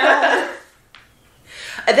 yeah.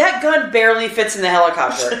 That gun barely fits in the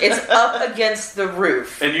helicopter. It's up against the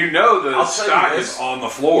roof. And you know the I'll tell you stock this. is on the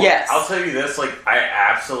floor. Yes. I'll tell you this, like, I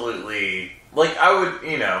absolutely, like, I would,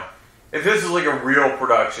 you know, if this was like a real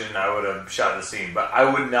production, I would have shot the scene, but I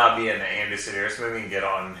would not be in the Andy Sidaris movie and get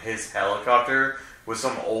on his helicopter with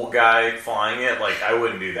some old guy flying it. Like, I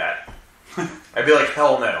wouldn't do that. I'd be like,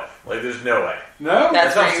 hell no. Like, there's no way. No?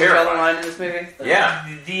 That's That where sounds you draw the terrifying. line in this movie?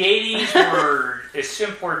 Yeah. The 80s were a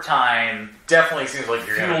simpler time, Definitely seems like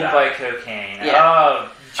you're gonna fueled die. by cocaine. Yeah.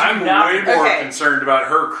 I'm way more concerned about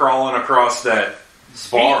her crawling across that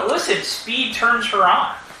bar. Listen, speed turns her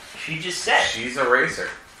on. She just said. She's a racer.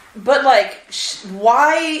 But, like,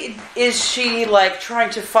 why is she, like, trying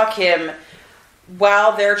to fuck him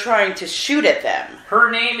while they're trying to shoot at them?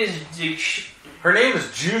 Her name is... Her name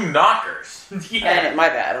is June Knockers. Yeah. My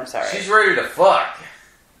bad, I'm sorry. She's ready to fuck.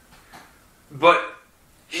 But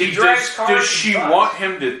She drives does cars she and want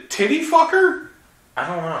him to titty fuck her? I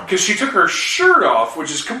don't know. Because she took her shirt off, which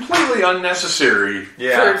is completely unnecessary.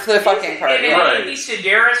 Yeah. For the fucking part. In an Right. Andy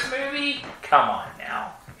Sidaris movie? Come on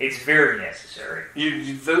now. It's very necessary.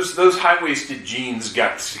 Those high-waisted jeans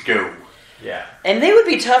got to go. Yeah. And they would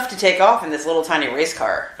be tough to take off in this little tiny race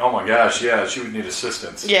car. Oh my gosh, yeah, she would need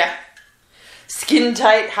assistance. Yeah. Skin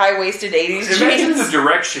tight, high waisted 80s Imagine jeans. the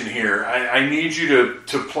direction here. I need you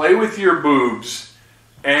to play with your boobs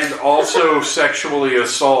and also sexually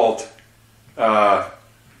assault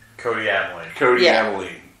Cody Adeline. Cody Yeah.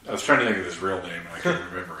 Adeline. I was trying to think of his real name and I couldn't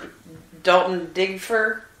remember it. Dalton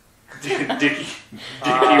Digfur? Dickie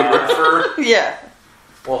Whitford. Yeah.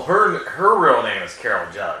 Well, her real name is Carol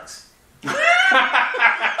Jugs.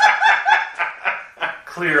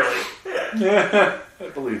 Clearly. Yeah, I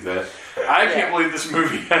believe that. I can't believe this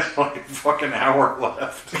movie has like a fucking hour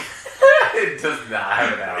left. It does not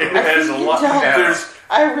have an It hour. has a lot. does.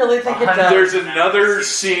 I really think it does. There's another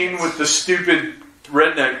scene with the stupid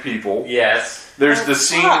redneck people. Yes. There's Oh, the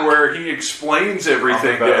scene fuck. where he explains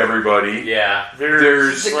everything to everybody. Yeah.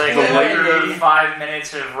 There's The Like the clear- later. 5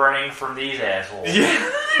 minutes of running from these assholes. Yeah,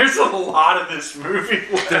 there's a lot of this movie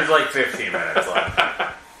left. There's like 15 minutes left.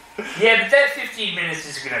 Yeah, but that 15 minutes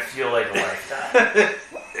is going to feel like a lifetime.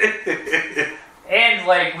 And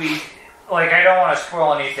I don't want to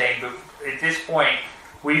spoil anything, but at this point,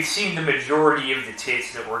 we've seen the majority of the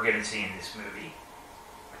tits that we're going to see in this movie.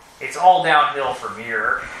 It's all downhill from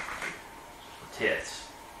here. Tits.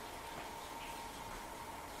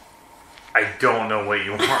 I don't know what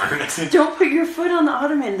you want. Don't put your foot on the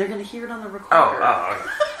ottoman. They're going to hear it on the recorder.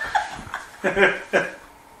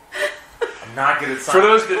 I'm not good at For science.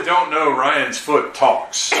 those that don't know, Ryan's foot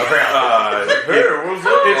talks. It's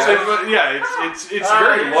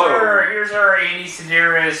very low. Here's our Andy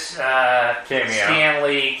Sidaris Cameo.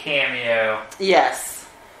 Stanley cameo. Yes.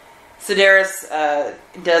 Sedaris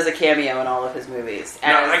does a cameo in all of his movies,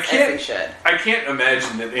 as he should. I can't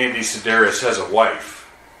imagine that Andy Sidaris has a wife.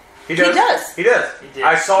 He does. He does.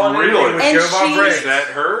 I saw an interview with And Joe Bob she's- Briggs. Is that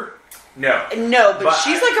her? No. No, but But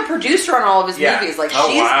she's like a producer on all of his movies. Like Oh,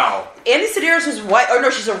 she's wow. Andy Sidaris' wife. Oh no,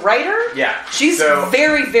 she's a writer. Yeah. She's So,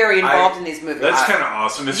 very, very involved in these movies. That's kind of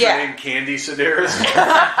awesome. Is Yeah. her name Candy Sidaris?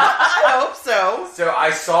 I hope so. So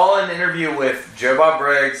I saw an interview with Joe Bob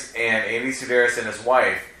Briggs and Andy Sidaris and his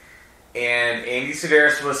wife, and Andy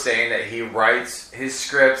Sidaris was saying that he writes his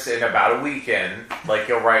scripts in about a weekend. Like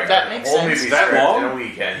he'll write That a makes whole sense. movie That script long? in a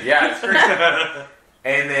weekend. Yeah, it's crazy.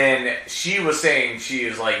 And then she was saying, she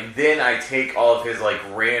was like, then I take all of his like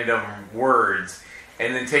random words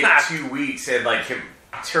and then take 2 weeks and like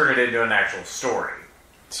turn it into an actual story.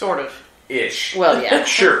 Sort of. Ish. Well, yeah.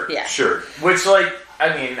 Sure, Yeah. sure. Which like,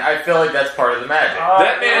 I mean, I feel like that's part of the magic.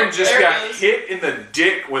 That man just there got it is. hit in the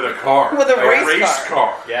dick with a car. With a Like race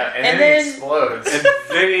car. Yeah, and And then then- he explodes. And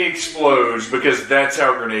then he explodes because that's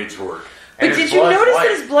how grenades work. But And did his you blood's notice white.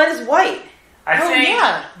 that his blood is white? I Oh, think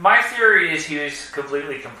yeah. my theory is he was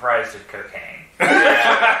completely comprised of cocaine.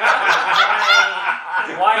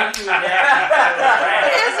 Why he would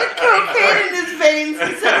He has cocaine in his veins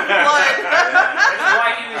instead of blood. That's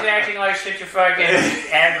why he was acting like such a fucking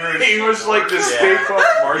average. He was like the Stay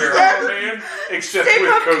Puft Marshmallow Man, except Stay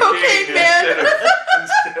with Puft cocaine Cocaine Man.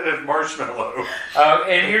 instead of marshmallow.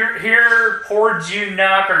 And here, poor June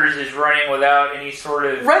Knockers is running without any sort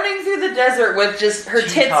of Running through the desert with just her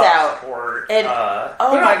tits G-top out. support. And oh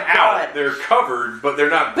They're my not god. out. They're covered, but they're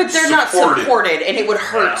not. But they're not supported, and it would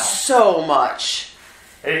hurt No. so much.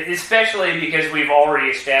 Especially because we've already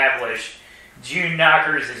established June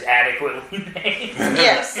Knockers is adequately named.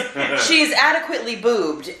 Yes. She is adequately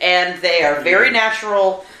boobed, and they are very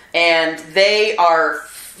natural, and they are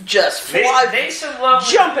just They some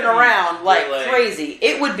lovely jumping movies, around like but, crazy.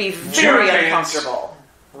 It would be very June uncomfortable.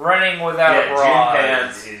 Running without Yeah, a June bra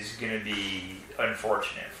Pants. is going to be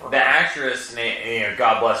unfortunate for The her. actress,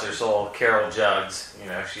 God bless her soul, Carol Jugs. You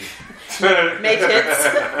know, she. May tits.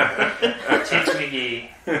 Tits McGee.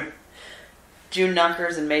 June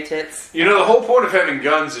Knockers and May tits. You know, the whole point of having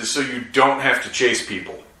guns is so you don't have to chase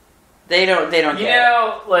people. They don't You get it.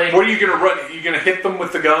 know, like What are you going to run? Are you going to hit them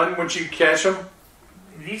with the gun once you catch them?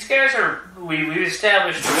 these guys are. We've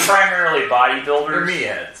established they're primarily bodybuilders.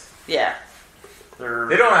 They're meatheads. Yeah. They don't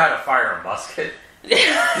know how to fire a musket. Yeah,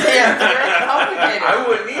 very complicated. I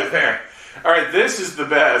wouldn't either. All right, this is the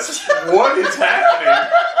best. What is happening?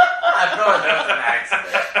 I feel like that was an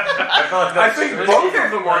accident. I feel like I that's think both of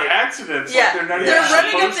them were accidents. Yeah, Like they're not they're even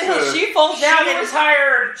running up the hill. supposed to- She falls down She and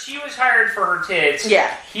was hired for her tits.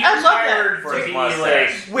 yeah. He I was love that. hired For to his be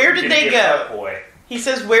mustache. like. Where did to they be a go? fuckboy. He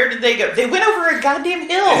says, where did they go? They went over a goddamn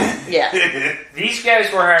hill. Yeah. These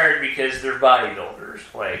guys were hired because they're bodybuilders.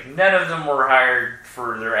 Like none of them were hired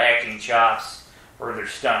for their acting chops or their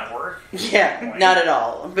stunt work. Yeah, not at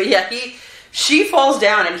all. But yeah, she falls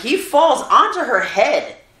down and he falls onto her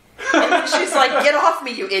head. And she's like, "Get off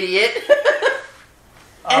me, you idiot."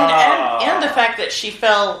 And the fact that she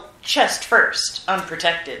fell chest first,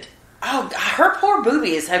 unprotected. Oh, her poor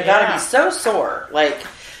boobies have got to Yeah. be so sore. Like,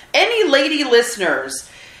 any lady listeners,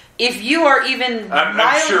 if you are even I'm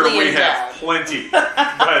mildly sure we endowed, have plenty, by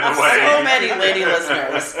the way. so many lady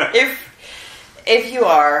listeners. If you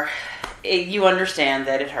are, you understand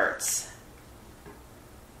that it hurts.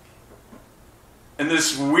 And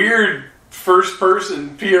this weird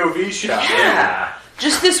first-person POV shot. Yeah.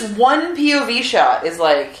 Just this one POV shot is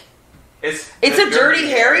like, It's it's the a Dirty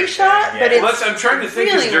Harry shot, but Well, it's I'm trying to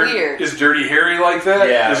think. really is Dirty Harry like that?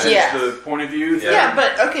 Yeah. Is this Yeah. the point of view thing? Yeah,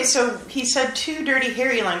 but okay, so he said 2 Dirty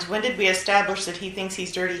Harry lines. When did we establish that he thinks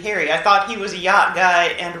he's Dirty Harry? I thought he was a yacht guy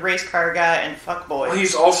and race car guy and fuckboy. Well,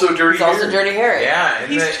 he's also Dirty it's also Harry. Dirty Harry. Yeah,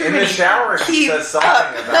 He's too in the many- shower he Keep says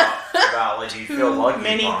something about like you feel Too lucky.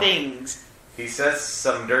 many upon. things. He says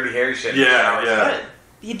some Dirty Harry shit. in the Yeah, shower. yeah. But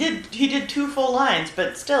he did 2 full lines,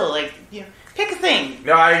 but still, like, you know, pick a thing.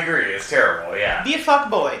 No, I agree. It's terrible. Yeah. Be a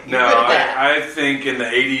fuckboy. You're No, good at that. I think in the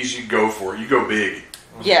 80s you go for it. You go big.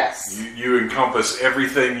 Yes. You encompass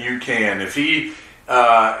everything you can. If he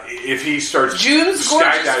starts June's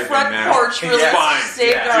gorgeous skydiving front now, porch really he's fine.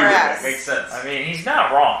 saved Yeah, our dude, ass. makes sense. I mean, he's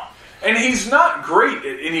not wrong. And he's not great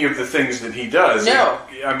at any of the things that he does. No.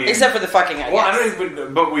 I mean, Except for the fucking, I well, I guess. don't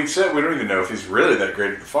even. But we said we don't even know if he's really that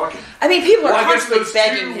great at the fucking. I mean, people are Well, I guess constantly those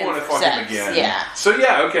begging two him want to for fuck him sex. again. Yeah. So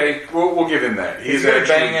yeah, okay, we'll give him that. He's good at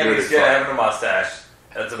actually banging. good He's at good at fucking. having a mustache.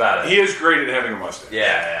 That's about it. He is great at having a mustache.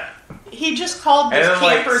 Yeah. He just called And this then,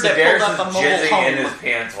 like, camper that Sidaris pulled up a is mobile jizzing in his home.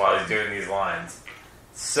 pants while he's doing these lines.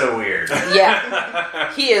 So weird.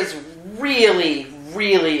 Yeah. He is really,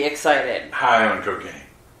 really excited. High on cocaine.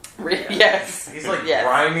 Yes. He's like Yes.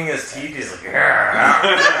 grinding his teeth. He's like,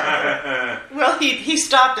 yeah. Well, he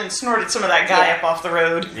stopped and snorted some of that guy Yeah. up off the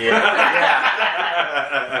road.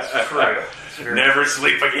 That's true. Never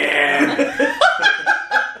sleep again.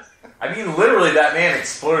 I mean, literally, that man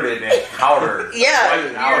exploded and powder. Yeah,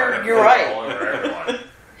 White powder you're right. all over everyone.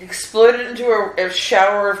 Exploded into a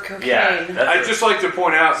shower of cocaine. Yeah, that's I'd just like to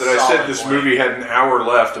point out that I said Solid this point. movie had an hour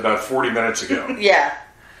left about 40 minutes ago. Yeah.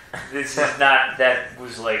 This is not. That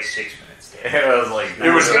was like 6 minutes. it was like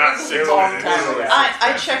It was not It was a 6 long minutes. time ago.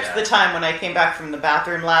 I checked the time when I came back from the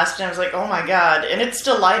bathroom last, and I was like, oh my god. And it's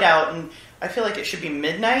still light out, and I feel like it should be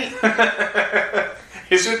midnight.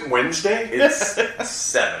 Is it Wednesday? It's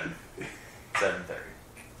 7:30.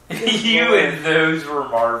 You and those were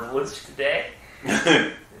marvelous today.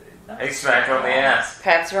 He smacked her on the ass.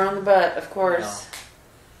 Pats her on the butt, of course.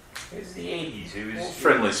 It was the 80s. It was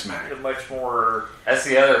Friendly smack. a much more. That's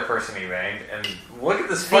the other person he banged. And look at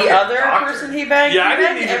this The fucking other doctor person he banged, Yeah, I he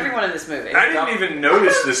didn't banged even- everyone in this movie. I didn't even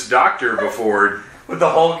notice this doctor before. with the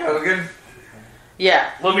Hulk Hogan.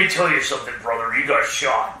 Yeah. Let me tell you something, brother. You got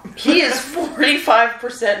shot. He is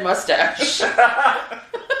 45% mustache.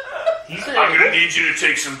 He's I'm going to a, need you to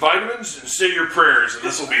take some vitamins and say your prayers, and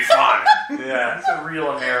this will be fine. Yeah. he's a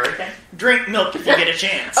real American. Drink milk if you get a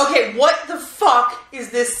chance. Okay, what the fuck is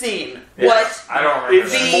this scene? Yeah. What? I don't remember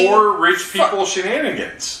It's that. more rich people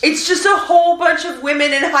shenanigans. It's just a whole bunch of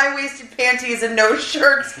women in high-waisted panties and no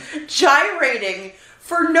shirts gyrating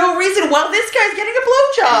for no reason while this guy's getting a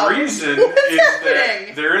The blowjob. reason What's is happening?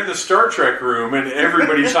 that they're in the Star Trek room and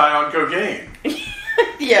everybody's high on cocaine.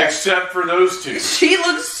 Yes. Except for those two. She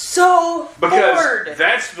looks so Because bored.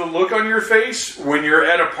 that's the look on your face when you're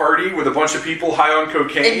at a party with a bunch of people high on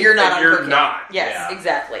cocaine And you're not on you're cocaine. not. Yes, Yeah.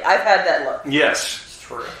 exactly. I've had that look. Yes. It's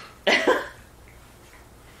true.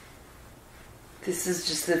 This is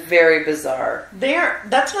just very bizarre.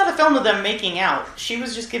 That's not a film of them making out. She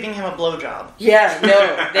was just giving him a blowjob. Yeah,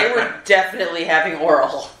 no, they were definitely having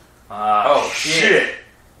oral. Oh, shit.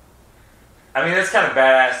 I mean, that's kind of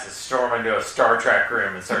badass to storm into a Star Trek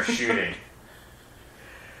room and start shooting.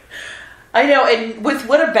 I know, and with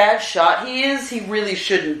what a bad shot he is, he really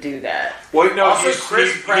shouldn't do that. Well, no, Also, he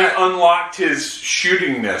Chris Pratt- unlocked his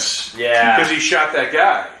shootingness. Yeah. Because he shot that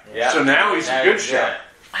guy. Yeah. So now he's a good he's shot.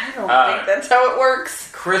 I don't Uh, think that's how it works.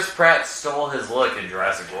 Chris Pratt stole his look in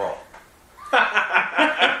Jurassic World.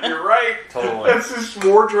 You're right. Totally. That's his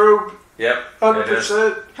wardrobe. Yep.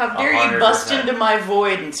 100%. How dare you 100%. bust into my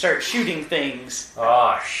void and start shooting things?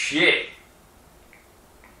 Oh, shit.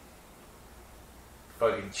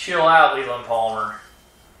 Fucking chill out, Leland Palmer.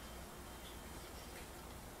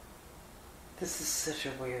 This is such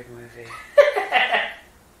a weird movie.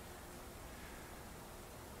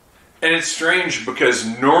 And it's strange because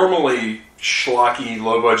normally schlocky,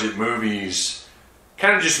 low-budget movies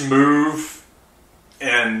kind of just move,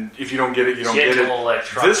 and if you don't get it, you don't get Gentle it.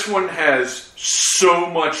 electronic. This one has so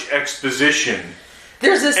much exposition,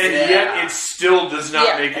 There's a and scene. yet it still does not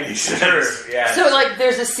Yeah. make any sense. True. Yeah. So, like,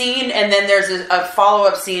 there's a scene, and then there's a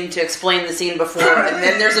follow-up scene to explain the scene before, and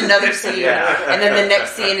then there's another scene, Yeah. and then the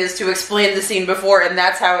next scene is to explain the scene before, and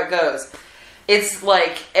that's how it goes. It's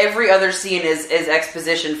like every other scene is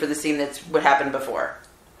exposition for the scene that's what happened before.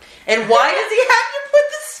 And why does he have to put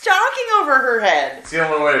the stocking over her head? It's the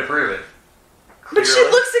only way to prove it. But she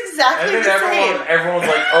Clearly. looks And exactly then the same. everyone's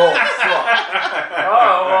like, oh, fuck.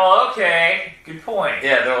 Oh, well, okay. Good point.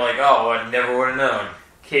 Yeah, they're like, oh, I never would have known.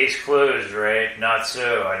 Case closed, right? Not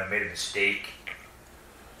so. I made a mistake.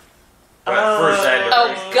 But first I had to Oh,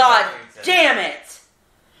 raise God the damn it.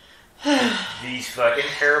 These fucking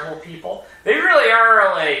terrible people. They really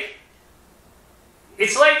are like.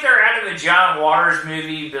 It's like they're out of a John Waters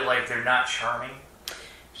movie, but like they're not charming.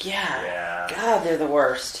 Yeah. Yeah. God, they're the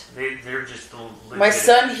worst. They're just. My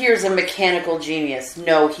son here's a mechanical genius.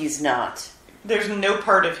 No, he's not. There's no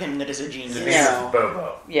part of him that is a genius. The No. name is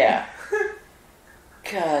Bobo. Yeah.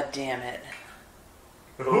 God damn it.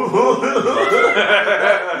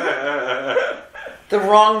 The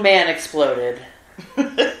wrong man exploded.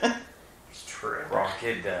 It's true. Wrong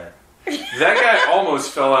kid died. That guy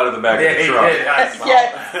almost fell out of the back of the he truck. did. I saw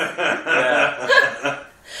Yes. that.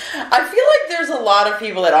 I feel like there's a lot of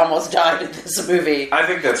people that almost died in this movie. I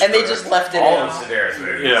think that's And they correct. just left it All in. of Sidaris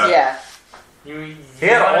movies. Yeah. Yeah. You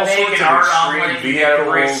had wanna all make sorts an of art extreme omelet, you gotta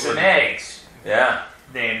break vehicles some and- eggs. Yeah.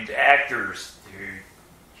 Named actors, dude. You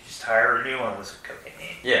just hire a new one with some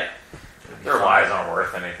cocaine. Yeah. Their lives aren't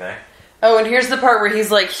worth anything. Oh, and here's the part where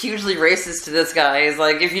he's like hugely racist to this guy. He's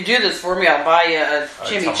like, if you do this for me, I'll buy you a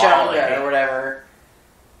chimichanga tamale. or whatever.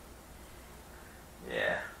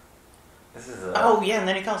 Yeah. This is Oh, yeah, and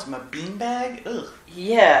then he calls him a beanbag? Ugh.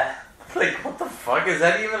 Yeah. Like, what the fuck? Is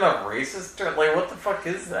that even a racist term? Like, what the fuck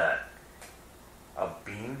is that? A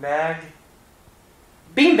beanbag?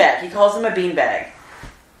 Beanbag. He calls him a beanbag.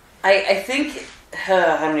 I think...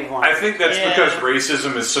 I don't even want to... I think that's because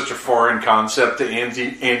racism is such a foreign concept to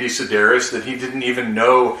Andy Sidaris that he didn't even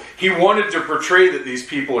know. He wanted to portray that these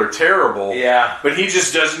people are terrible, Yeah. but he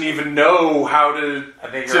just doesn't even know how to I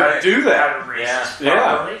think you're right. do that.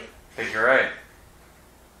 I think you're right.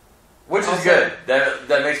 Which is good. That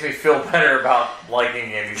makes me feel better about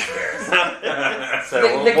liking Andy Sidaris. So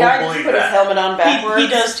the guy just put his helmet on backwards. He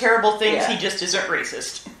does terrible things, Yeah. he just isn't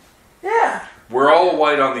racist. Yeah. We're all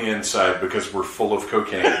white on the inside because we're full of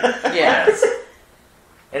cocaine. Yeah.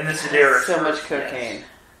 And the Sidaris. So much yes. cocaine.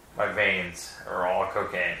 My veins are all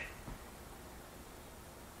cocaine.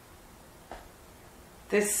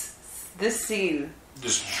 This scene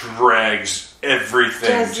Just drags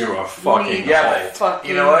everything to a fucking need halt. to fucking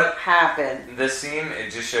You know what? happen. This scene,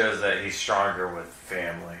 it just shows that he's stronger with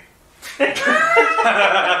family.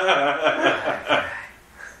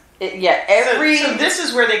 So this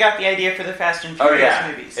is where they got the idea for the Fast and Furious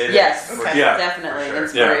movies. Yes, Okay. Yeah, definitely for sure.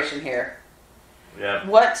 inspiration here. Yeah.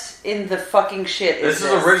 What in the fucking shit is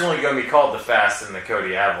This is originally going to be called The Fast and the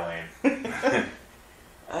Cody Abilene.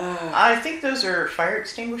 I think those are fire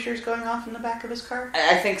extinguishers going off in the back of his car.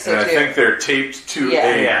 I think so And too. I think they're taped to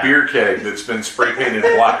Yeah. a beer keg that's been spray painted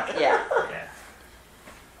black. Yeah.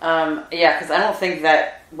 Yeah. Yeah, because I don't think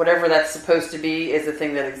that whatever that's supposed to be is a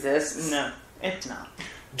thing that exists. No, it's not.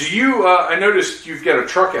 Do you, I noticed you've got a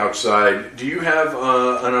truck outside. Do you have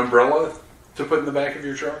an umbrella to put in the back of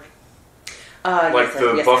your truck? Like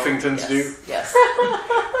the Buffingtons do? Yes.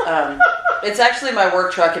 It's actually my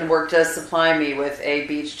work truck, and work does supply me with a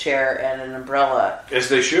beach chair and an umbrella. As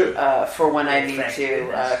they should. For when I need Thank to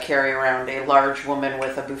goodness. carry around a large woman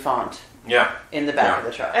with a bouffant Yeah. in the back of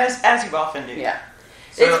the truck. As you often do. Yeah.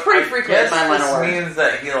 So It's pretty I frequent in guess my line of work. This means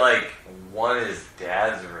that he, like, won his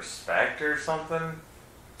dad's respect or something?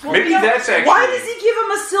 Maybe that's actually... Why does he give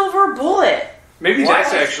him a silver bullet? Maybe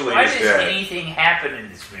that's actually Why his does dad. anything happen in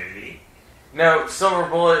this movie? No, Silver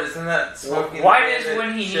Bullet, isn't that smoking? Why does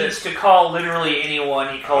when he needs to call literally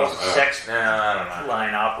anyone, he calls a sex No, I don't know.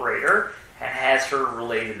 line operator and has her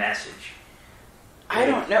relay the message? I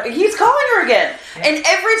don't know. He's calling her again. And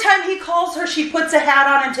every time he calls her, she puts a hat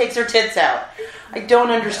on and takes her tits out. I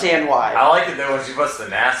don't understand why. I like it though when she puts the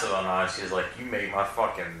NASA one on, she's like, you make my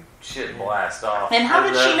fucking shit blast off. And how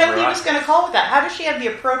did she know he Right. was going to call with that? How does she have the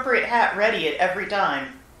appropriate hat ready at every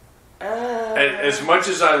time? As much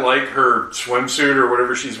as I like her swimsuit or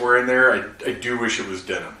whatever she's wearing there, I do wish it was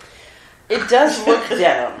denim. It does look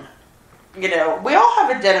denim. You know, we all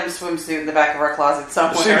have a denim swimsuit in the back of our closet It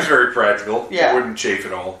somewhere. seems very practical. Yeah. It wouldn't chafe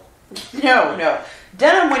at all. No.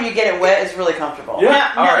 Denim, when you get it wet, is really comfortable.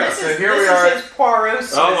 Yeah. All right, this so is, here this we are. is his Poirot.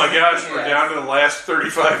 Oh my gosh, we're down to the last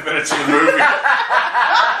 35 minutes of the movie.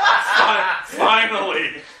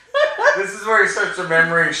 Finally. This is where he starts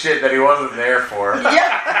remembering shit that he wasn't there for.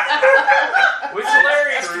 Yeah. What's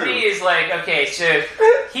hilarious to me is like, okay, so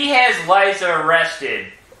he has Liza arrested,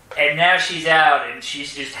 and now she's out, and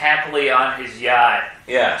she's just happily on his yacht,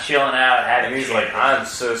 Yeah. chilling out, having And he's camping. like, I'm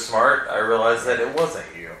so smart, I realized that it wasn't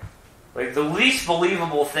you. Like, the least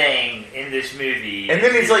believable thing in this movie. And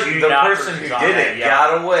then is he's like, two the knockers person who on did that it yacht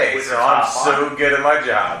got away, with so her I'm top so on. good at my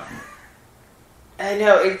job. I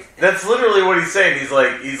know. That's literally what he's saying. He's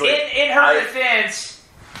like, In her defense,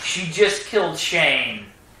 she just killed Shane,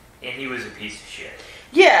 and he was a piece of shit.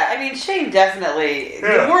 Yeah, I mean, Shane definitely...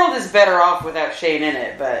 Yeah. The world is better off without Shane in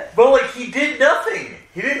it, but... But like, he did nothing.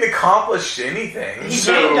 He didn't accomplish anything. He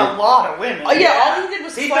So- named a lot of women. Oh, yeah, all he did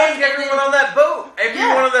was He fuck banged and everyone then- on that boat. Everyone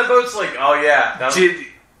Yeah. on that boat's like, oh yeah. that was-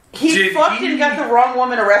 He Did fucked he- and got the wrong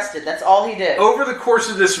woman arrested. That's all he did. Over the course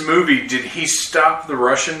of this movie, did he stop the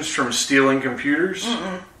Russians from stealing computers?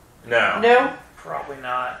 No. No? Probably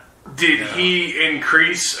not. Did he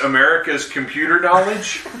increase America's computer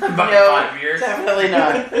knowledge? About No, 5 years. definitely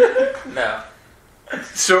not. No.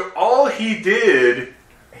 So all he did,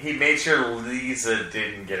 He made sure Lisa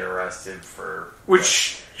didn't get arrested for...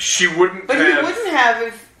 which she wouldn't But he have wouldn't have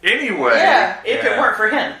if... anyway, Yeah. If Yeah. it weren't for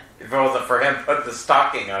him. If it wasn't for him putting the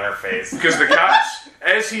stocking on her face. because the cops,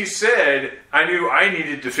 as he said, I knew I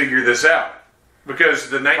needed to figure this out. Because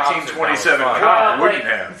the 1927 Cops are cop Well, wouldn't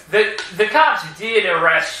like, have. The cops did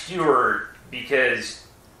arrest Stewart because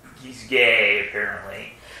he's gay,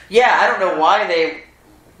 apparently. Yeah, I don't know why they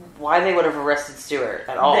why they would have arrested Stewart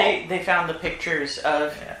at all. They found the pictures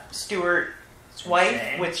of Stewart's wife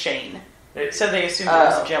Shane. with Shane. It- So they assumed it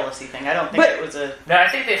was a jealousy thing. I don't think it was a... No, I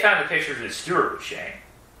think they found the pictures of Stuart with Shane.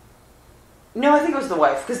 No, I think it was the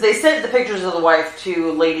wife, because they sent the pictures of the wife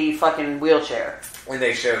to Lady fucking Wheelchair. When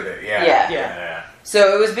they showed it, yeah. Yeah. Yeah.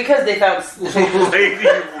 So it was because they found the pictures. Lady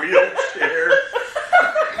wheelchair.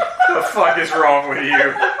 The fuck is wrong with you?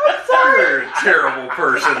 You're a terrible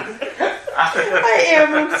person. I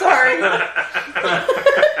am, I'm sorry.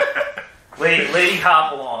 Lady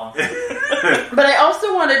hop along. But I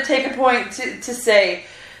also want to take a point to say,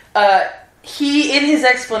 he, in his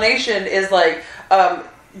explanation, is like,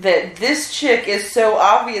 that this chick is so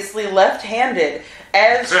obviously left-handed,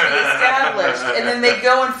 as she established, and then they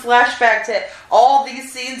go and flashback to all these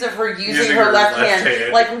scenes of her using her left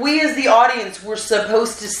hand. Like, we as the audience were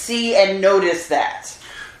supposed to see and notice that.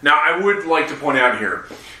 Now, I would like to point out here,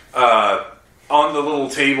 on the little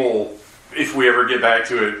table, if we ever get back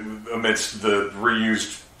to it amidst the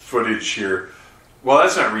reused footage here, well,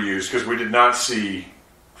 that's not reused, because we did not see,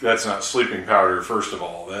 that's not sleeping powder, first of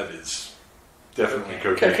all. That is definitely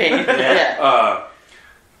cocaine. Yeah.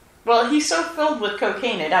 Well, he's so filled with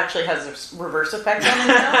cocaine, it actually has a reverse effect on him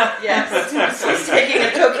now. Yes. He's taking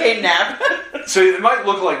a cocaine nap. So it might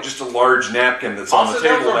look like just a large napkin that's Also, on the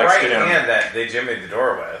there was table a next right to him. hand that they jimmied the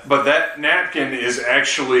door with. But that napkin is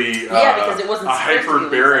actually Yeah, because it wasn't a supposed to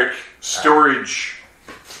be hyperbaric storage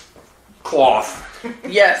cloth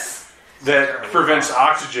Yes. that prevents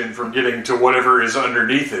oxygen from getting to whatever is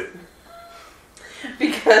underneath it.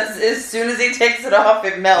 Because as soon as he takes it off,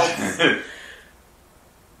 it melts.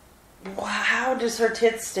 Wow, how does her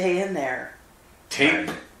tits stay in there? Tape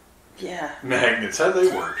Yeah. magnets, how do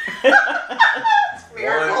they work?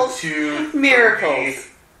 One, two, Miracles. three.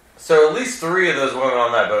 So at least 3 of those women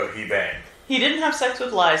on that boat he banged. He didn't have sex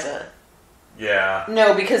with Liza. Yeah.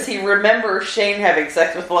 No, because he remembers Shane having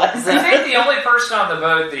sex with I Liza. think the only person on the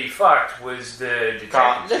boat that he fucked was the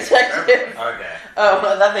detective. Detective. Okay. Oh,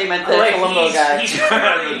 I thought they meant the Like, Columbo guy. he's The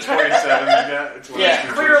clearly, 27 guy.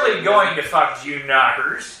 Yeah. clearly going to fuck June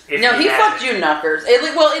Knockers. If No, he has fucked it. June Knockers.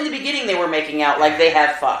 Well, in the beginning they were making out like they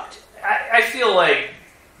had fucked. I feel like,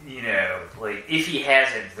 like if he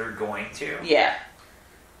hasn't, they're going to. Yeah.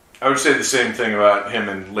 I would say the same thing about him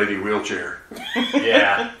and Lady Wheelchair.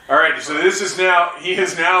 Yeah. All right, so he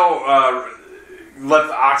has now let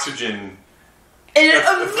the oxygen And it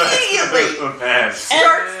immediately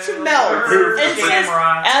starts to melt. And says,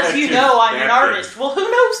 as you know, I'm an artist. Well, who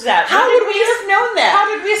knows that? How would we have known that? How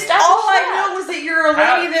did we establish All I that? know was that you're a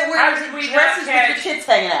How- lady that how wears did we dresses not with your catch- tits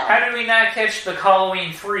hanging out. How did we not catch the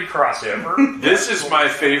Halloween 3 crossover? This is my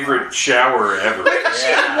favorite shower ever.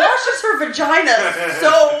 She washes her vagina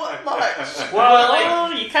so much. Well,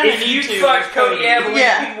 Well, you kind of if need you to. fucked Cody Avalon,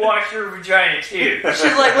 Yeah. you'd wash your vagina too. She's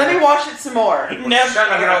like, let me wash it some more. Trying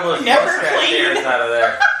to get all those Never mustache clean. hairs out of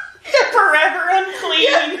there. Forever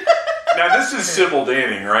unclean. Now, this is Sybil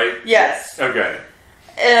Danning, right? Yes. Okay.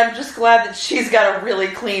 And I'm just glad that she's got a really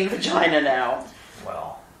clean vagina now.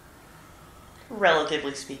 Well,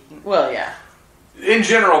 Relatively speaking. Well, yeah. In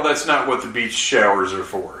general, that's not what the beach showers are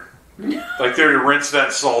for. Like, they're to rinse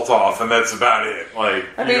that salt off, and that's about it. Like,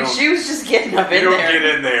 I mean, she was just getting up in you don't there.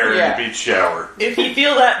 get in there Yeah. in the beach shower. If you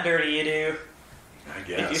feel that dirty, you do. I If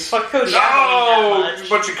you guess. fuck Cody Oh, Avalon that a much.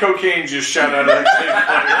 bunch of cocaine just shot out of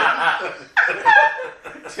that tape.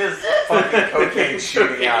 Just fucking cocaine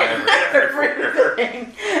shooting out everywhere.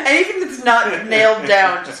 Everything. Anything that's not nailed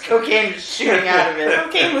down, just cocaine just shooting out of it.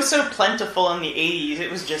 Cocaine was so plentiful in the 80s, it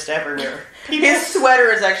was just everywhere. People, His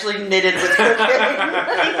sweater is actually knitted with cocaine.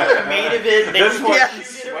 people are made of it. They That's just why Yeah. he's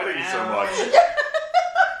shoot it sweating so around. much.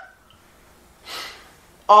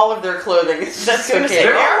 All of their clothing is That's just gonna say,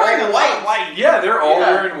 cocaine. they're wearing a lot white. of white. Yeah, they're all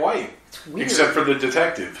Yeah. wearing white. It's weird. Except for the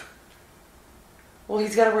detective. Well,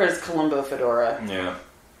 he's got to wear his Columbo fedora. Yeah.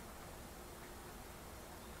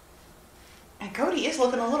 And Cody is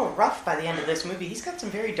looking a little rough by the end of this movie. He's got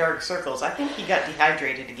some very dark circles. I think he got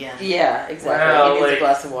dehydrated again. Yeah, exactly. Well, he needs like- a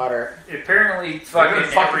glass of water. apparently They're fucking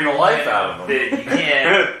fucking every the life woman out of them. that you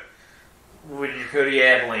can when your Cody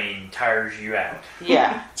Avalon tires you out.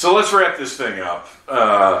 Yeah. So let's wrap this thing up.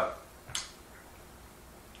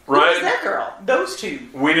 Who's Ryan, that girl? Those two.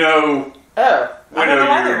 we know, Oh. I don't know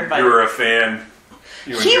why they're invited. you're a fan.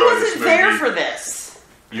 You He enjoy this wasn't there movie. for this.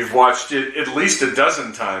 You've watched it at least a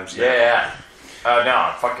dozen times now. Yeah. No,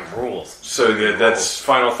 it fucking rules. So that's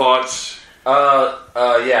final thoughts.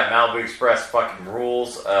 Yeah, Malibu Express fucking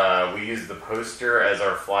rules. We used the poster as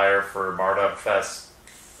our flyer for Marduk Fest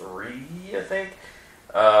 3, I think.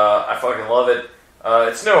 I fucking love it.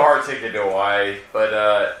 It's no hard ticket to Hawaii, but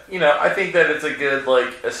I think that it's a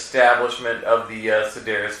good establishment of the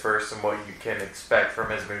Sidaris first and what you can expect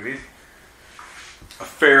from his movies. A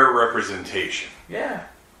fair representation. Yeah,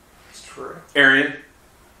 it's true. Arian?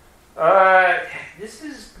 This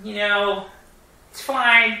is, it's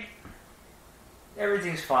fine.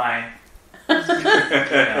 Everything's fine.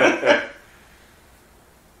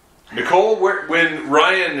 Nicole, when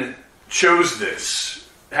Ryan chose this,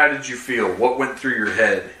 how did you feel? What went through your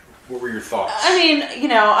head? What were your thoughts? I mean,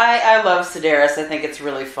 I love Sidaris. I think it's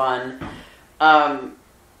really fun.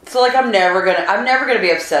 So I'm never gonna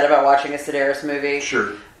be upset about watching a Sidaris movie.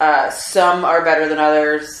 Sure. Some are better than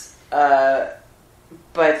others, but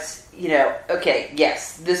okay,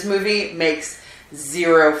 yes, this movie makes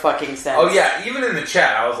zero fucking sense. Oh yeah, even in the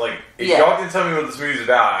chat, I was like, if y'all can tell me what this movie's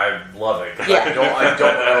about, I love it. Yeah. I don't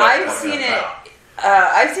know. I've seen it.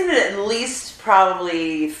 I've seen it at least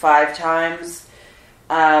probably 5 times,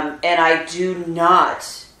 and I do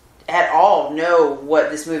not at all know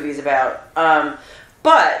what this movie is about.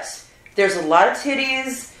 But there's a lot of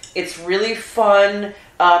titties. It's really fun.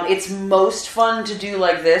 It's most fun to do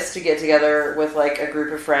like this, to get together with a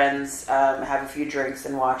group of friends, have a few drinks,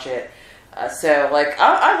 and watch it. So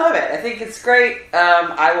I love it. I think it's great.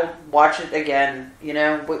 I will watch it again. We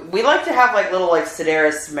like to have little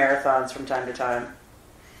Sidaris marathons from time to time.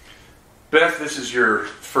 Beth, this is your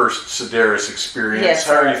first Sidaris experience. Yes,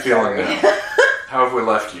 how are you feeling now? How have we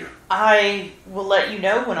left you? I will let you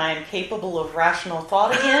know when I am capable of rational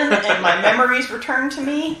thought again and my memories return to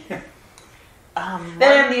me. Then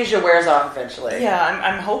amnesia wears off eventually. Yeah,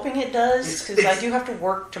 I'm hoping it does, because I do have to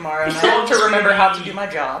work tomorrow and It's I all have to just remember gonna how to be- do my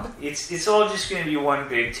job. It's all just going to be one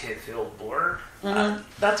big tit-filled blur.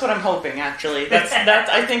 That's what I'm hoping, actually. That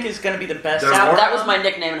I think is going to be the best There outcome. That was my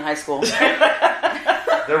nickname in high school.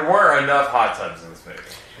 There weren't enough hot tubs in this movie.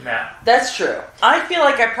 No. That's true. I feel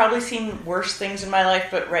like I've probably seen worse things in my life,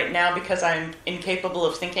 but right now, because I'm incapable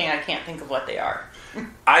of thinking, I can't think of what they are.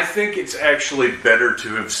 I think it's actually better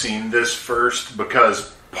to have seen this first,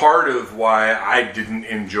 because part of why I didn't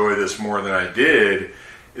enjoy this more than I did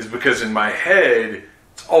is because in my head,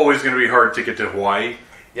 it's always going to be hard to get to Hawaii.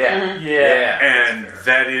 Yeah. Yeah. And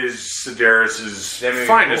that is Sidaris' That movie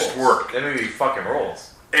finest rules. work. That movie fucking rolls.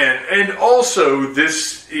 And also,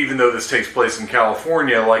 this, even though this takes place in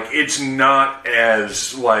California, it's not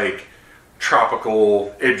as,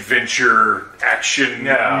 tropical adventure action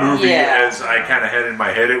movie as I kind of had in my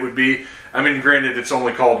head it would be. I mean, granted, it's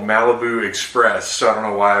only called Malibu Express, so I don't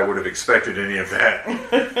know why I would have expected any of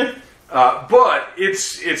that. But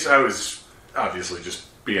I was obviously just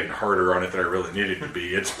being harder on it than I really needed to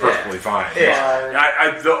be. It's perfectly fine.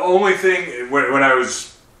 Yeah. The only thing, when I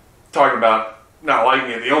was talking about not liking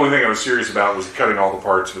it, the only thing I was serious about was cutting all the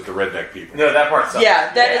parts with the redneck people. No, that part sucks.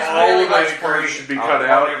 Yeah, that is really All much those parts should be cut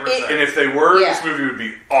out. 100%. And if they were, this movie would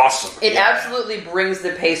be awesome. It absolutely brings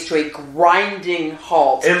the pace to a grinding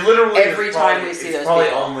halt. It literally every is time probably, we see it's those probably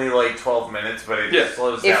people. only 12 minutes, but it Yeah.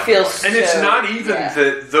 slows It down. feels- And it's So, not even yeah.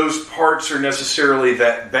 that those parts are necessarily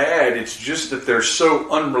that bad. It's just that they're so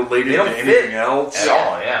unrelated They to don't anything fit else. at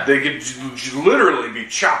all. Yeah. They could literally be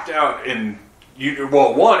chopped out in...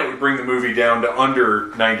 one, it would bring the movie down to under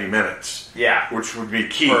 90 minutes. Yeah. Which would be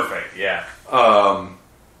key. Perfect. Yeah.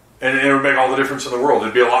 And it would make all the difference in the world.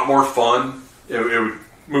 It'd be a lot more fun. It would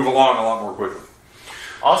move along a lot more quickly.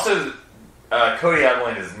 Also, Cody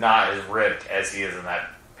Adeline is not as ripped as he is in that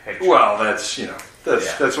picture. Well, that's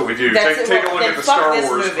that's what we do. That's Take a well, look then at the fuck Star this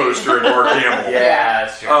Wars movie. poster and Mark Hamill. yeah,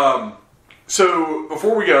 that's true. So,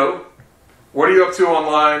 before we go, what are you up to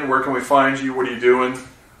online? Where can we find you? What are you doing?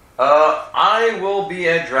 I will be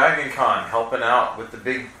at Dragon Con helping out with the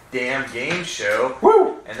big damn game show.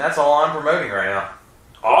 Woo! And that's all I'm promoting right now.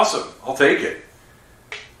 Awesome. I'll take it.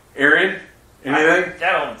 Arian, anything?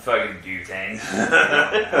 I don't fucking do things. You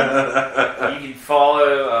can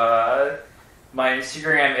follow my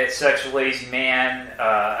Instagram at Such a Lazy Man.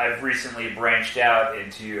 I've recently branched out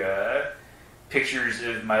into pictures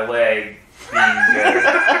of my leg being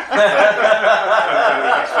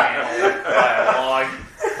expanded by a log.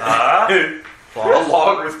 A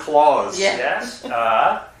log with claws. Yeah. Yes.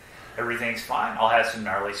 Everything's fine. I'll have some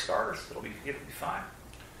gnarly scars. It'll be fine.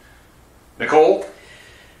 Nicole?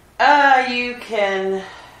 You can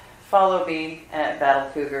follow me at Battle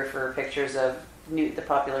Cougar for pictures of Newt the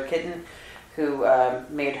popular kitten, who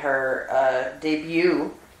made her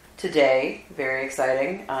debut today. Very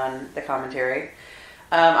exciting on the commentary.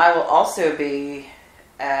 I will also be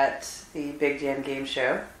at the Big Damn Game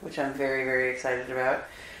Show, which I'm very, very excited about.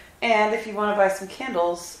 And if you want to buy some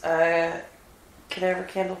candles, Cadaver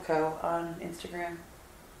Candle Co. on Instagram.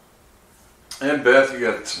 And Beth, you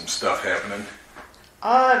got some stuff happening.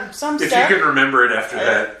 Some If stuff. you can remember it after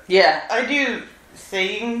that. Yeah. I do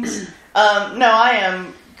things. No, I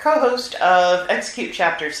am co-host of Execute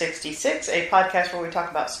Chapter 66, a podcast where we talk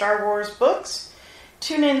about Star Wars books.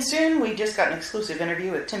 Tune in soon. We just got an exclusive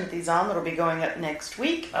interview with Timothy Zahn that'll be going up next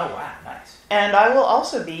week. Oh, wow. Nice. And I will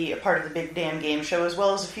also be a part of the Big Damn Game Show, as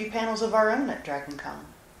well as a few panels of our own at DragonCon.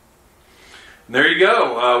 There you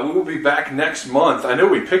go. We will be back next month. I know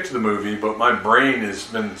we picked the movie, but my brain has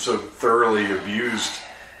been so thoroughly abused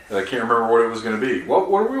that I can't remember what it was going to be. What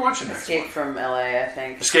are we watching next Escape month? from LA, I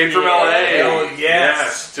think. Escape from LA. Oh,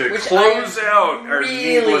 yes. To Which close I'm out our really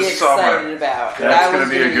needless excited summer. about. That's That gonna was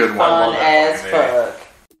be a gonna good one. I Fun love that as one, fuck.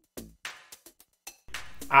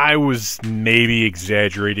 I was maybe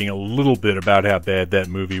exaggerating a little bit about how bad that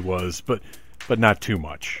movie was, but not too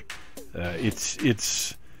much.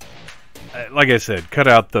 It's like I said, cut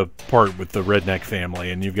out the part with the redneck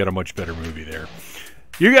family, and you've got a much better movie there.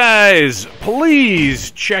 You guys,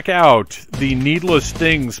 please check out the Needless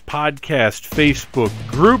Things podcast Facebook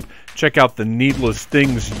group. Check out the Needless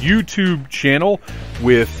Things YouTube channel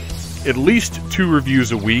with at least 2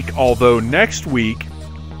 reviews a week, although next week,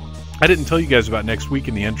 I didn't tell you guys about next week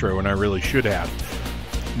in the intro, and I really should have.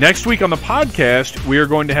 Next week on the podcast, we are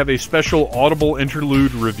going to have a special Audible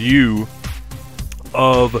interlude review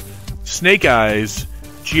of Snake Eyes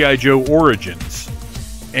G.I. Joe Origins.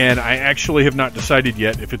 And I actually have not decided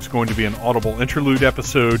yet if it's going to be an Audible interlude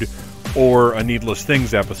episode or a Needless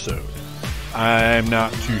Things episode. I'm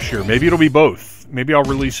not too sure. Maybe it'll be both. Maybe I'll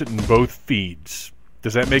release it in both feeds.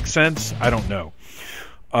 Does that make sense? I don't know.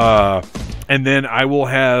 And then I will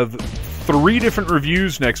have 3 different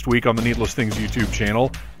reviews next week on the Needless Things YouTube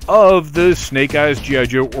channel of the Snake Eyes G.I.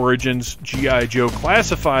 Joe Origins G.I. Joe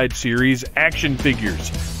Classified series action figures.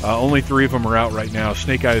 Only 3 of them are out right now: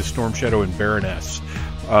 Snake Eyes, Storm Shadow, and Baroness.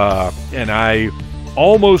 And I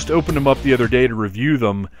almost opened them up the other day to review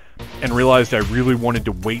them and realized I really wanted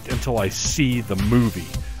to wait until I see the movie.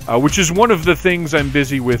 Which is one of the things I'm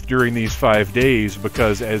busy with during these 5 days,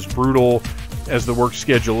 because as brutal as the work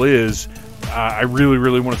schedule is, I really,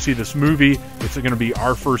 really want to see this movie. It's going to be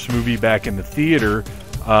our first movie back in the theater.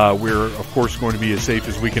 We're, of course, going to be as safe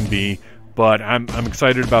as we can be, but I'm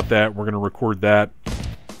excited about that. We're going to record that.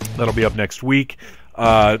 That'll be up next week.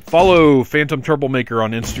 Follow Phantom Troublemaker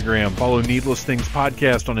on Instagram. Follow Needless Things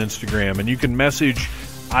Podcast on Instagram, and you can message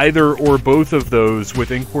either or both of those with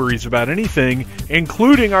inquiries about anything,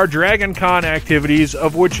 including our DragonCon activities,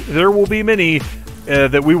 of which there will be many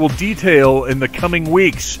that we will detail in the coming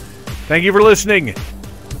weeks. Thank you for listening.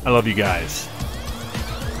 I love you guys.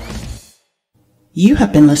 You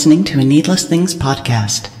have been listening to a Needless Things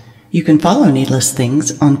podcast. You can follow Needless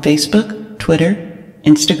Things on Facebook, Twitter,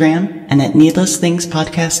 Instagram, and at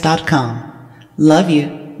needlessthingspodcast.com. Love you.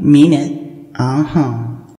 Mean it. Uh-huh.